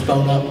 Hold the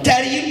phone up.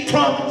 Daddy, you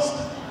promised.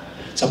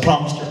 So I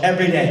promised her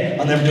every day,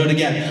 I'll never do it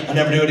again. I'll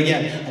never do it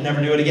again. I'll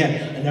never do it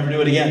again. I'll never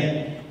do it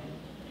again.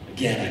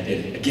 Again, I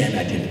did it. Again,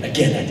 I did it.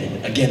 Again, I did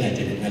it. Again, I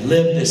did it. And I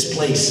lived this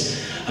place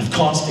of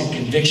constant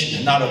conviction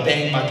and not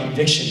obeying my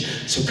conviction.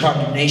 So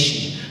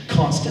condemnation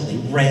constantly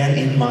ran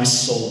in my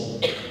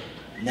soul.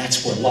 And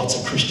that's where lots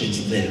of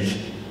Christians live.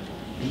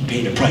 He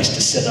paid a price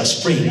to set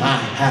us free. And I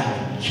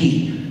have a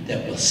key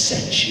that will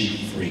set you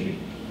free.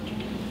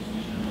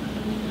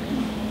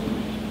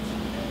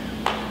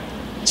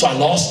 So I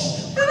lost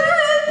him.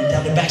 Went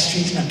down the back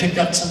streets and I picked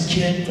up some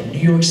kid from New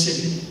York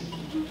City.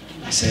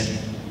 I said,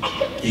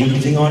 you have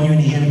anything on you? And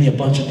he handed me a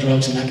bunch of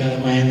drugs, and I got it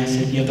in my hand. I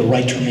said, you have the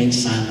right to remain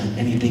silent.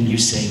 Anything you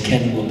say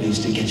can will be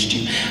used against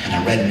you. And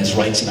I read him his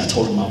rights, and I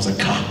told him I was a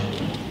cop.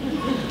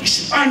 He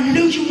said, I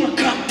knew you were a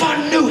cop.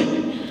 I knew it.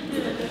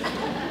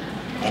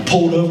 I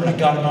pulled over, and I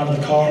got him out of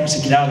the car. I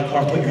said, get out of the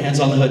car, put your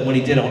hands on the hood. When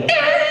he did, I went,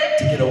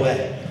 to get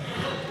away.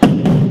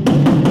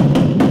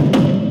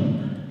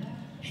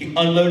 He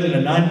unloaded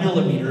a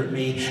 9mm at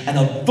me, and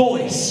a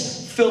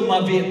voice filled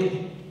my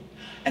vehicle.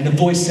 And the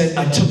voice said,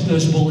 I took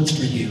those bullets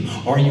for you.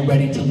 Are you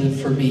ready to live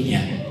for me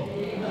yet?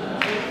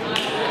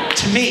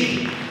 To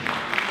me,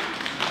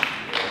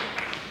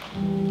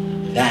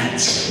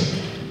 that's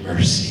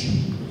mercy.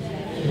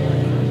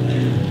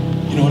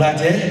 You know what I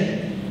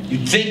did?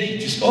 You'd think,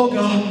 just, oh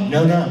God.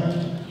 No,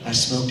 no. I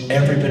smoked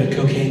every bit of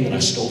cocaine that I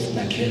stole from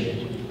that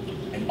kid.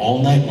 And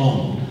all night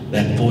long,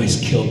 that voice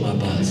killed my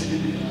buzz.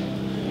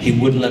 He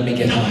wouldn't let me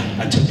get high.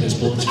 I took those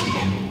bullets for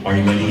you. Are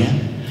you ready yet?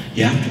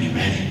 You have to be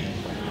ready.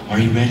 Are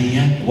you ready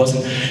yet? It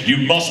wasn't,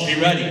 you must be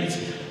ready. It's,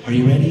 are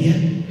you ready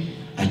yet?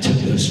 I took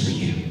those for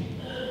you.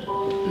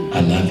 I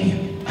love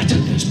you. I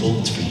took those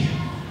bullets for you.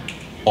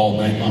 All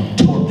night long,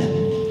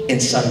 torment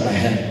inside of my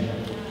head.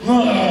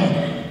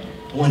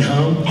 I went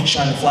home,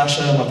 shined a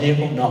flashlight on my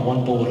vehicle, not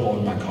one bullet hole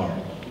in my car.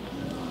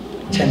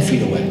 10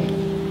 feet away.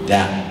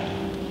 That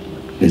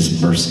is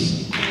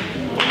mercy.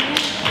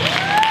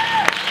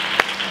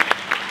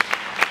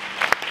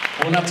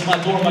 I went up to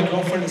my door, my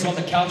girlfriend was on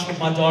the couch with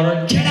my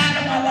daughter. Get out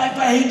of my life,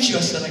 I hate you.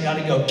 I said, I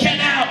gotta go. Get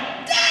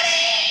out,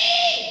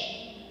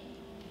 Daddy!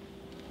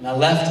 And I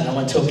left and I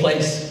went to a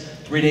place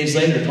 3 days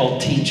later called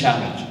Teen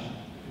Challenge.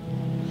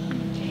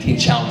 Teen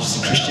Challenge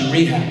is a Christian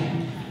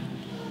rehab.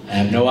 I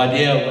have no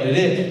idea what it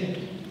is.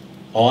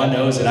 All I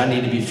know is that I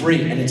need to be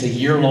free, and it's a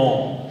year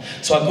long.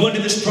 So I go into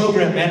this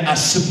program, man, I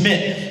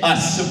submit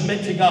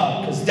to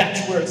God, because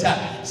that's where it's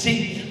at.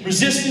 See,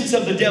 resistance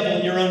of the devil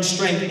in your own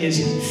strength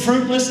is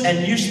fruitless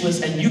and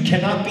useless, and you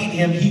cannot beat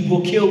him. He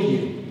will kill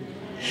you.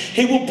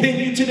 He will pin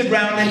you to the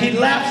ground, and he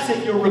laughs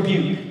at your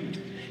rebuke.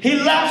 He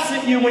laughs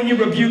at you when you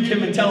rebuke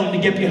him and tell him to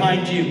get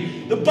behind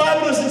you. The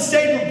Bible doesn't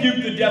say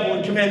rebuke the devil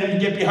and command him to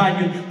get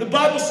behind you. The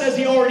Bible says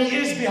he already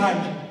is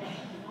behind you.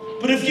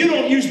 But if you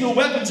don't use the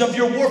weapons of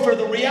your warfare,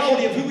 the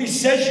reality of who he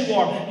says you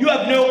are, you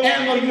have no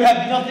ammo, you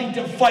have nothing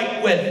to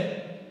fight with.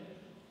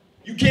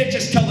 You can't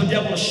just tell the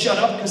devil to shut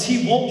up, because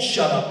he won't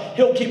shut up.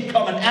 He'll keep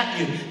coming at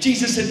you.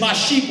 Jesus said, my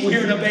sheep will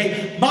hear and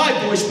obey my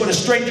voice, but a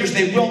stranger's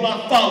they will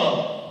not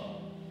follow.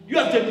 You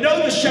have to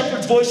know the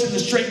shepherd's voice and the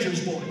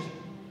stranger's voice.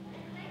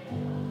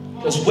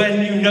 Because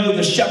when you know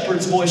the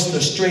shepherd's voice,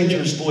 the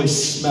stranger's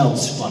voice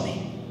smells funny.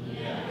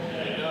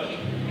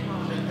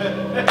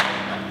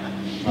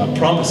 I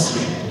promise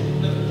you.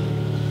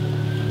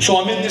 So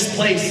I'm in this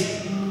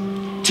place,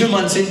 2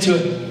 months into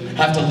it.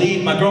 I have to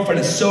leave. My girlfriend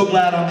is so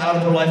glad I'm out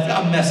of her life.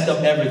 I messed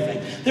up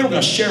everything. They were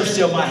going to sheriff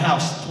sale my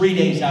house 3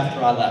 days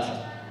after I left.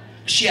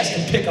 She has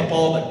to pick up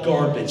all the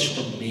garbage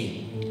from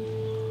me.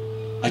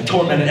 I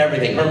tormented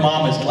everything. Her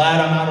mom is glad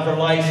I'm out of her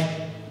life.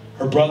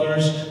 Her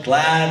brother's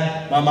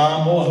glad. My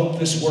mom, oh, I hope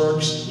this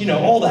works. You know,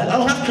 all that. I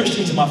don't have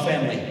Christians in my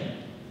family.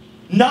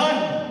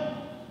 None.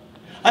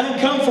 I don't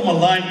come from a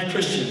line of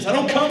Christians. I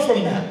don't come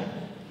from that.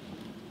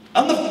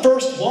 I'm the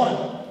first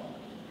one.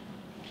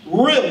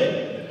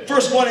 Really.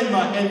 First one in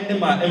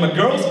my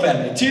girl's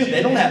family, too.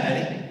 They don't have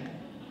any.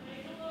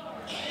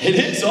 It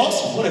is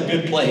awesome. What a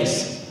good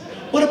place.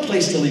 What a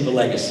place to leave a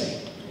legacy.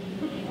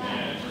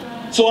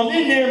 So I'm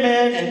in there,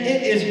 man, and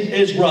it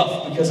is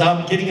rough, because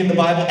I'm getting in the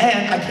Bible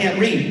and I can't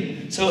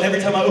read. So every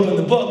time I open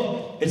the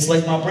book, it's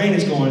like my brain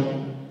is going.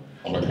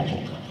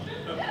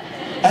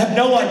 I have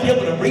no idea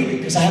what I'm reading,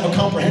 because I have a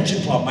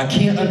comprehension problem. I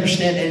can't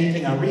understand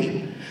anything I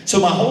read. So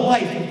my whole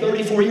life, for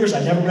 34 years,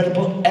 I never read a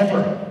book,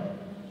 ever.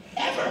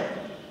 Ever.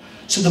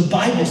 So the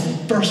Bible's the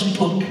first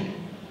book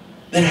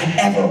that I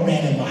ever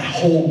read in my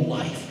whole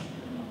life.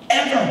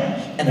 Ever.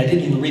 And I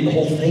didn't even read the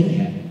whole thing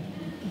yet.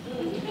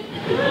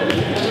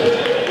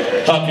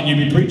 How can you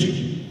be preaching?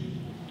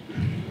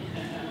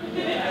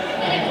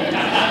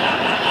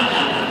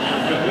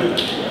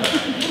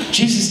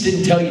 Jesus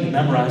didn't tell you to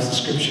memorize the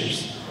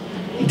scriptures.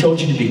 He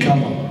told you to become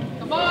them.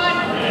 Come on.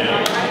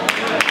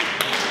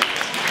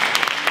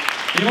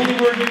 The only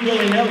word you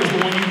really know is the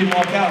one you can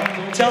walk out.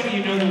 Don't tell me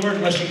you know the word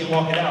unless you can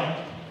walk it out.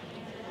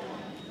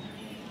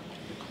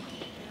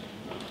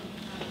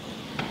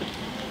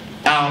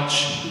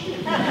 Ouch.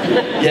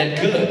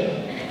 Yet good.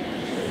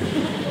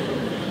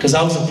 Because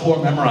I was a poor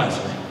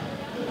memorizer.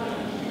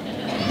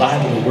 The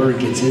Bible, the Word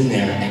gets in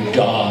there, and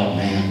God,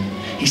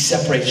 man, He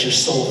separates your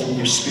soul from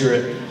your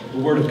spirit. The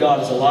Word of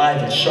God is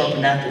alive and sharp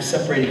and active,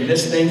 separating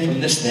this thing from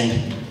this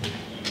thing.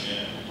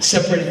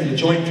 Separating the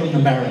joint from the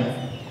marrow.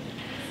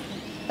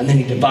 And then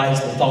He divides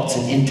the thoughts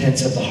and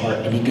intents of the heart,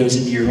 and He goes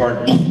into your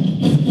heart.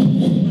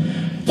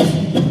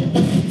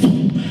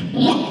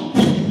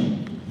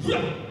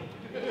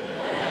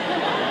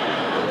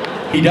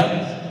 He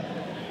does.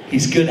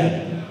 He's good at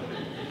it.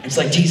 It's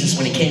like Jesus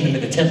when He came into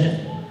the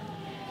temple.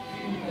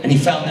 And He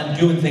found them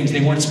doing things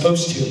they weren't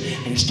supposed to.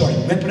 And He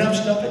started ripping up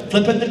stuff and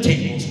flipping the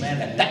tables,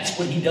 man. And that's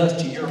what He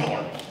does to your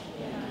heart.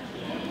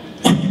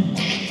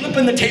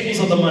 Flipping the tables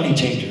of the money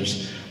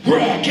changers.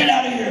 Get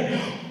out of here.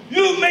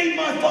 You made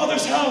my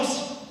Father's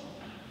house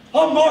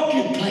a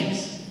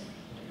marketplace.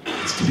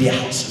 It's to be a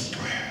house of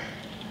prayer.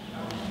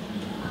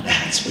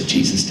 That's what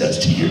Jesus does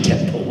to your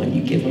temple when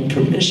you give Him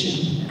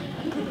permission.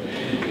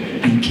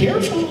 Be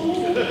careful.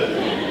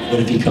 What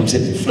if He comes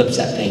in and flips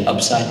that thing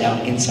upside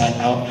down, inside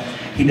out?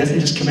 He doesn't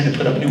just come in and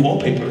put up new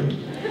wallpaper.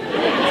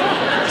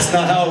 That's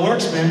not how it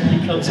works, man.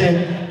 He comes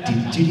in.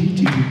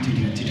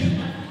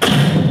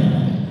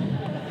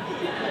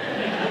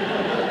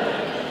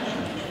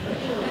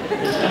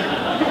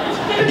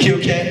 Are you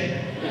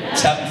okay?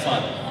 Just having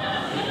fun.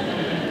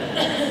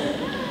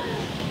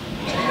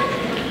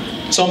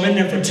 So I'm in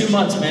there for 2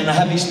 months, man. I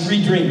have these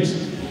 3 dreams,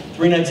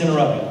 3 nights in a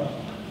row.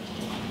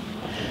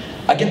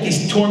 I get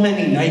these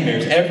tormenting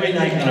nightmares every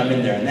night when I'm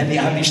in there. And then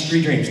I have these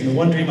 3 dreams. And the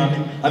one dream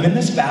I'm in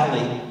this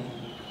valley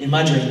in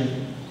my dream.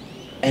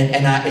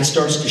 And it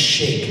starts to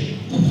shake.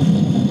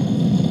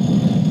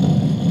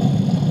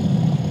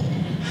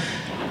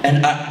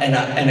 And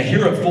I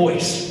hear a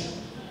voice.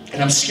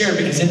 And I'm scared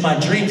because in my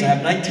dreams I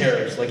have night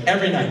terrors, like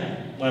every night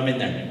when I'm in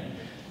there.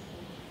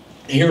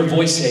 I hear a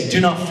voice say, "Do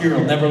not fear,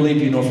 I'll never leave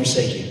you nor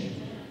forsake you."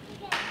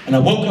 And I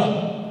woke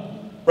up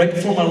right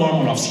before my alarm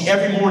went off. See,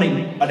 every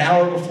morning, an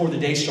hour before the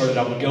day started,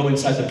 I would go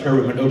inside the prayer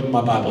room and open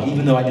my Bible,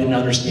 even though I didn't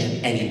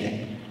understand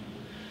anything.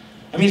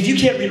 I mean, if you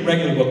can't read a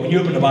regular book, when you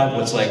open the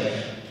Bible, it's like,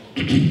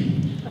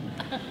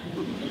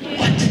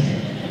 what?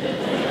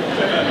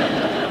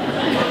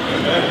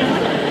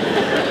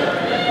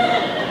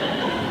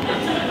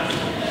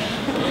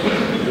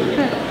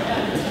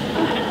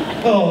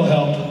 Oh,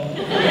 help.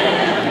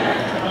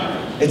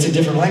 It's a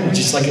different language.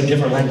 It's like a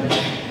different language.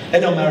 It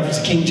don't matter if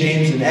it's King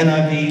James and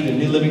NIV, the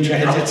New Living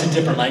Translation, it's a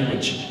different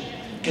language.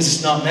 Because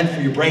it's not meant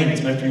for your brain,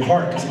 it's meant for your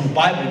heart. Because in the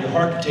Bible, your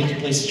heart can take you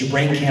places your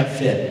brain can't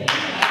fit.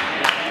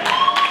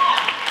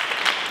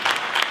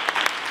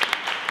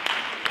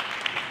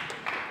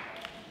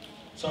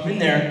 So I'm in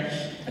there,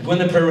 I go in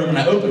the prayer room and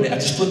I open it, I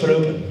just flip it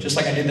open, just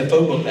like I did the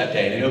phone book that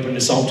day, and it opened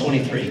to Psalm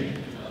 23.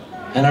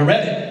 And I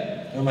read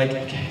it, and I'm like,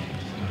 okay.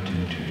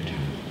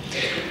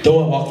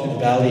 Though I walk through the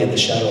valley of the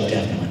shadow of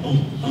death, I'm like,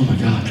 oh my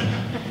God,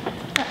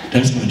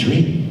 that's my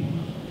dream.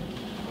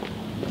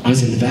 I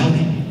was in the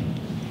valley.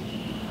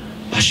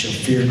 I shall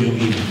fear no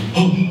evil.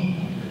 Oh,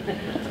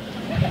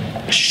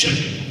 I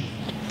shudder.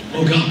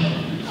 Oh God,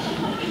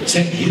 is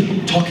that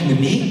you talking to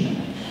me?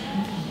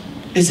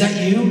 Is that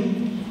you?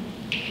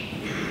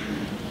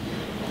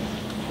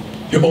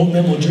 Your old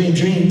men will dream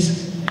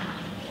dreams.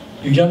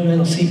 Your young men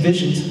will see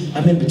visions.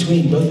 I'm in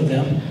between both of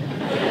them.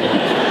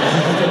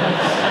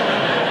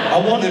 I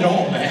want it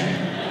all, man.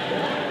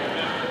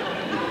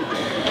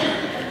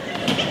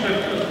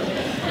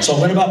 So I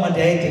went about my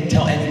day, didn't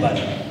tell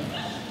anybody.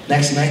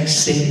 Next night,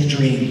 same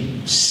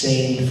dream,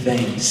 same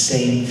thing,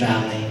 same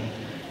valley.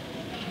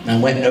 And I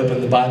went and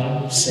opened the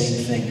Bible,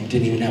 same thing.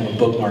 Didn't even have a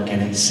bookmark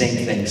in it,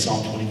 same thing,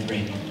 Psalm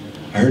 23.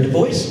 I heard the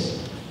voice.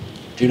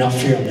 Do not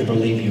fear, I'll never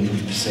leave you or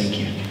forsake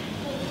you.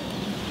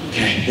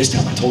 Okay, this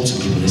time I told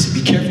some people, they said,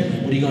 be careful,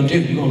 man. What are you going to do?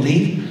 You going to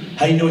leave?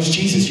 How do you know it's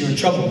Jesus? You're in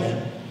trouble,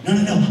 man. No.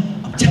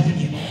 I'm telling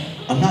you,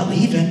 I'm not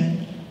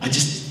leaving. I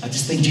just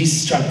think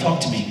Jesus is trying to talk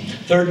to me.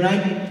 Third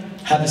night,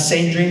 have the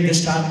same dream.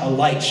 This time, a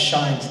light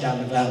shines down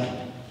the valley.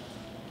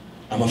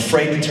 I'm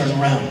afraid to turn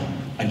around.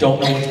 I don't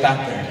know what's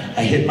back there.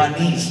 I hit my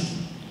knees.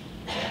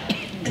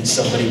 And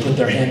somebody put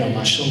their hand on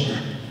my shoulder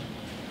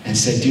and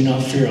said, do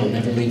not fear, I'll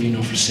never leave you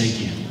nor forsake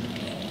you.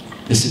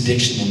 This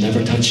addiction will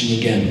never touch you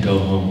again. Go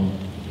home.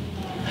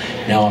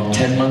 Now I'm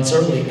 10 months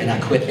early and I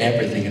quit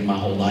everything in my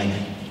whole life.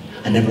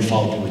 I never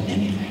followed through with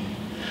anything.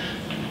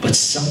 But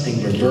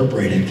something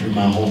reverberated through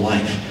my whole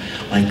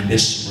life, like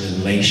this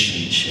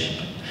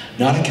relationship.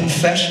 Not a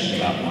confession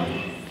about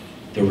one,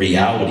 the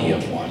reality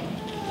of one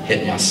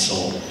hit my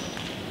soul.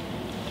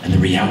 And the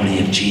reality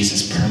of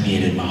Jesus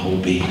permeated my whole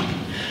being.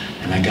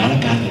 And I got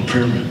up out of the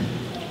prayer room.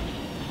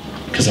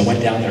 Because I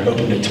went down there,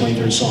 opened the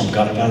 23rd Psalm,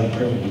 got up out of the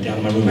prayer room, went down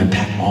to my room and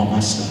packed all my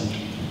stuff.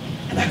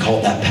 And I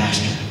called that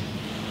pastor.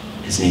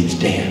 His name's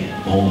Dan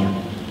Moeller.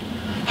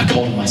 I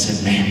called him, I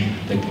said, man,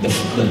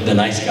 the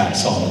nice guy I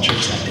saw in the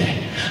church that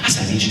day. I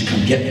said, I need you to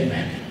come get me,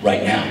 man,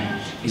 right now.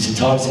 He said,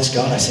 Todd, is this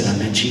God? I said, I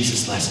met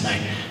Jesus last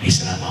night. He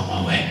said, I'm on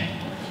my way.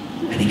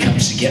 And he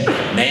comes to get me.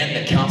 Man,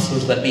 the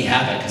counselors let me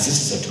have it because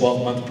this is a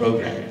 12-month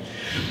program.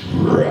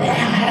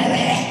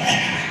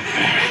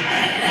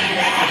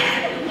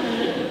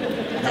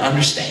 Now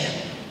understand,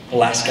 the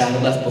last guy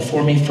that left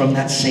before me from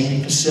that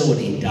same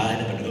facility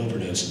died of an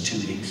overdose in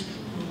 2 weeks.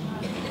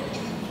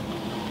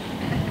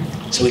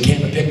 So he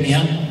came and picked me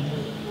up,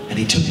 and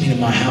he took me to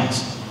my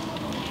house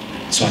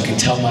so I could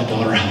tell my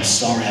daughter how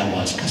sorry I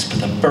was, because for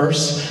the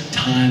first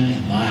time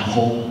in my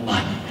whole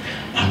life,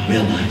 I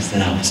realized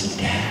that I was a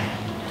dad.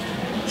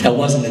 I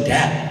wasn't a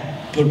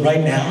dad, but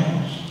right now,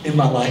 in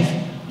my life,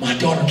 my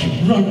daughter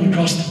came running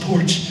across the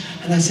porch,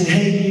 and I said,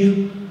 hey,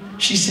 you.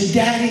 She said,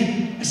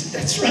 Daddy. I said,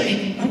 that's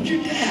right, I'm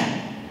your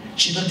dad.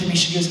 She looked at me,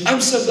 she goes,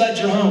 I'm so glad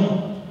you're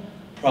home.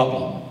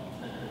 Problem.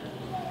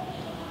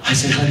 I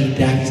said, honey,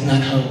 Daddy's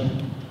not home.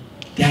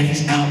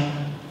 Daddy's out,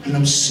 and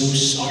I'm so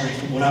sorry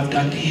for what I've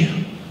done to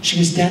you. She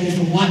goes, Daddy,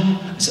 for what?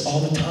 I said, all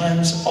the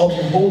times, all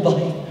the whole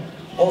life,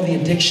 all the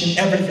addiction,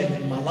 everything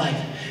in my life.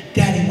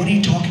 Daddy, what are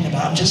you talking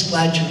about? I'm just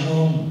glad you're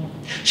home.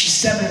 She's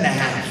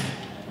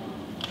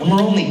 7.5. I'm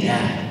her only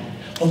dad.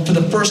 Well, for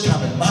the first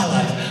time in my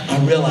life, I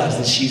realized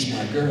that she's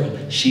my girl.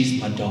 She's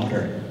my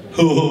daughter.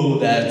 Oh,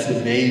 that's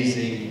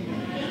amazing.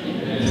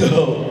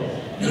 No.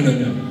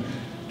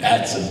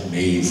 That's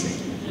amazing.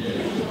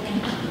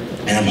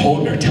 And I'm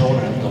holding her, telling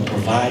her I'm going to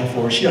provide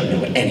for her. She doesn't know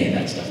what any of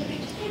that stuff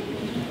means.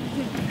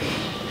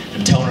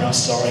 I'm telling her how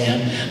sorry I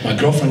am. My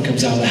girlfriend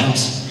comes out of the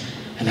house,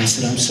 and I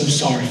said, I'm so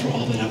sorry for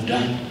all that I've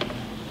done.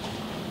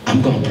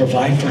 I'm going to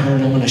provide for her,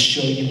 and I'm going to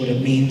show you what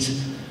it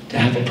means to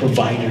have a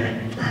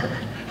provider for her.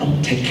 I'm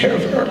going to take care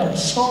of her, and I'm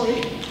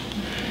sorry.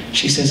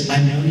 She says,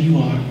 I know you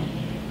are.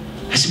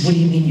 I said, what do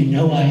you mean you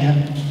know I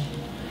am?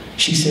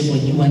 She said,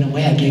 when you went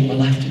away, I gave my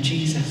life to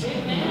Jesus.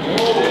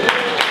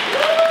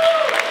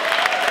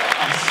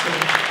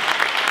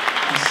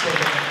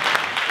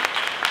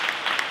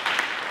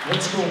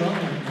 What's going on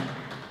right now?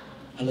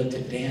 I looked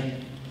at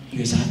Dan. He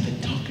goes, I've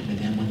been talking to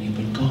them when you've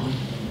been gone.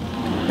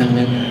 And I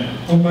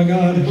went, oh my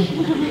God.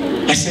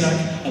 I said,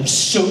 I'm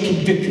so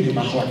convicted in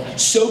my heart,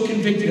 so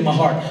convicted in my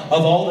heart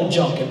of all the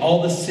junk and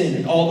all the sin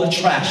and all the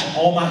trash and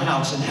all my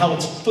house and how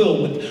it's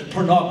filled with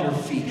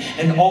pornography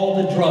and all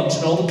the drugs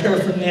and all the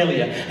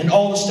paraphernalia and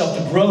all the stuff,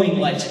 the growing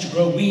lights to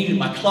grow weed in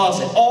my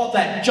closet, all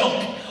that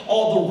junk,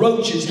 all the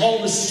roaches, all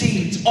the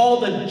seeds, all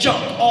the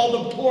junk,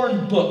 all the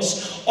porn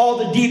books, all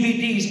the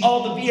DVDs,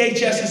 all the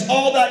VHSs,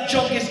 all that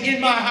junk is in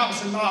my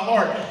house and my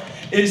heart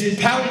is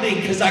pounding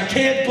because I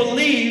can't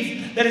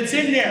believe that it's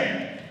in there.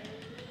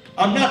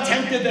 I'm not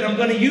tempted that I'm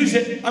going to use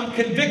it. I'm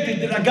convicted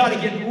that I got to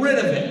get rid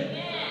of it.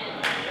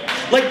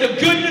 Like the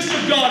goodness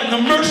of God and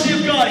the mercy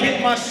of God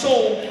hit my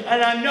soul,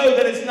 and I know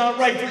that it's not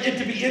right for it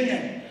to be in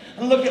there.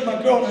 I looked at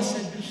my girl and I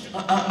said,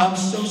 I'm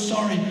so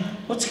sorry.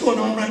 What's going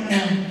on right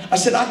now? I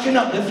said, I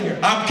cannot live here.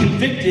 I'm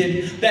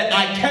convicted that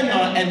I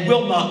cannot and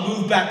will not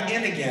move back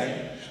in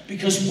again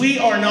because we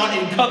are not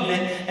in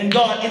covenant, and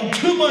God, in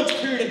 2 months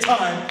period of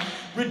time,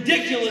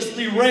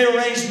 ridiculously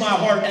rearranged my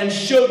heart and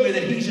showed me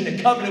that He's in a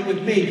covenant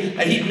with me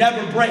that He'd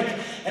never break.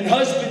 And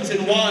husbands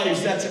and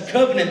wives, that's a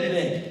covenant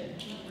thing.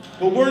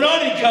 But we're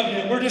not in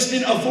covenant. We're just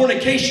in a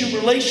fornication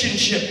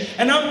relationship.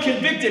 And I'm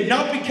convicted,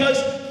 not because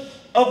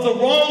of the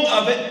wrong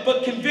of it,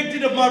 but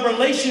convicted of my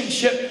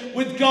relationship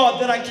with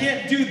God, that I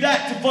can't do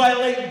that to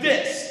violate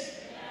this.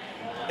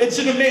 It's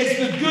the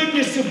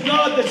goodness of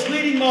God that's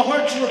leading my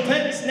heart to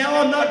repentance. Now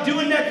I'm not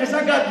doing that because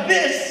I got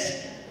this.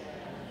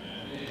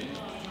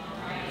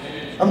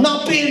 I'm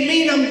not being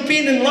mean, I'm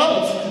being in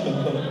love.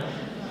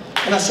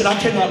 And I said, I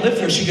cannot live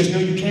there. She goes, no,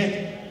 you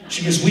can't.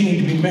 She goes, we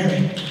need to be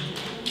married.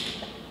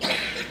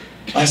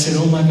 I said,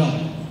 oh my God.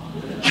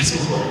 I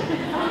said,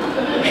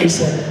 what? He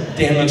said,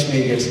 Dan looks at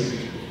me and goes,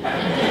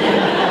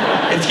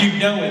 if you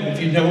know him,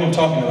 if you know who I'm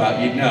talking about,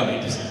 you'd know.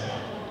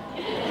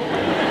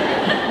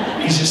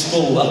 He's just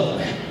full of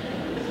love.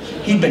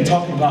 He'd been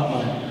talking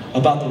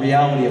about the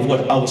reality of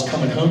what I was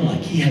coming home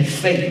like. He had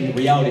faith in the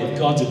reality of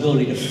God's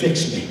ability to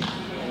fix me.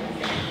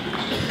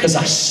 Because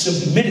I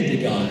submitted to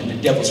God, and the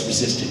devil's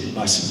resisted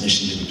my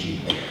submission to the King.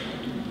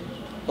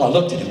 Well, I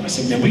looked at him, I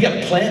said, man, we got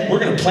a plan. We're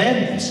going to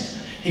plan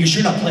this. He goes,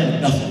 you're not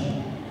planning nothing.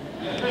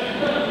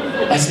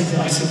 I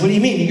said, what do you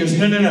mean? He goes,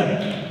 no.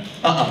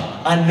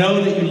 I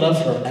know that you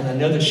love her, and I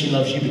know that she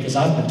loves you because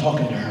I've been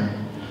talking to her.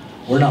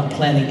 We're not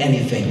planning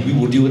anything. We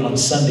will do it on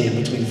Sunday in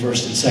between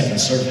first and second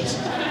service.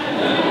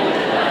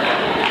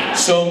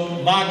 So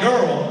my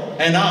girl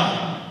and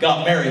I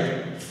got married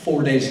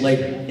 4 days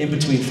later, in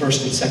between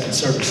first and second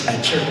service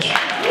at church.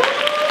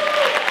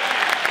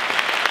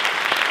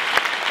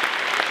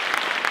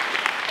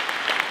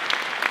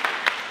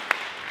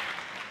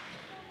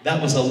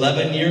 That was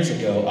 11 years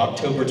ago,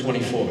 October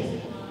 24th.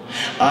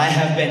 I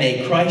have been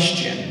a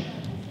Christian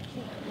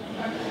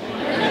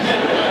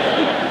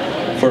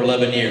for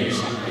 11 years.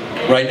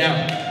 Right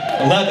now,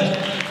 11.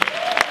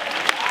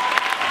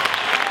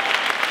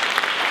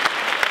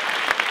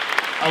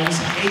 I was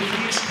an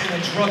atheist and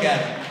a drug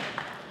addict.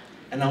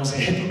 And I was a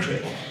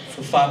hypocrite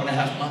for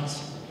 5.5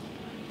 months.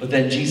 But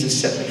then Jesus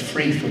set me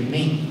free from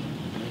me.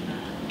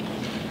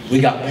 We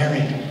got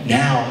married.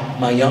 Now,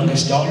 my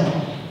youngest daughter,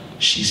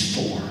 she's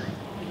 4.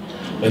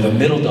 We have a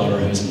middle daughter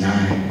who's 9.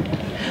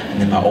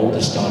 And then my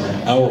oldest daughter,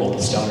 our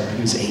oldest daughter,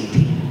 who's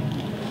 18.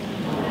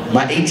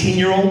 My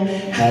 18-year-old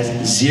has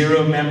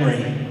 0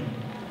 memory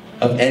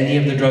of any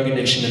of the drug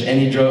addiction, of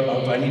any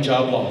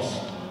job loss.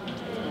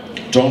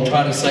 Don't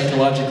try to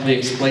psychologically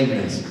explain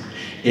this.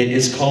 It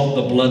is called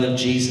the blood of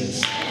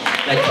Jesus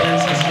that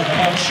cleanses your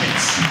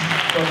conscience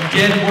from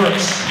dead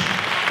works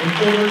in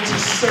order to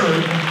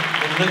serve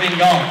the living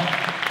God.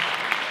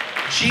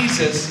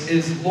 Jesus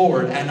is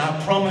Lord, and I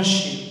promise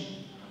you,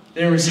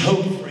 there is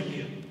hope for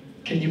you.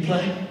 Can you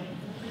play?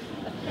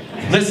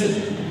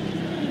 Listen.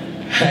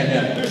 I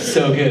know, it's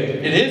so good.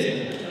 It is.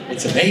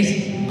 It's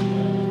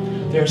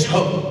amazing. There's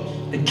hope.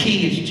 The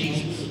key is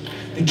Jesus.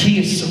 The key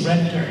is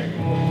surrender.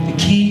 The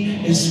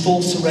key is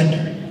full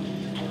surrender.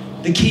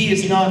 The key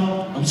is not,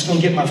 I'm just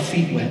going to get my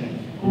feet wet.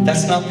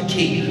 That's not the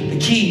key. The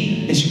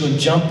key is you're going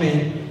to jump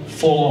in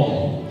full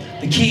on.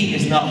 The key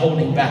is not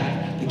holding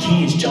back. The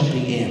key is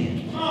jumping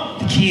in.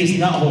 The key is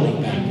not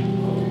holding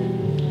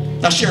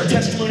back. I'll share a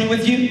testimony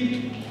with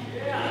you.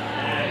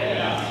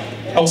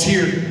 I was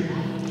here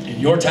in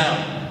your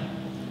town.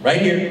 Right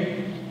here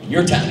in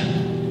your town.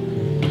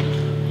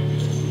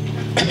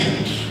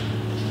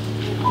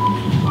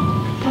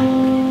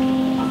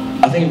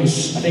 I think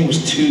it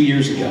was 2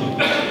 years ago.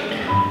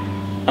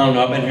 I don't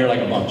know, I've been here like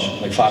a bunch,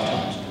 like 5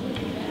 times.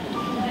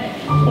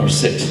 Or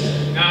 6.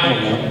 I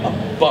don't know,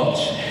 a bunch.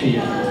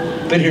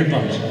 Yeah. Been here a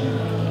bunch.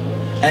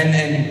 And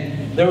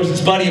there was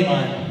this buddy of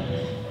mine.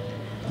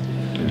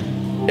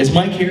 Is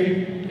Mike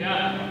here?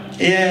 Yeah.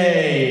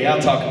 Yay, I'll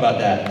talk about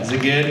that. Is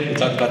it good? We'll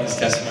talk about this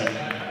testimony.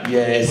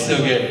 Yeah, it's so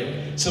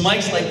good. So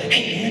Mike's like,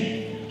 hey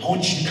man, I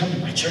want you to come to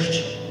my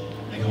church.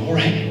 I go, all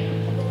right,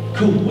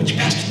 cool. What's your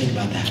pastor think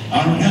about that?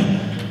 I don't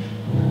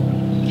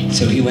know.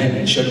 So he went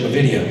and showed him a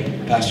video.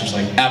 The pastor's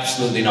like,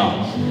 absolutely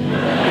not.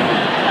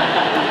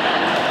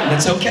 And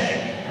it's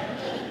okay.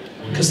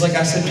 Because like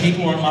I said,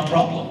 people aren't my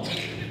problem.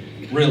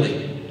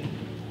 Really.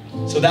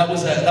 So that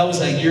was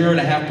a year and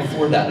a half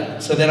before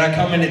that. So then I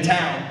come into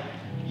town,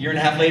 a year and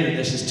a half later,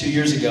 this is 2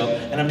 years ago,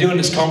 and I'm doing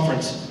this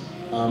conference.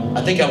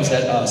 I think I was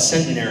at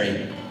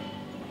Centenary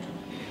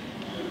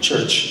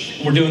Church.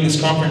 And we're doing this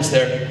conference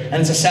there,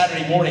 and it's a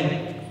Saturday morning,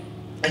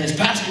 and this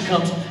pastor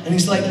comes, and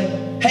he's like,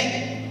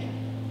 hey,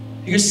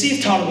 he goes, see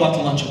if Todd will go out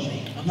to lunch with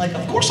me. I'm like,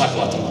 of course I'll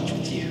go out to lunch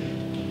with you.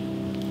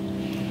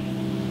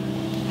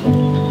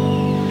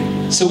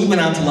 So we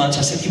went out to lunch.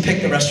 I said, you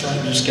pick the restaurant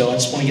and just go. I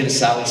just want to get a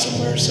salad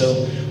somewhere.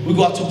 So we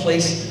go out to a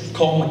place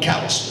called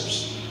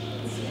McAllister's.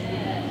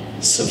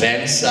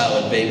 Savannah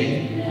salad,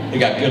 baby. They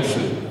got good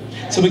food.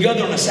 So we go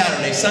there on a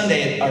Saturday.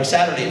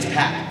 Saturday it's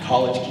packed.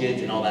 College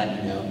kids and all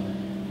that, you know.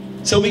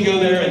 So we go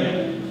there,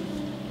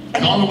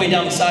 and on the way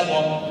down the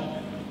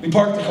sidewalk, we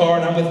park the car,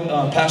 and I'm with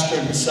Pastor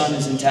and his son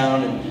is in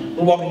town, and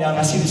we're walking down, and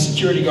I see the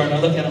security guard, and I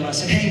look at him, and I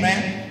said, hey,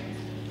 man.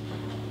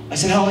 I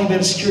said, how long have you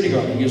been a security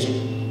guard? And he goes,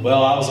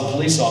 well, I was a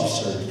police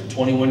officer for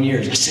 21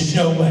 years. I said,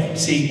 no way.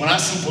 See, when I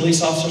see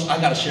police officers, I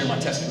got to share my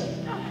testimony,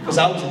 because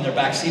I was in their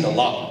back seat a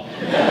lot.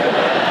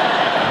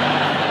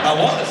 I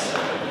was.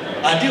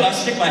 I do. I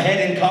stick my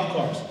head in cop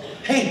cars.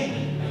 Hey,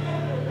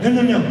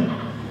 no.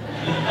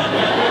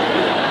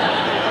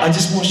 I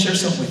just want to share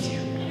something with you.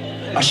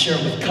 I share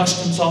it with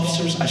customs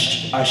officers. I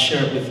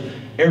share it with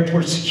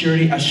airport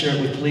security. I share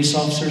it with police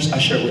officers. I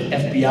share it with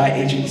FBI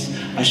agents.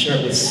 I share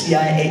it with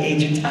CIA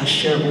agents. I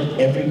share it with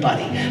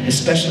everybody,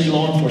 especially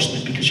law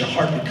enforcement, because your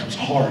heart becomes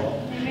hard.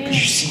 Because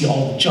you see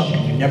all the junk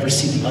and you never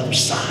see the other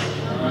side.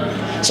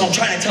 So I'm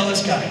trying to tell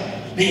this guy,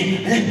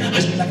 man, I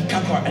was in like a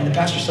cop car, and the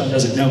pastor's son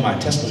doesn't know my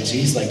testimony, so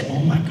he's like, oh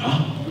my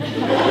God.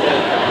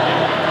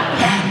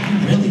 Wow, you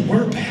really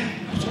were bad.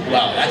 I was like,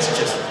 wow, that's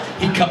just,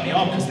 he cut me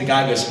off because the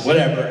guy goes,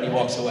 whatever, and he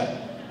walks away.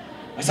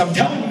 I said, I'm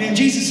telling you, man,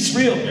 Jesus is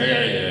real.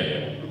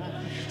 Yeah.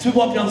 So we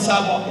walk down the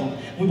sidewalk, and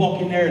we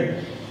walk in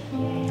there,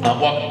 and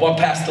walk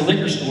past the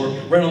liquor store,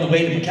 right on the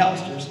way to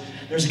McAllister's.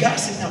 There's a guy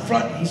sitting out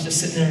front, and he's just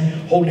sitting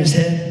there holding his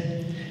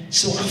head.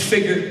 So I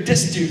figured,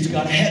 this dude's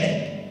got a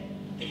headache.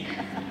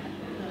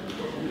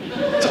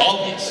 It's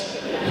obvious.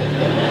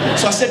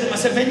 So I said to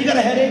him, man, you got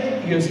a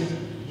headache? He goes,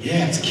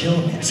 yeah, it's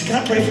killing me. I said, can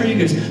I pray for you? He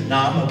goes,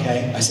 nah, I'm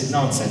okay. I said,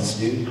 nonsense,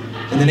 dude.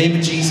 In the name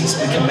of Jesus,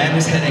 we command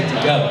this headache to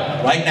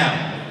go right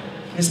now.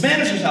 His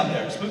manager's out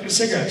there smoking a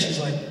cigarette. She's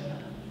like,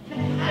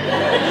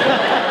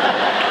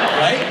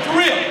 right? For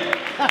real.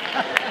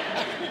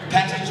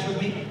 Pastor's with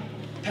me.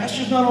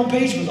 Pastor's not on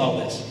page with all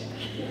this.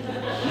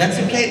 And that's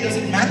okay. It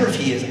doesn't matter if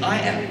he is. I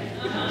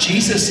am.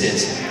 Jesus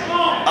is.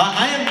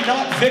 I am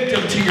not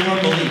victim to your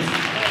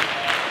unbelief.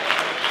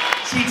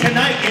 See,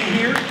 tonight in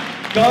here,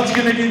 God's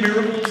going to do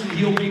miracles and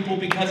heal people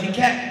because he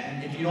can.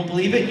 And if you don't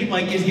believe it, you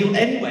might get healed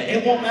anyway.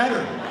 It won't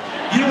matter.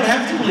 You don't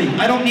have to believe.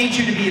 I don't need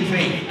you to be in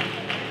faith.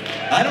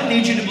 I don't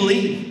need you to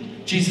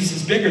believe. Jesus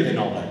is bigger than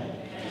all that.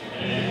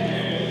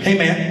 Hey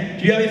man,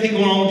 do you have anything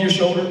going on with your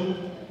shoulder?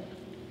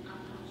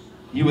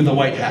 You with the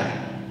white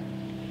hat.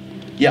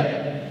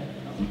 Yeah.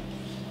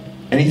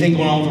 Anything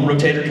going on with the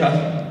rotator cuff?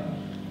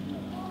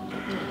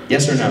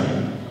 Yes or no?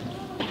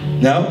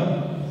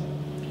 No?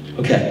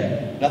 Okay.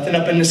 Nothing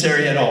up in this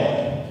area at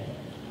all.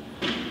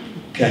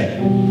 Okay.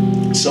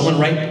 Someone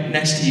right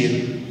next to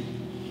you.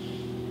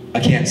 I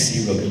can't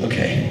see real good.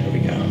 Okay, there we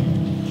go.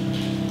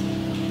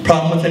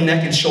 Problem with the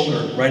neck and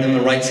shoulder, right on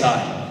the right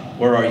side.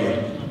 Where are you?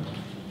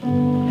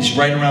 It's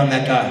right around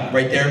that guy,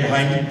 right there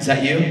behind you. Is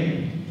that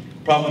you?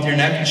 Problem with your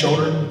neck and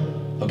shoulder?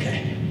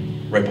 Okay,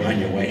 right behind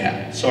your white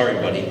hat. Sorry,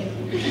 buddy.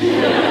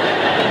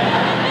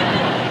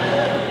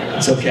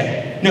 It's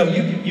okay. No,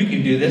 you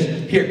can do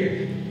this.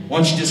 Here, why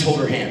don't you just hold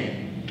her hand?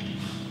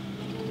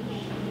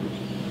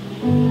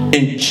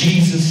 In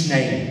Jesus'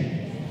 name,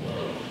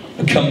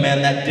 I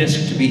command that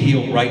disc to be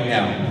healed right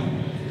now.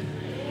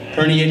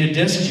 Herniated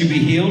disc to be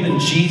healed in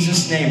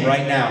Jesus' name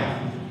right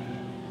now.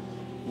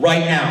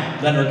 Right now,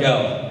 let her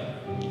go.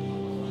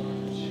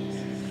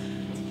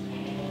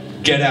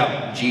 Get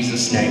out in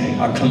Jesus' name.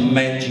 I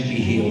command you to be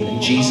healed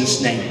in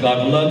Jesus' name.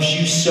 God loves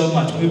you so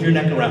much. Move your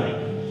neck around.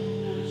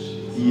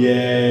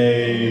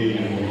 Yay.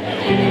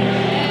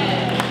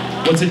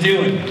 What's it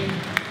doing?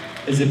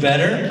 Is it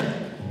better?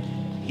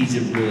 He's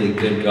a really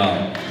good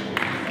God.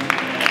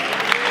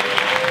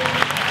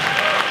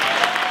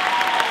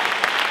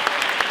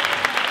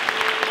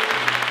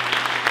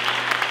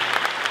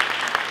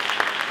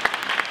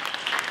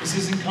 This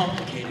isn't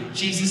complicated.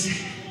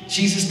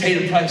 Jesus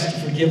paid a price to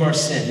forgive our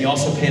sin. He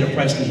also paid a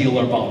price to heal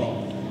our body.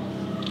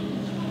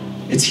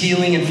 It's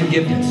healing and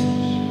forgiveness.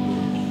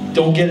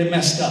 Don't get it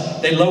messed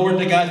up. They lowered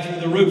the guy through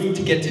the roof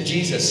to get to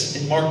Jesus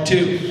in Mark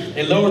 2.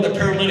 They lowered the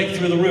paralytic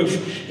through the roof.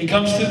 He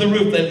comes through the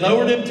roof. They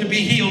lowered him to be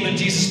healed, and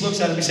Jesus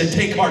looks at him and said,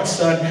 take heart,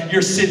 son.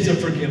 Your sins are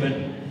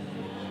forgiven.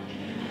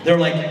 They're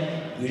like,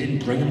 we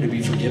didn't bring him to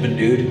be forgiven,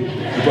 dude.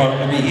 We brought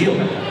him to be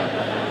healed.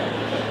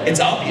 It's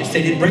obvious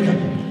they didn't bring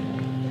him.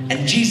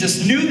 And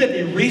Jesus knew that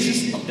they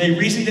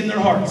reasoned in their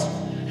hearts.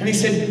 And he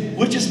said,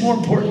 which is more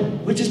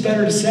important? Which is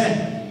better to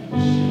say?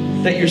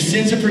 That your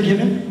sins are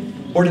forgiven?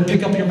 Or to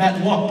pick up your mat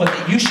and walk? But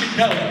that you should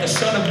know that the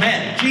Son of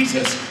Man,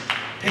 Jesus,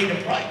 paid a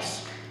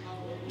price.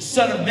 The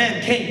Son of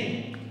Man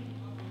came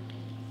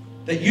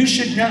that you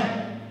should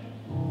know.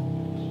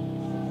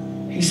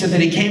 He said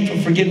that he came for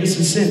forgiveness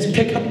of sins.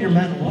 Pick up your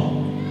mat and walk.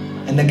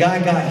 And the guy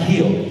got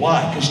healed.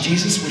 Why? Because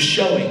Jesus was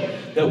showing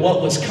that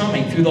what was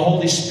coming through the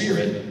Holy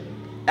Spirit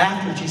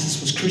after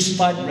Jesus was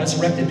crucified and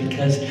resurrected,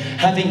 because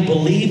having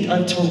believed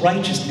unto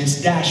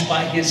righteousness,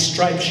 by his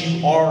stripes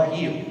you are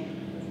healed.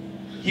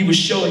 He was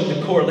showing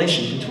the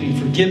correlation between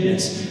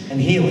forgiveness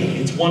and healing.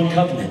 It's one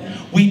covenant.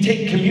 We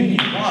take communion.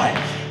 Why?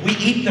 We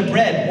eat the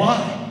bread.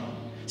 Why?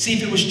 See,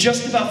 if it was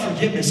just about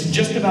forgiveness and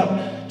just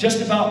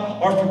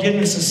about our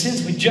forgiveness of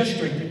sins, we just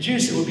drink the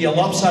juice, it would be a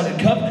lopsided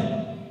covenant.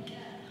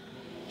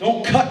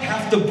 Don't cut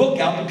half the book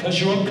out because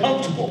you're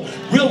uncomfortable.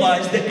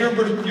 Realize that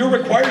you're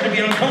required to be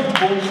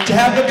uncomfortable to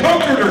have the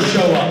Comforter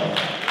show up.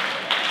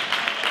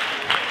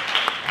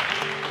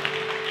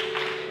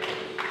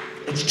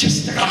 It's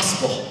just the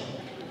gospel.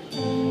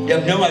 You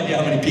have no idea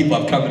how many people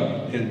I've come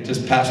and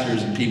just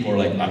pastors and people are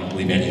like, I don't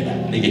believe any of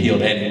that. They get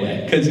healed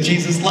anyway because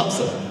Jesus loves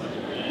them.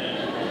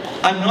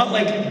 I'm not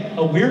like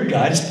a weird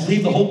guy. I just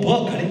believe the whole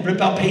book. I didn't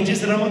rip out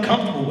pages that I'm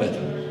uncomfortable with.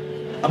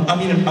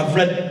 I've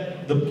read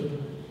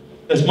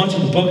as much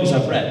of the book as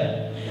I've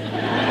read.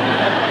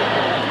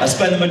 I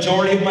spend the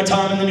majority of my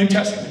time in the New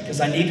Testament because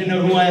I need to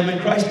know who I am in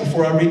Christ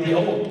before I read the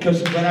Old.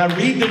 Because when I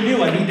read the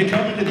New, I need to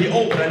come into the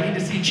Old, but I need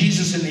to see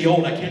Jesus in the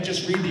Old. I can't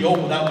just read the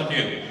Old without the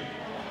New.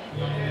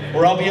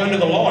 Or I'll be under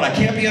the law, and I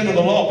can't be under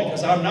the law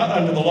because I'm not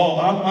under the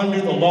law. I'm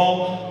under the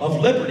law of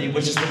liberty,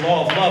 which is the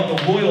law of love,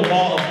 the royal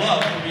law of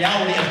love, the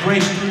reality of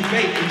grace through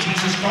faith in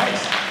Jesus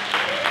Christ.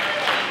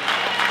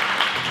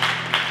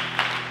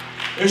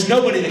 There's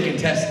nobody that can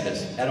test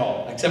this at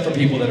all, except for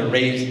people that are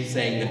raised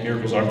saying that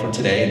miracles aren't for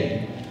today.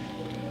 And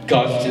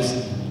God's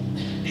just,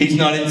 he's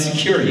not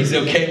insecure. He's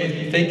okay with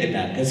you thinking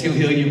that because he'll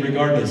heal you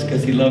regardless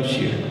because he loves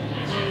you.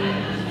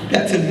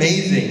 That's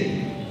amazing.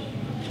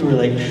 So we're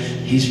like,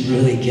 he's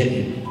really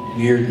getting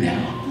weird now.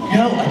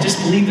 No, I just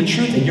believe the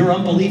truth, and your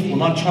unbelief will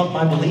not trump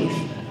my belief.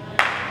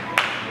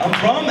 I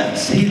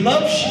promise. He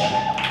loves you.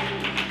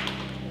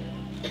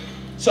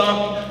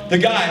 So the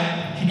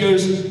guy, he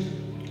goes,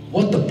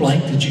 what the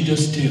blank did you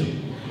just do?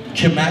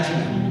 Can you imagine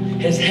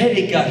that? His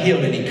headache got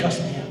healed and he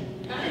cussed me out.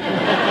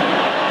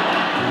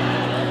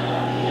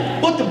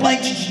 What the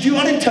blank did you do?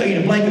 I didn't tell you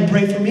to blank and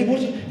pray for me.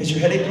 Is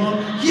your headache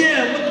gone?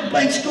 Yeah, what the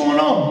blank's going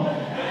on?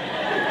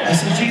 I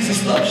said,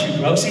 Jesus loves you,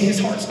 bro. See, his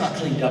heart's not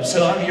cleaned up.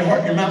 So out of your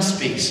heart, your mouth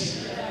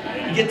speaks.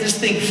 You get this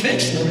thing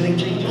fixed and everything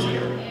changes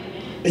here.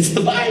 It's the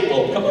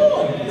Bible. Come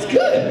on. It's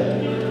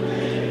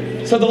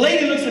good. So the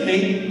lady looks at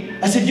me.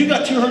 I said, you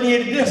got 2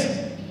 herniated discs.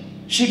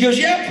 She goes,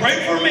 yeah,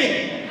 pray for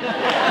me.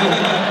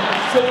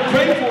 So we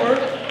prayed for her.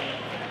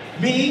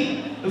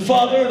 Me, the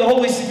Father, the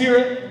Holy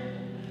Spirit,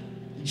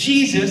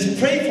 Jesus,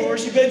 prayed for her.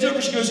 She bends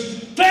over. She goes,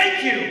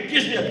 thank you.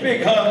 Gives me a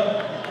big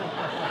hug.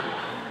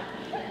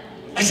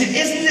 I said,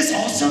 isn't this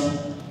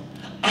awesome?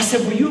 I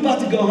said, were you about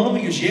to go home?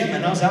 He goes, yeah,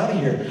 man, I was out of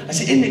here. I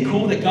said, isn't it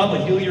cool that God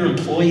would heal your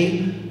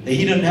employee, that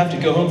he doesn't have to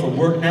go home from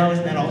work now?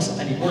 Isn't that awesome?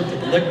 And he worked at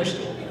the liquor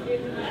store.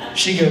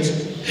 She goes,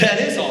 that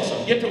is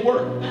awesome. Get to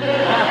work.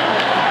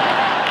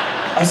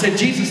 I said,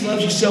 Jesus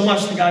loves you so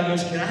much. The guy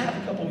goes, can I have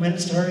a couple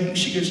minutes to hurry?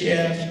 She goes,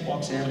 yeah. She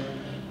walks in.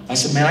 I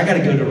said, man, I got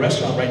to go to a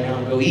restaurant right now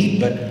and go eat,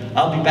 but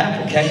I'll be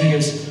back, okay? He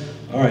goes,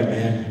 all right,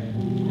 man.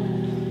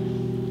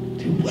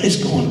 Dude, what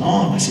is going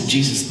on? I said,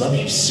 Jesus loves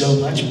you so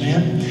much,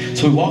 man.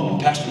 So we walk,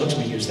 and Pastor looks at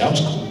me and goes, that was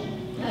cool.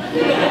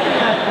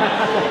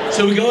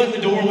 So we go in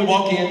the door and we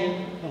walk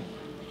in,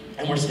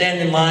 and we're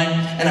standing in line,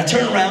 and I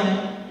turn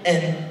around,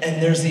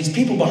 and there's these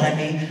people behind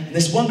me, and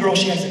this one girl,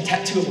 she has a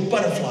tattoo of a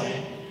butterfly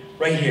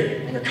right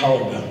here on her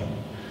collarbone.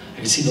 I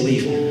can see the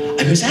leaf.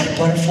 I go, is that a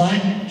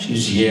butterfly? She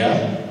goes,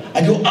 yeah.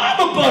 I go,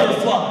 I'm a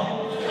butterfly.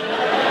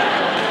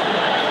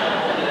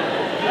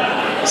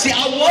 See,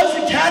 I was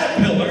a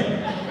caterpillar,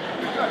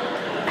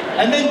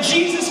 and then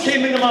Jesus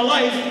came into my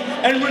life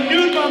and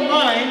renewed my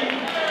mind,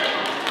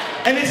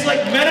 and it's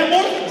like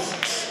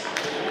metamorphosis.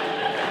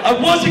 I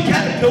was a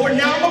caterpillar,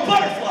 now I'm a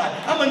butterfly.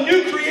 I'm a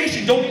new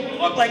creation. Don't even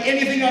look like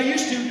anything I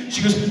used to.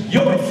 She goes,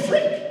 you're a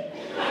freak.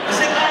 I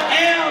said, I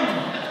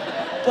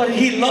am. But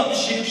he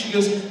loves you. She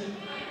goes,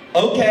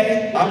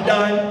 okay, I'm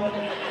done.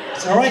 I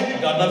said, all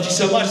right, God loves you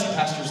so much. The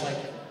pastor's like,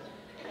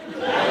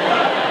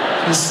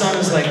 his son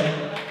is like,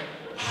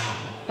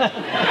 wow.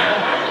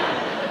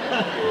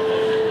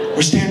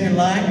 We're standing in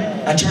line.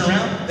 I turn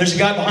around. There's a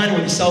guy behind her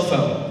with a cell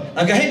phone.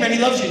 I go, hey man, he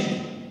loves you.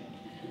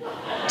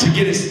 To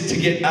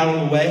get out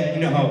of the way.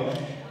 You know how.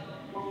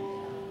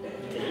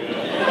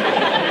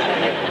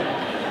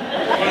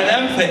 One of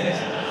them things.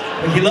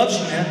 Like, he loves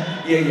you, man.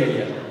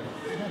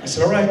 Yeah. I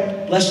said, all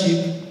right, bless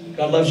you.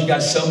 God loves you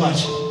guys so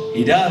much.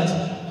 He does.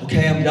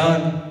 Okay, I'm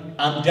done.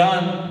 I'm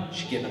done.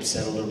 She's getting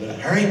upset a little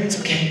bit. All right, it's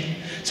okay.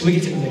 So we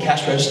get to the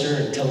cash register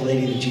and tell the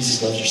lady that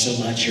Jesus loves her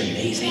so much. You're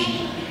amazing.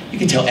 You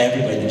can tell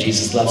everybody that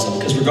Jesus loves them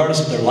because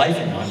regardless of their life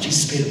or not,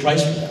 Jesus paid the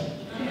price for them.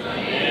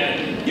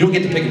 You don't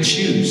get to pick and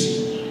choose.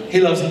 He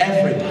loves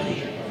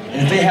everybody.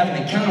 And if they have an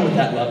encounter with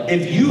that love,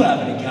 if you have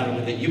an encounter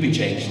with it, you'll be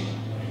changed.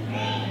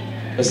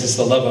 Because it's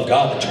the love of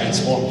God that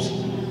transforms.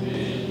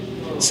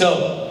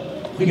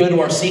 So, We go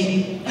to our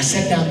seat. I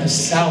set down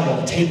this salad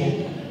on the table,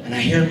 and I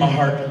hear in my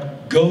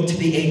heart, go to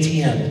the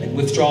ATM and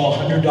withdraw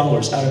 $100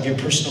 out of your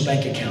personal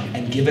bank account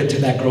and give it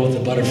to that girl with the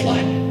butterfly.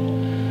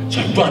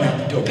 So I run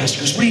out the door.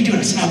 Pastor goes, what are you doing?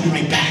 I said, I'll be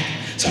right back.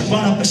 So I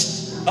run up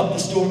the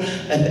store,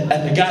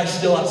 and the guy's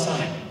still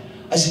outside.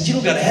 I said, you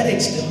don't got a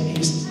headache still?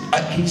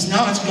 He's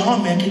no, it's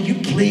gone, man. Can you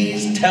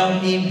please tell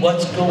me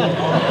what's going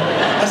on?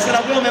 I said,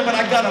 I will, man, but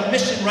I got a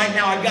mission right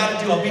now I got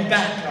to do. I'll be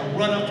back. And I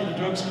run up to the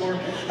drugstore.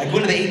 I go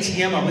to the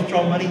ATM. I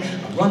withdraw money.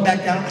 I run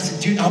back down. I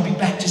said, dude, I'll be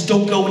back. Just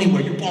don't go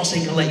anywhere. Your boss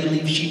ain't going to let you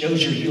leave. She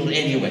knows you're healed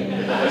anyway.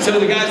 So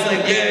the guy's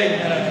like,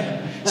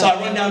 yeah. So I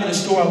run down to the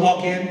store. I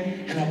walk in,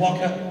 and I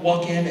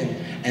walk in,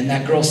 and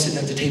that girl's sitting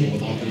at the table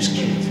with all those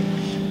kids.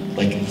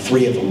 Like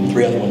 3 of them,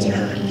 3 other ones and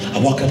her. I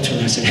walk up to her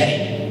and I said,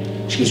 hey.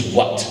 She goes,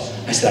 what?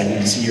 I said, I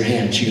need to see your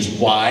hand. She goes,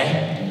 why?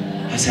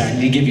 I said, I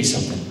need to give you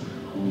something.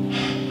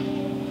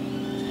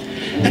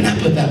 And I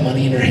put that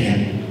money in her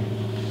hand.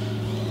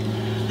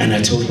 And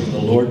I told her, the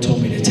Lord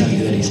told me to tell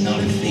you that he's not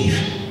a thief.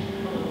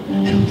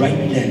 And right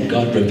then,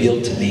 God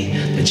revealed to me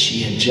that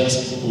she had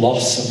just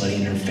lost somebody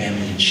in her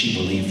family, and she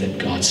believed that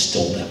God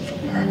stole that from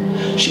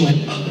her. She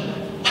went,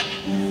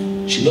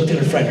 what? She looked at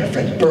her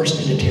friend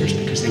burst into tears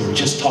because they were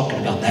just talking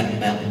about that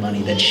amount of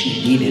money that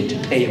she needed to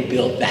pay a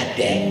bill that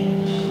day.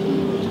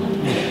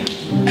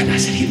 And I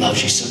said, he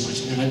loves you so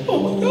much. And they're like, oh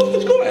my God,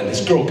 what's going on? And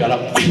this girl got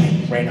up,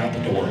 ran out the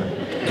door.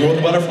 Girl with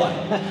the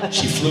butterfly.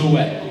 She flew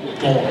away.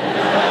 Gone.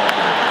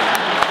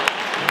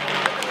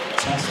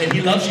 So I said,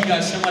 he loves you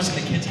guys so much. And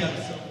the kids got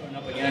himself going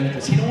up again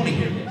because he don't want to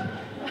hear it.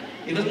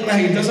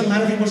 It doesn't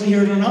matter if he wasn't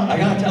here or not. I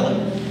got to tell him.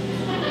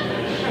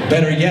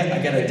 Better yet, I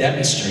got to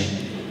demonstrate.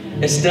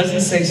 It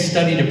doesn't say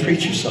study to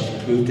preach yourself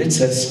approved. It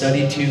says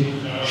study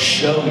to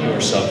show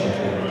yourself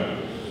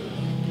approved.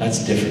 That's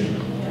different.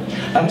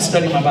 I don't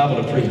study my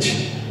Bible to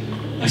preach.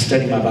 I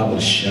study my Bible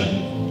to show.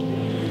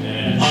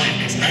 Why?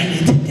 Because I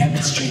need to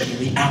demonstrate the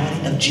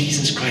reality of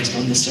Jesus Christ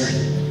on this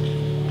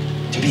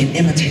earth. To be an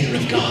imitator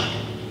of God.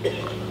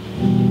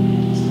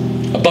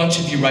 A bunch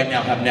of you right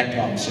now have neck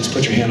problems. Just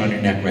put your hand on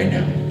your neck right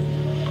now.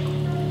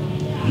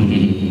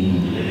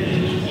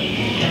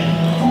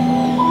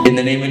 In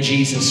the name of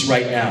Jesus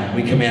right now,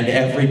 we command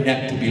every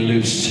neck to be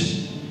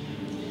loosed.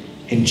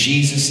 In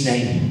Jesus'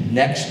 name,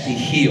 necks be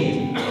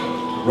healed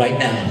right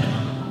now.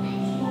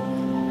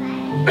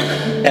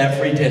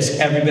 Every disc,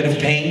 every bit of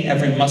pain,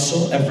 every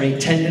muscle, every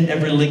tendon,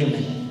 every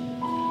ligament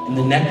in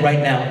the neck right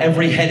now,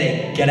 every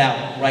headache, get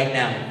out right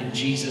now in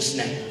Jesus'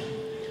 name.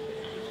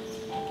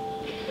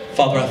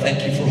 Father, I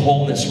thank you for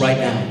wholeness right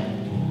now.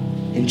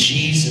 In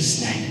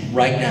Jesus' name,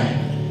 right now.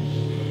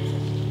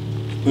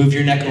 Move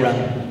your neck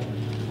around.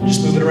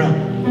 Just move it around.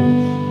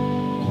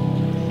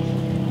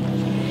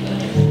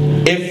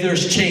 If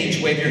there's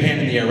change, wave your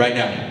hand in the air right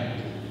now.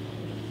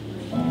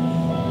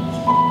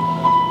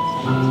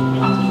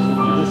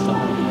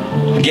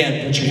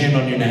 Again, put your hand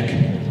on your neck.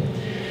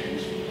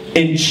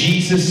 In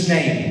Jesus'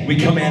 name, we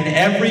command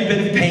every bit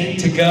of pain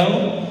to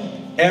go,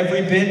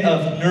 every bit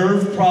of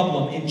nerve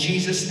problem. In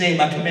Jesus' name,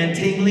 I command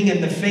tingling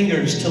in the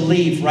fingers to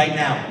leave right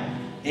now.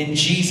 In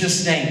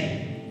Jesus'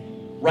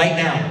 name, right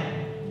now.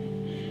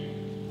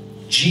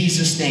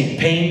 Jesus' name,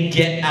 pain,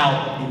 get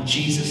out. In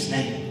Jesus'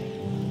 name.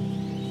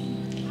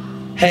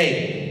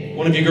 Hey,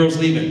 one of you girls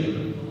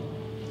leaving.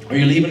 Are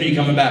you leaving or are you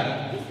coming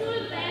back?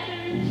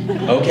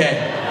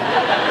 Okay.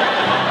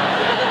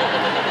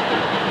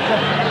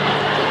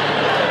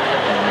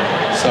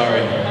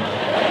 Sorry.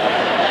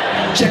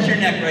 Check your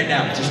neck right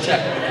now. Just check.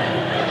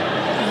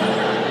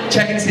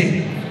 Check and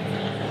see.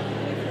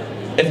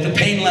 If the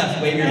pain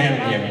left, wave your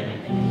hand in the air.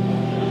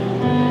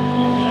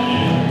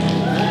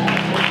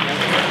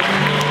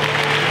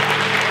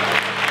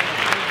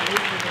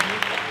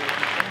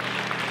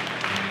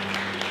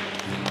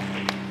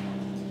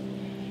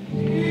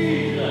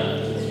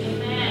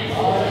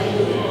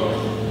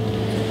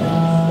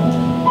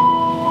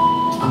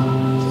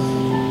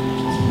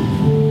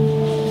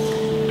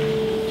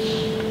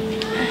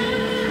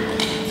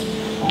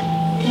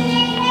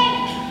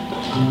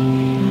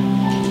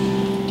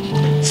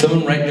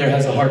 Someone right there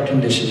has a heart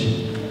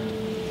condition.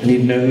 I need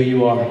to know who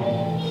you are.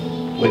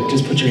 Wait,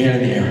 just put your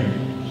hand in the air.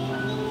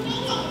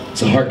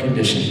 It's a heart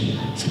condition.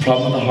 It's a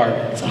problem with the heart.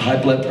 It's a high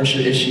blood pressure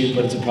issue,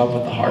 but it's a problem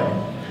with the heart.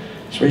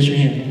 Just raise your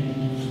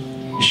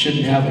hand. You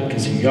shouldn't have it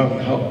because you're young.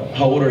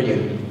 How old are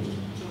you?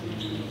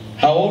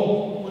 How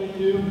old?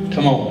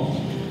 Come on.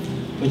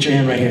 Put your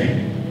hand right here.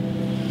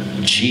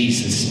 In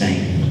Jesus'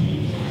 name.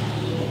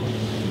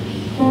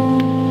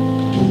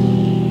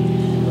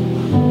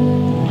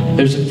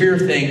 There's a fear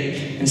thing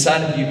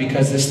inside of you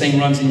because this thing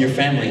runs in your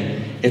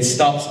family. It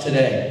stops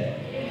today.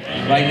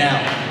 Right now.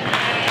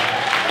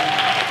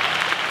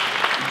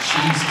 In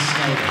Jesus'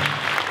 name.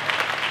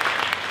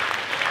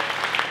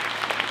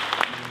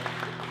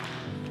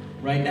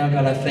 Right now,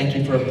 God, I thank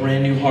you for a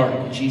brand new heart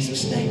in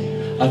Jesus'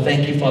 name. I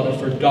thank you, Father,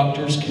 for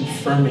doctors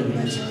confirming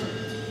this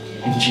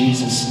in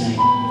Jesus' name.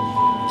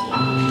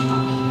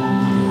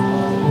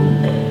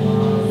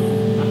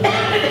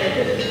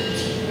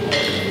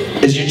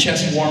 Is your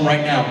chest warm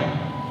right now?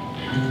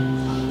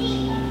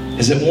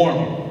 Is it warm?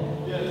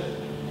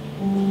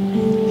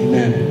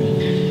 Amen.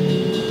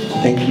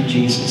 Thank you,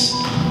 Jesus.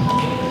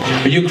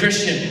 Are you a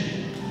Christian?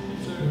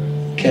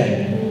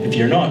 Okay. If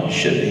you're not, you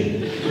should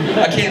be.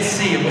 I can't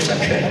see. I wish I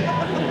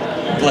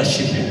could. Bless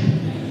you, man.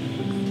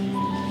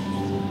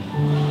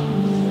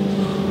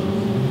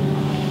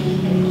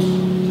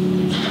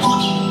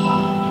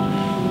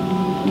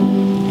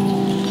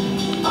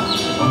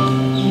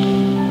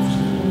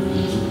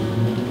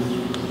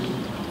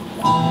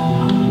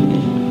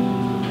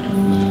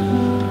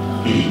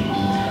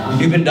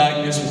 You've been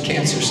diagnosed with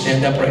cancer.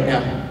 Stand up right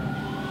now.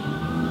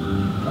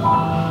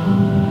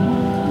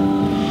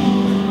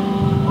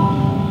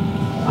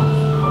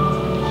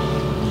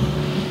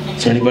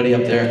 Is there anybody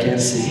up there? I can't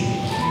see.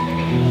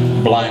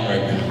 I'm blind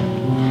right now.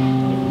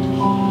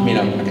 I mean,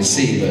 I can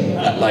see, but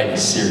that light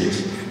is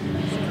serious.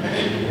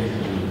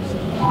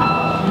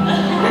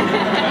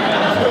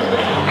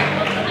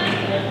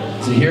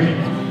 Is it here?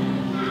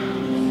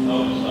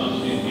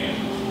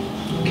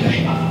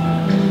 Okay.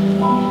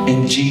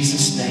 In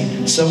Jesus' name.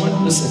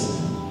 Someone,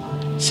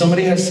 listen.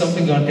 Somebody has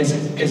something going. Is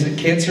it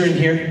cancer in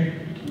here?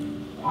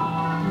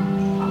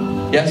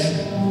 Yes?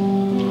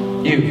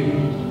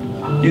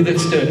 You that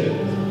stood.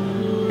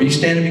 Are you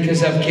standing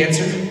because you have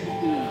cancer?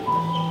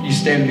 Are you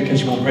standing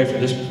because you want to pray for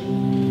this?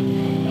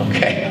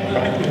 Okay. All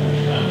right.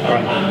 All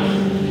right.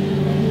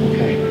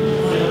 Okay.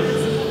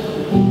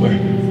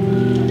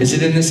 Where? Is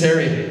it in this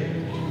area?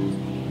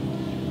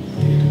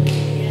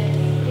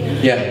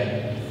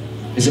 Yeah.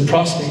 Is it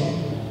prostate?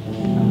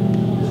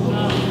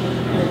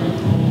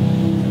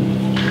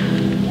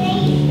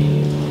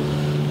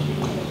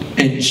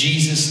 In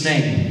Jesus'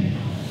 name.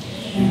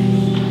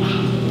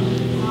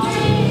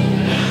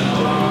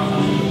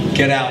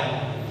 Get out.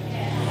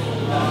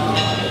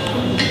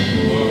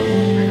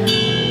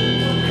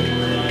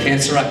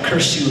 Cancer, I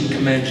curse you and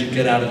command you to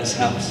get out of this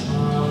house.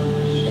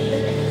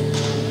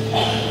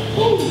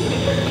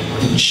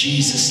 In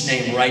Jesus'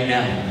 name right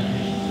now.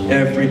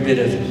 Every bit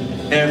of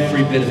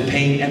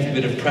pain, every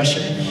bit of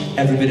pressure,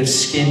 every bit of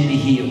skin be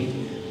healed.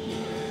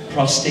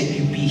 Prostate,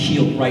 you be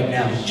healed right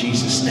now in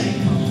Jesus'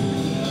 name.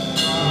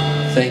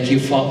 Thank you,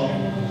 Father.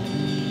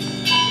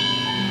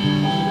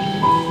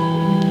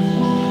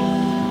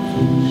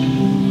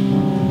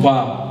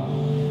 Wow.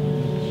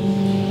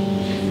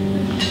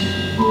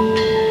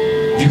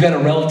 If you've got a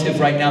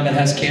relative right now that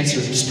has cancer,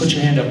 just put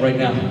your hand up right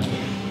now.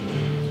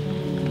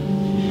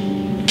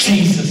 In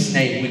Jesus'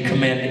 name, we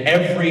command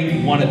every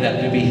one of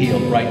them to be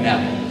healed right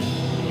now.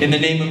 In the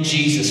name of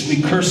Jesus,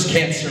 we curse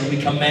cancer and we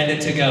command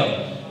it to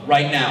go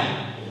right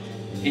now.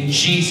 In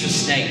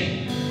Jesus'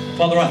 name.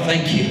 Father, I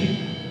thank you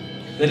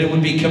that it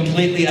would be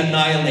completely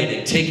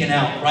annihilated, taken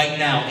out right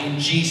now. In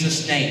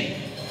Jesus' name.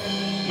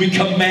 We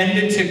command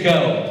it to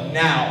go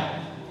now.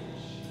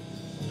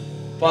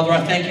 Father,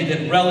 I thank you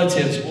that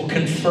relatives will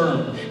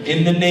confirm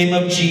in the name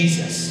of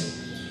Jesus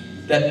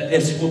that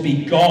this will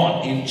be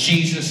gone in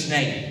Jesus'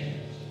 name.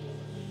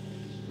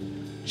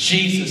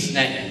 Jesus'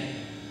 name.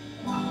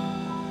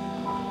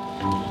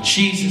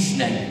 Jesus'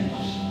 name.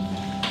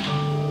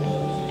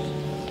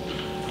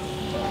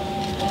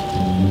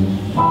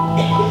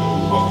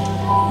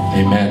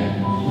 Amen.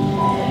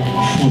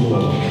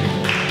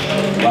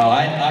 Wow,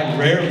 I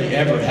rarely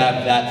ever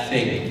have that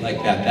thing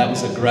like that. That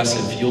was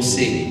aggressive. You'll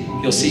see.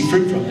 You'll see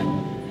fruit from it.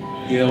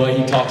 You know what?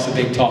 He talks a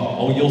big talk.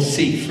 Oh, you'll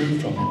see fruit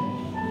from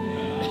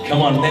it.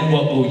 Come on, then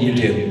what will you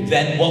do?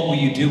 Then what will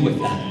you do with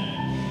that?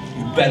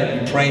 You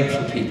better be praying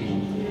for people.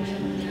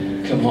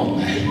 Come on,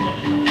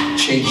 man.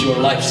 Change your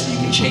life so you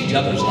can change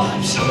others'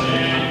 lives.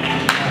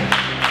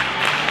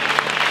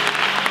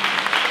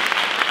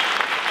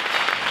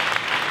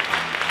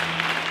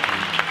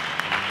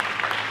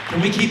 Can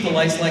we keep the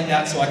lights like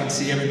that so I can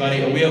see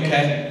everybody? Are we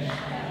okay?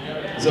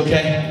 Is it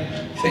okay?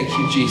 Thank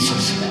you,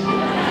 Jesus.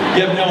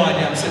 You have no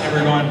idea. I'm sitting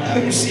there going, how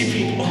do you see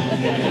people?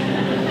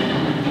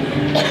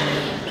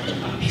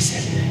 He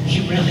said,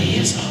 he really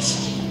is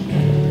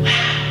awesome.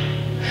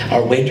 Wow.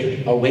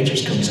 Our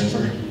waitress comes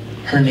over.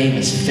 Her name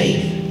is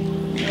Faith.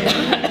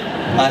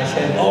 I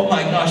said, oh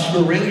my gosh,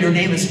 for real? Your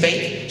name is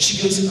Faith?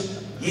 She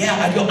goes, yeah.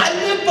 I go, I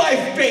live by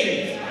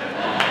faith.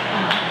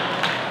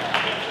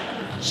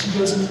 She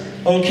goes,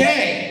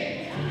 okay.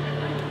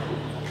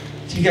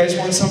 Do you guys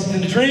want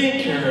something to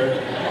drink? Or,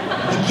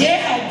 like,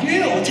 yeah, I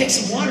do. I'll take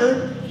some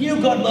water. You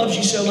know God loves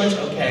you so much.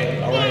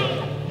 Okay, all right.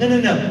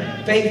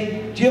 No.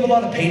 Faith, do you have a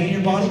lot of pain in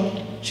your body?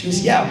 She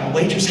goes, yeah, I'm a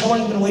waitress. How long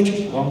have you been a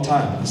waitress? A long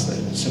time.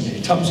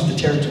 It comes with the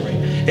territory.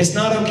 It's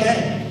not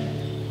okay.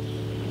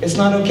 It's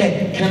not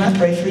okay. Can I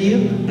pray for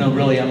you? No,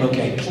 really, I'm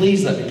okay.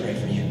 Please let me pray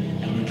for you.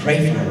 And we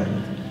pray for her.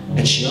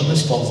 And she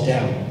almost falls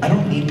down. I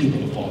don't need people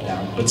to fall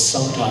down, but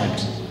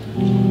sometimes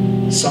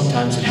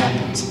it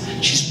happens.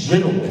 She's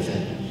riddled with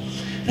it.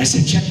 And I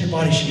said, check your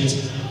body. She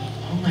goes,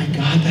 oh my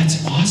God,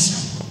 that's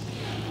awesome.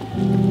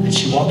 And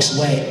she walks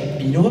away.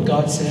 And you know what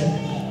God said?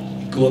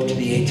 Go up to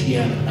the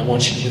ATM. And I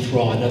want you to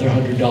withdraw another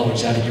 $100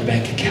 out of your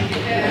bank account.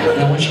 And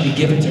I want you to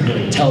give it to her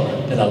and tell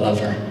her that I love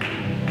her.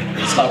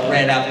 So I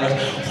ran out the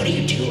restaurant. What are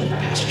you doing? The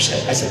pastor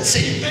said. I said,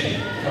 say your thing. I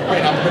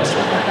ran out the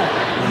restaurant.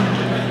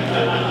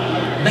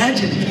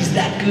 Imagine if he's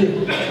that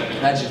good.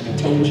 Imagine if he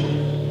told you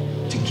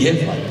to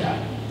give like that.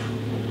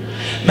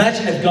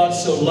 Imagine if God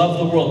so loved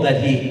the world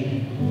that he...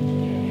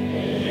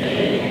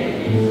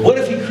 What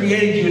if he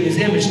created you in his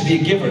image to be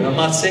a giver? And I'm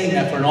not saying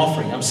that for an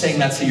offering. I'm saying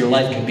that so your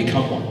life can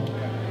become one.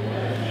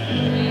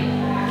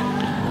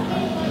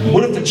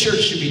 What if the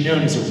church should be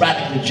known as a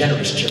radically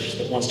generous church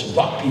that wants to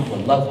rock people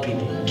and love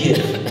people and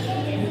give,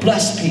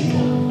 bless people?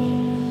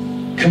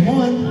 Come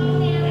on.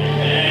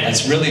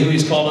 That's really who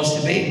he's called us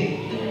to be.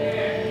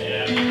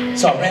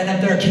 So I ran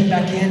up there, came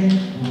back in,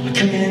 I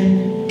come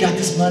in, got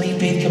this money,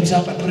 Faith comes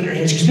up, I put it in her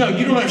hands. She goes, no,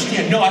 you don't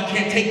understand. No, I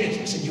can't take this.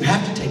 I said, you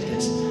have to take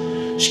this.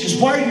 She goes,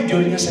 why are you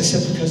doing this? I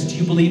said, because do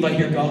you believe I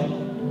hear God?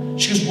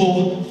 She goes,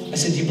 well, I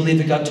said, do you believe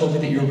that God told me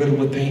that you're riddled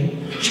with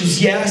pain? She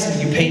goes, yeah. I said,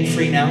 are you pain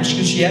free now? She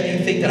goes, yeah. Do you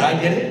think that I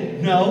did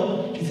it?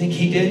 No. Do you think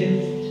he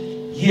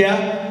did?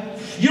 Yeah.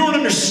 You don't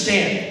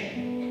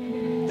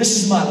understand.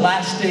 This is my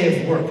last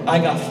day of work. I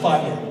got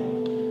fired.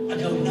 I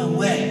go, no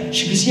way.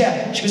 She goes,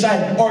 yeah. She goes, I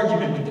had an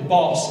argument with the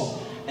boss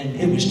and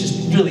it was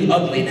just really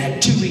ugly and I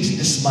had 2 weeks and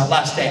this is my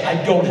last day.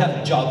 I don't have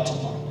a job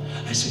tomorrow.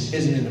 I said,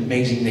 isn't it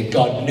amazing that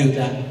God knew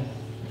that?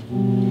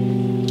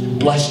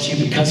 Blessed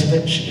you because of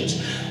it? She goes,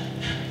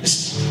 this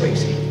is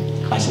crazy.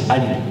 I said, I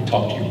need to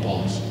talk to your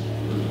boss.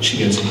 She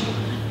goes,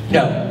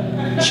 no.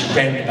 She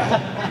ran me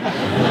back.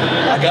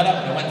 I got up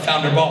and I went and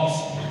found her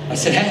boss. I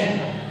said,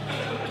 hey,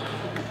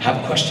 I have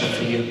a question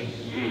for you.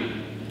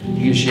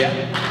 He goes, yeah.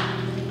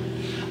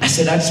 I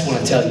said, I just want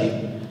to tell you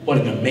what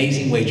an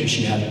amazing waitress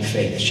you have in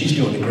Faith. She's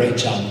doing a great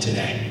job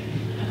today.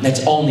 And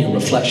that's only a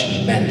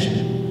reflection of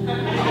management.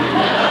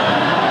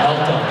 Well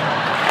done.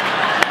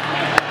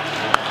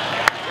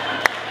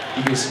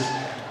 He goes,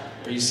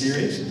 are you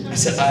serious? I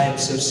said, I am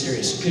so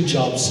serious. Good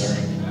job, sir.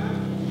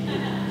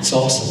 It's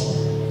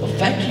awesome. Well,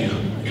 thank you.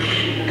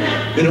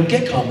 We don't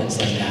get comments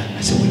like that.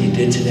 I said, what you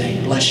did today,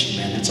 bless you,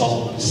 man. That's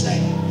all I want to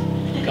say.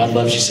 God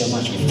loves you so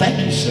much. Well, thank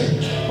you, sir.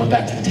 Went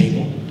back to the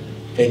table.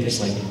 Faith is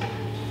like,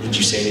 what did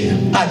you say to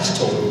him? I just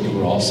told him you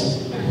were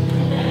awesome.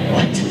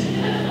 What?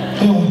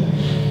 Oh.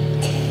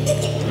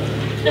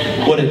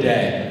 What a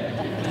day.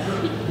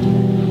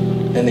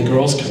 And the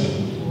girls come.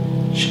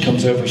 She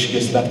comes over, she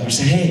goes to the bathroom. I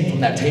said, hey,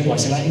 from that table. I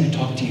said, I need to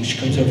talk to you. She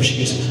comes over, she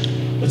goes,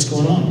 what's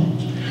going on?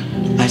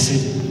 I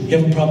said, you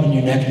have a problem in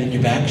your neck and in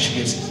your back? She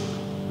goes,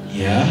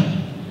 yeah.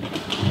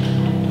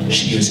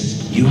 She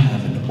goes, you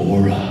have an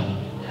aura.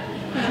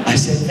 I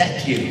said,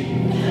 thank you.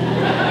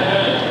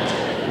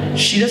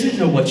 She doesn't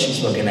know what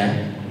she's looking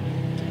at.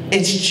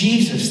 It's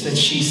Jesus that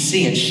she's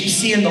seeing. She's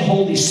seeing the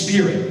Holy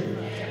Spirit.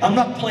 I'm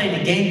not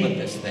playing a game with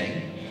this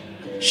thing.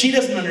 She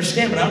doesn't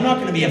understand, but I'm not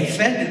going to be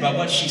offended by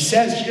what she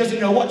says. She doesn't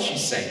know what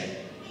she's saying.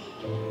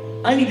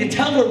 I need to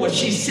tell her what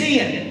she's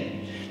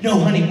seeing. No,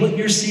 honey, what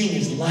you're seeing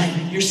is light.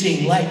 You're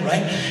seeing light,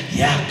 right?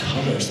 Yeah,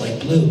 colors like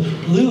blue.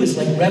 Blue is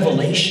like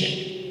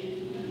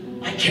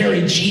revelation. I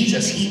carry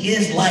Jesus. He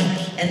is light,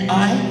 and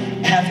I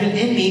have him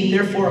in me.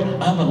 Therefore,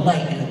 I'm a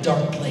light in a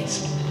dark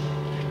place.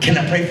 Can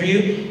I pray for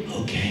you?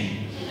 Okay.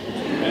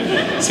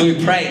 So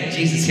we pray, and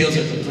Jesus heals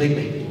her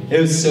completely.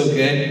 It was so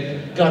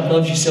good. God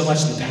loves you so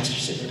much. And the pastor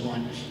said,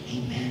 everyone,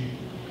 amen.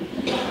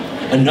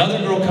 Another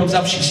girl comes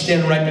up. She's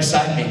standing right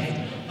beside me,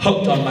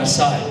 hooked on my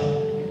side.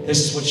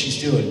 This is what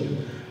she's doing.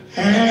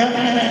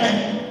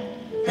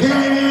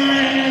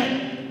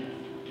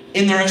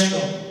 In the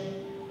restaurant.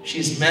 She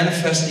is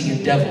manifesting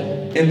a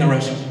devil in the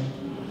restaurant.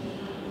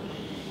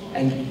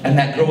 And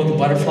that girl with the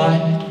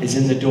butterfly is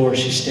in the door.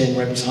 She's standing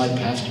right beside the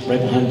pastor, right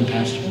behind the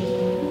pastor.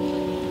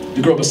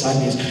 The girl beside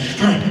me is,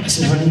 I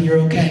said, honey, you're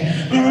okay.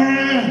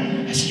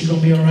 I said, you're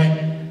going to be all right.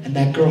 And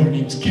that girl, her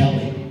name's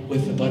Kelly,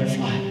 with the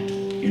butterfly.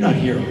 You're not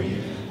here, are you?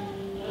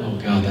 Oh,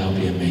 God, that would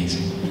be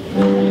amazing.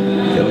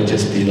 That would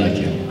just be like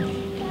you.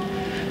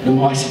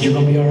 No, I said, you're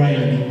going to be all right,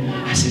 honey.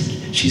 I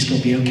said, she's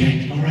going to be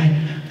okay. All right.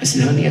 I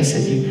said, honey, I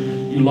said,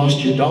 you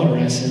lost your daughter.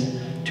 I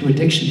said, to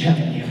addiction,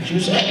 haven't you? She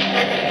was like,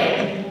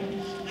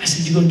 I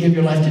said, you're going to give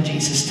your life to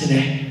Jesus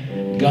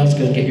today. God's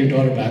going to get your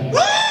daughter back.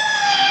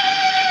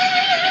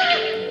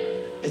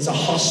 It's a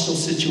hostile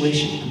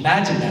situation.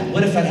 Imagine that.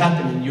 What if that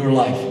happened in your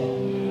life?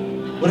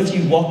 What if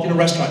you walked in a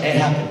restaurant? It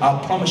happened.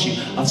 I promise you,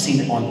 I've seen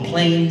it on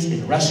planes,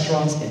 in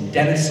restaurants, in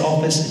dentist's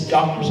office, in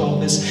doctor's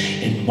office,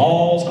 in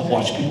malls. I've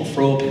watched people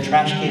throw up in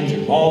trash cans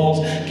in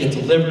malls, get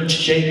delivered,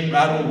 shake,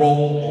 rattle,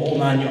 roll, all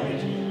 9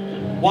 yards.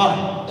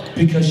 Why?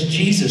 Because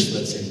Jesus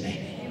lives in me,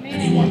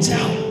 and he wants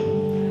out.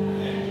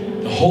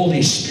 The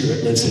Holy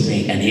Spirit lives in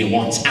me, and he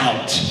wants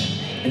out.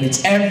 And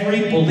it's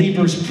every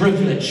believer's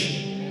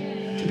privilege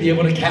to be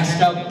able to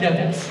cast out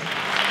devils.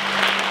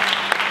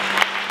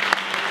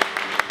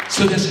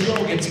 So this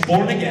girl gets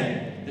born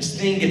again. This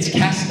thing gets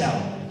cast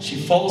out. She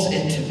falls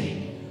into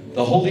me.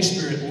 The Holy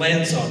Spirit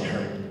lands on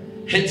her,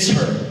 hits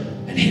her,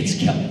 and hits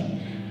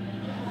Kelly.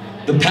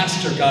 The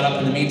pastor got up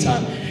in the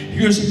meantime. He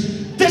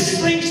goes,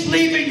 this thing's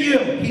leaving you.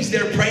 He's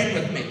there praying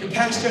with me. The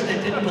pastor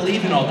that didn't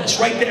believe in all this,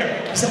 right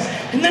there. He said,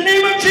 in the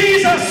name of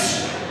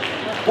Jesus.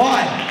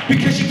 Why?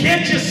 Because you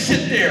can't just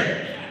sit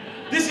there.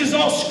 This is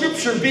all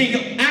scripture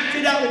being acted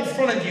it out in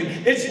front of you.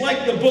 It's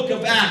like the book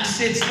of Acts.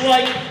 It's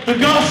like the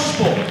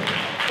gospel.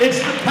 It's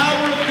the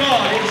power of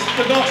God. It's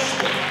the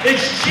gospel.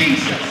 It's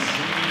Jesus.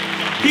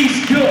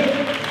 He's good.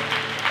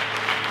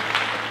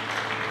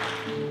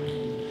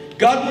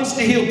 God wants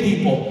to heal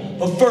people,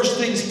 but first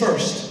things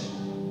first.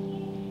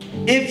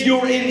 If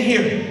you're in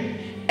here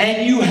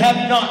and you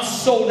have not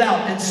sold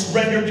out and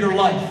surrendered your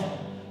life,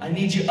 I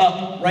need you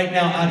up right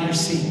now out of your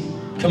seat.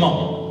 Come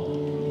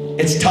on.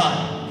 It's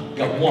time. I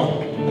got one.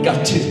 I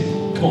got two.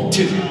 Come on,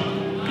 two.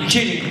 You're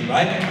kidding me,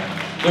 right?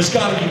 There's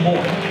got to be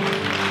more.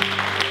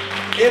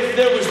 If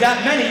there was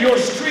that many, your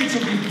streets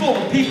would be full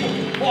of people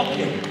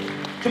walking.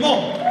 Come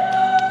on.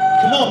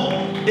 Come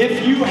on.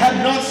 If you have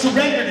not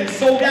surrendered and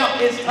sold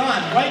out, it's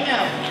time. Right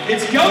now.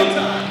 It's go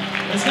time.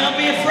 Let's not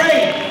be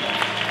afraid.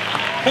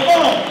 Come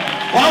on.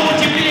 Why would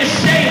you be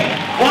ashamed?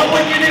 Why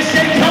wouldn't you just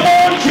say, come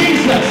on,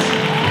 Jesus.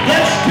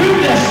 Let's do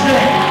this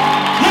thing.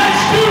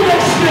 Let's do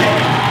this thing.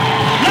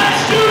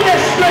 Let's do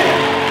this thing.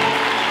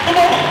 Come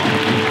on.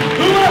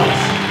 Who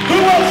else? Who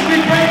else would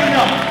be brave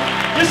enough?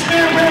 This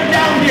man ran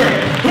down here.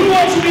 Who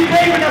else would be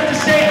brave enough to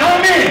say,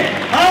 I'm in.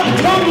 I'm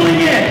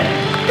totally in.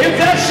 If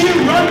that's you,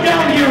 run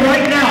down here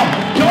right now.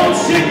 Don't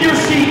sit in your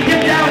seat.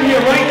 Get down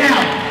here right now.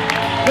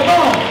 Come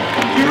on.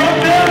 You're up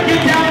there.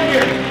 Get down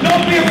here.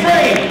 Don't be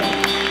afraid.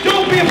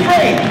 Don't be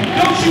afraid.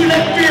 Don't you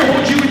let fear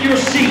hold you in your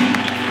seat.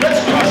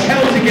 Let's crush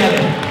hell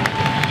together.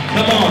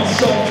 Come on.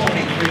 Psalm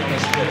 23 on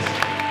this list.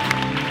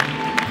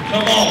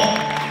 Come on.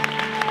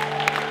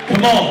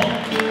 Come on.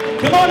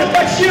 Come on. If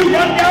that's you,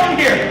 run down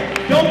here.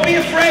 Don't be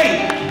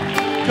afraid.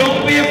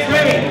 Don't be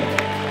afraid.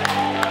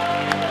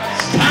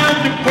 It's time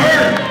to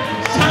burn.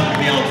 It's time to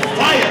be on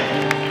fire.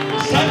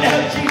 It's time to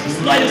have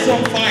Jesus light us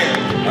on fire.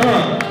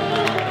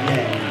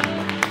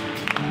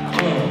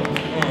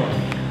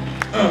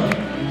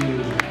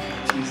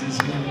 Jesus is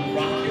going to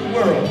rock your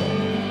world.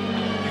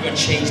 You're going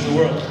to change the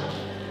world.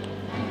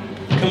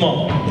 Come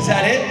on. Is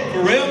that it?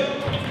 For real?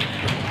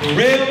 For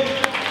real?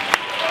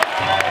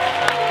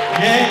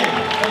 Yeah.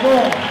 Come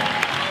on.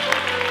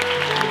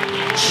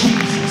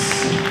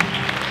 Jesus.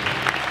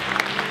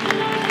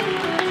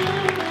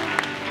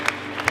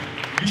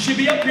 You should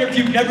be up here if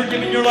you've never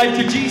given your life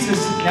to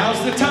Jesus.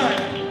 Now's the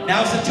time.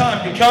 Now's the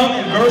time to come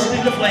and burst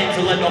into flames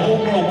and let the whole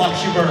world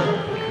watch you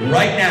burn.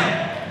 Right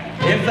now.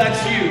 If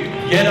that's you,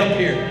 get up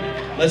here.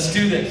 Let's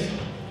do this.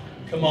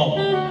 Come on.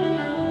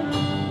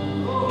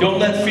 Don't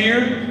let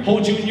fear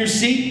hold you in your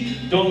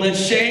seat. Don't let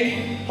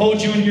shame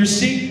hold you in your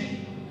seat.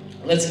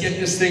 Let's get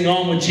this thing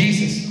on with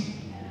Jesus.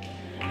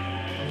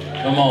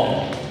 Come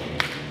on.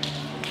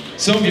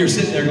 Some of you are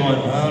sitting there going,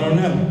 I don't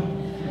know.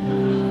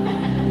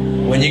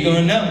 When are you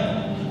going to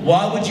know?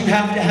 Why would you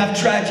have to have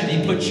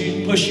tragedy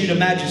push you to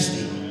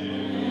majesty?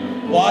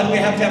 Why do we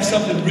have to have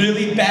something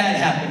really bad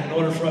happen in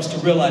order for us to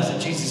realize that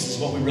Jesus is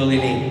what we really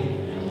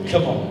need?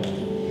 Come on.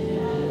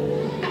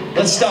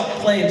 Let's stop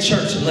playing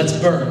church and let's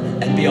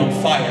burn and be on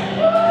fire.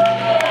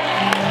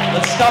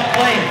 Let's stop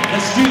playing.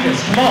 Let's do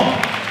this. Come on.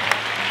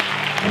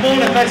 Come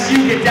on, if that's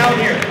you, get down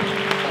here.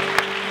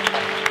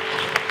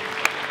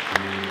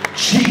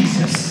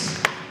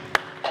 Jesus.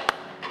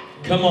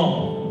 Come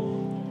on.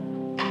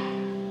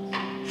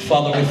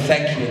 Father, we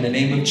thank you in the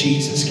name of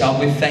Jesus. God,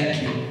 we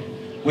thank you.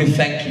 We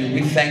thank you.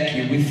 We thank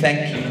you. We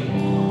thank you.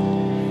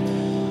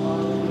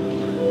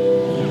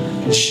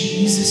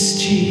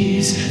 Jesus,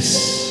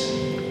 Jesus.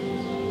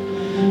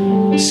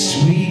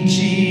 Sweet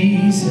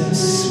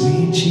Jesus,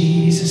 sweet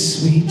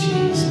Jesus, sweet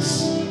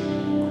Jesus.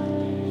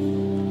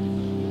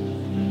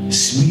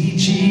 Sweet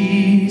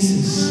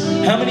Jesus.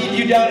 How many of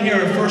you down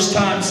here are first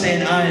time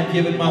saying, I am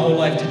giving my whole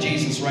life to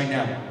Jesus right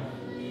now?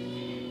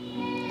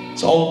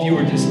 So all of you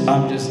are just,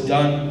 I'm just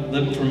done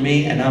living for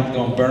me and I'm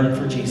going to burn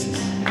for Jesus.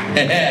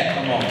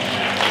 Come on.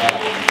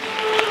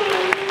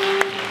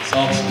 It's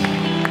awesome.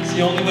 It's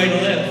the only way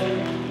to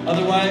live.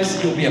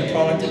 Otherwise, you'll be a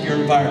product of your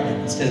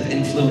environment instead of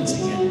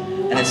influencing it.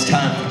 And it's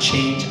time to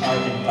change our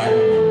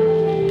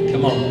environment.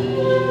 Come on.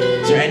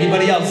 Is there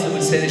anybody else that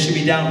would say they should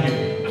be down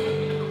here?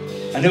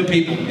 I know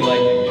people would be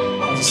like,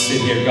 I'll just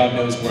sit here. God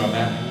knows where I'm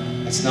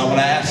at. That's not what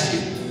I asked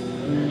you.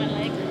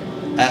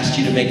 I asked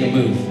you to make a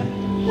move.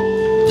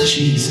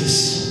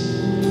 Jesus.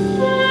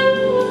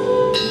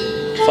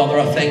 Father,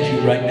 I thank you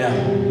right now.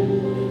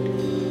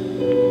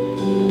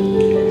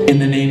 In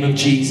the name of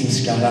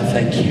Jesus, God, I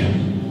thank you.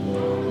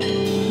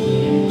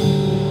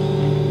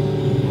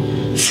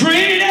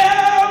 Freedom!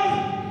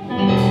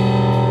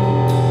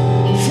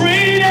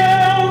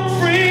 Freedom,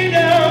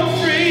 freedom,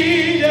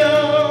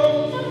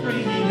 freedom,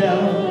 freedom.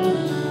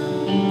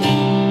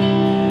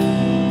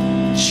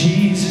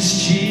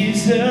 Jesus,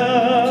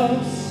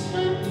 Jesus.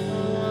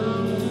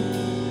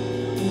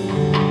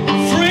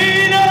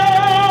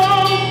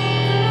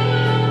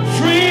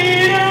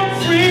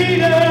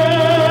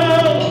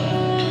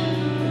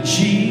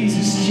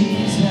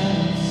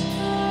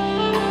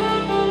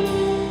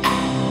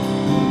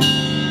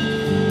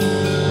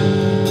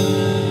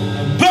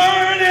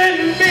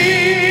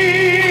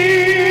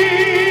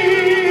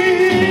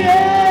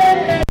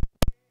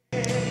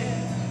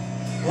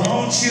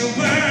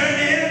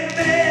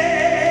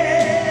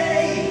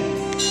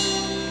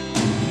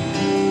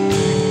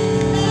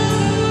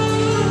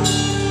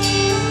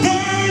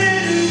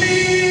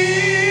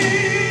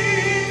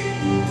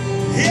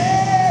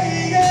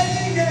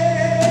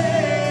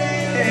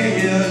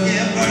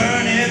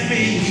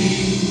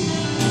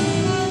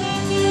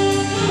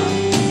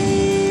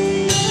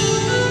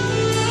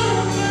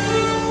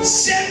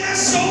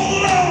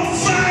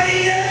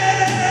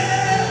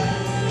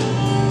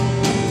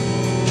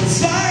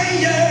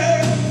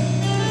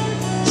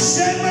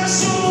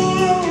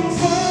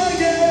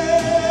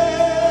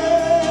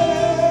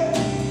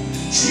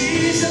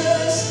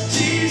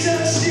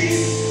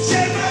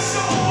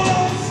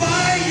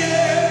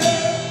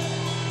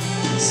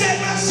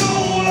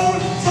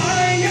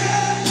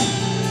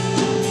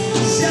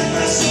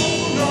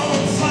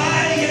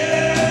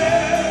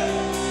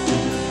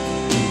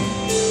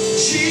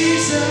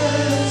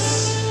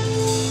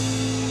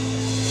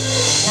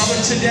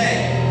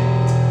 today,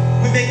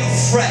 we make a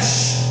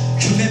fresh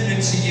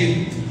commitment to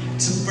you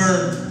to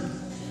burn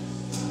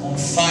on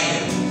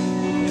fire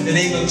in the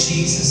name of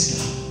Jesus,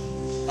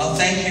 God. I'll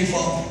thank you,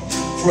 Father,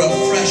 for a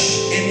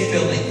fresh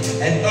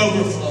infilling and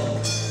overflow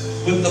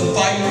with the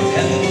fire of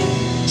heaven.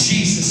 In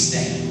Jesus'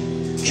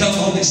 name. Come,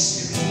 Holy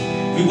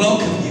Spirit. We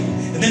welcome you.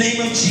 In the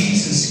name of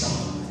Jesus,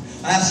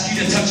 God. I ask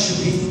you to touch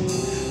your people.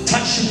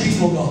 Touch your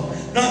people, God.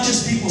 Not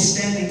just people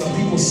standing, but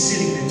people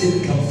sitting that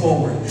didn't come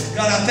forward.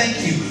 God, I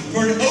thank you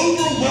for an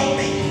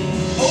overwhelming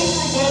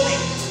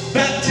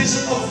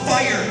baptism of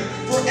fire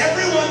for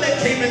everyone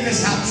that came in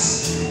this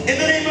house. In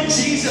the name of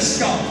Jesus,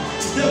 God,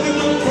 that we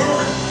will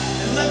burn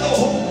and let the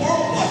whole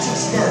world watch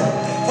us burn.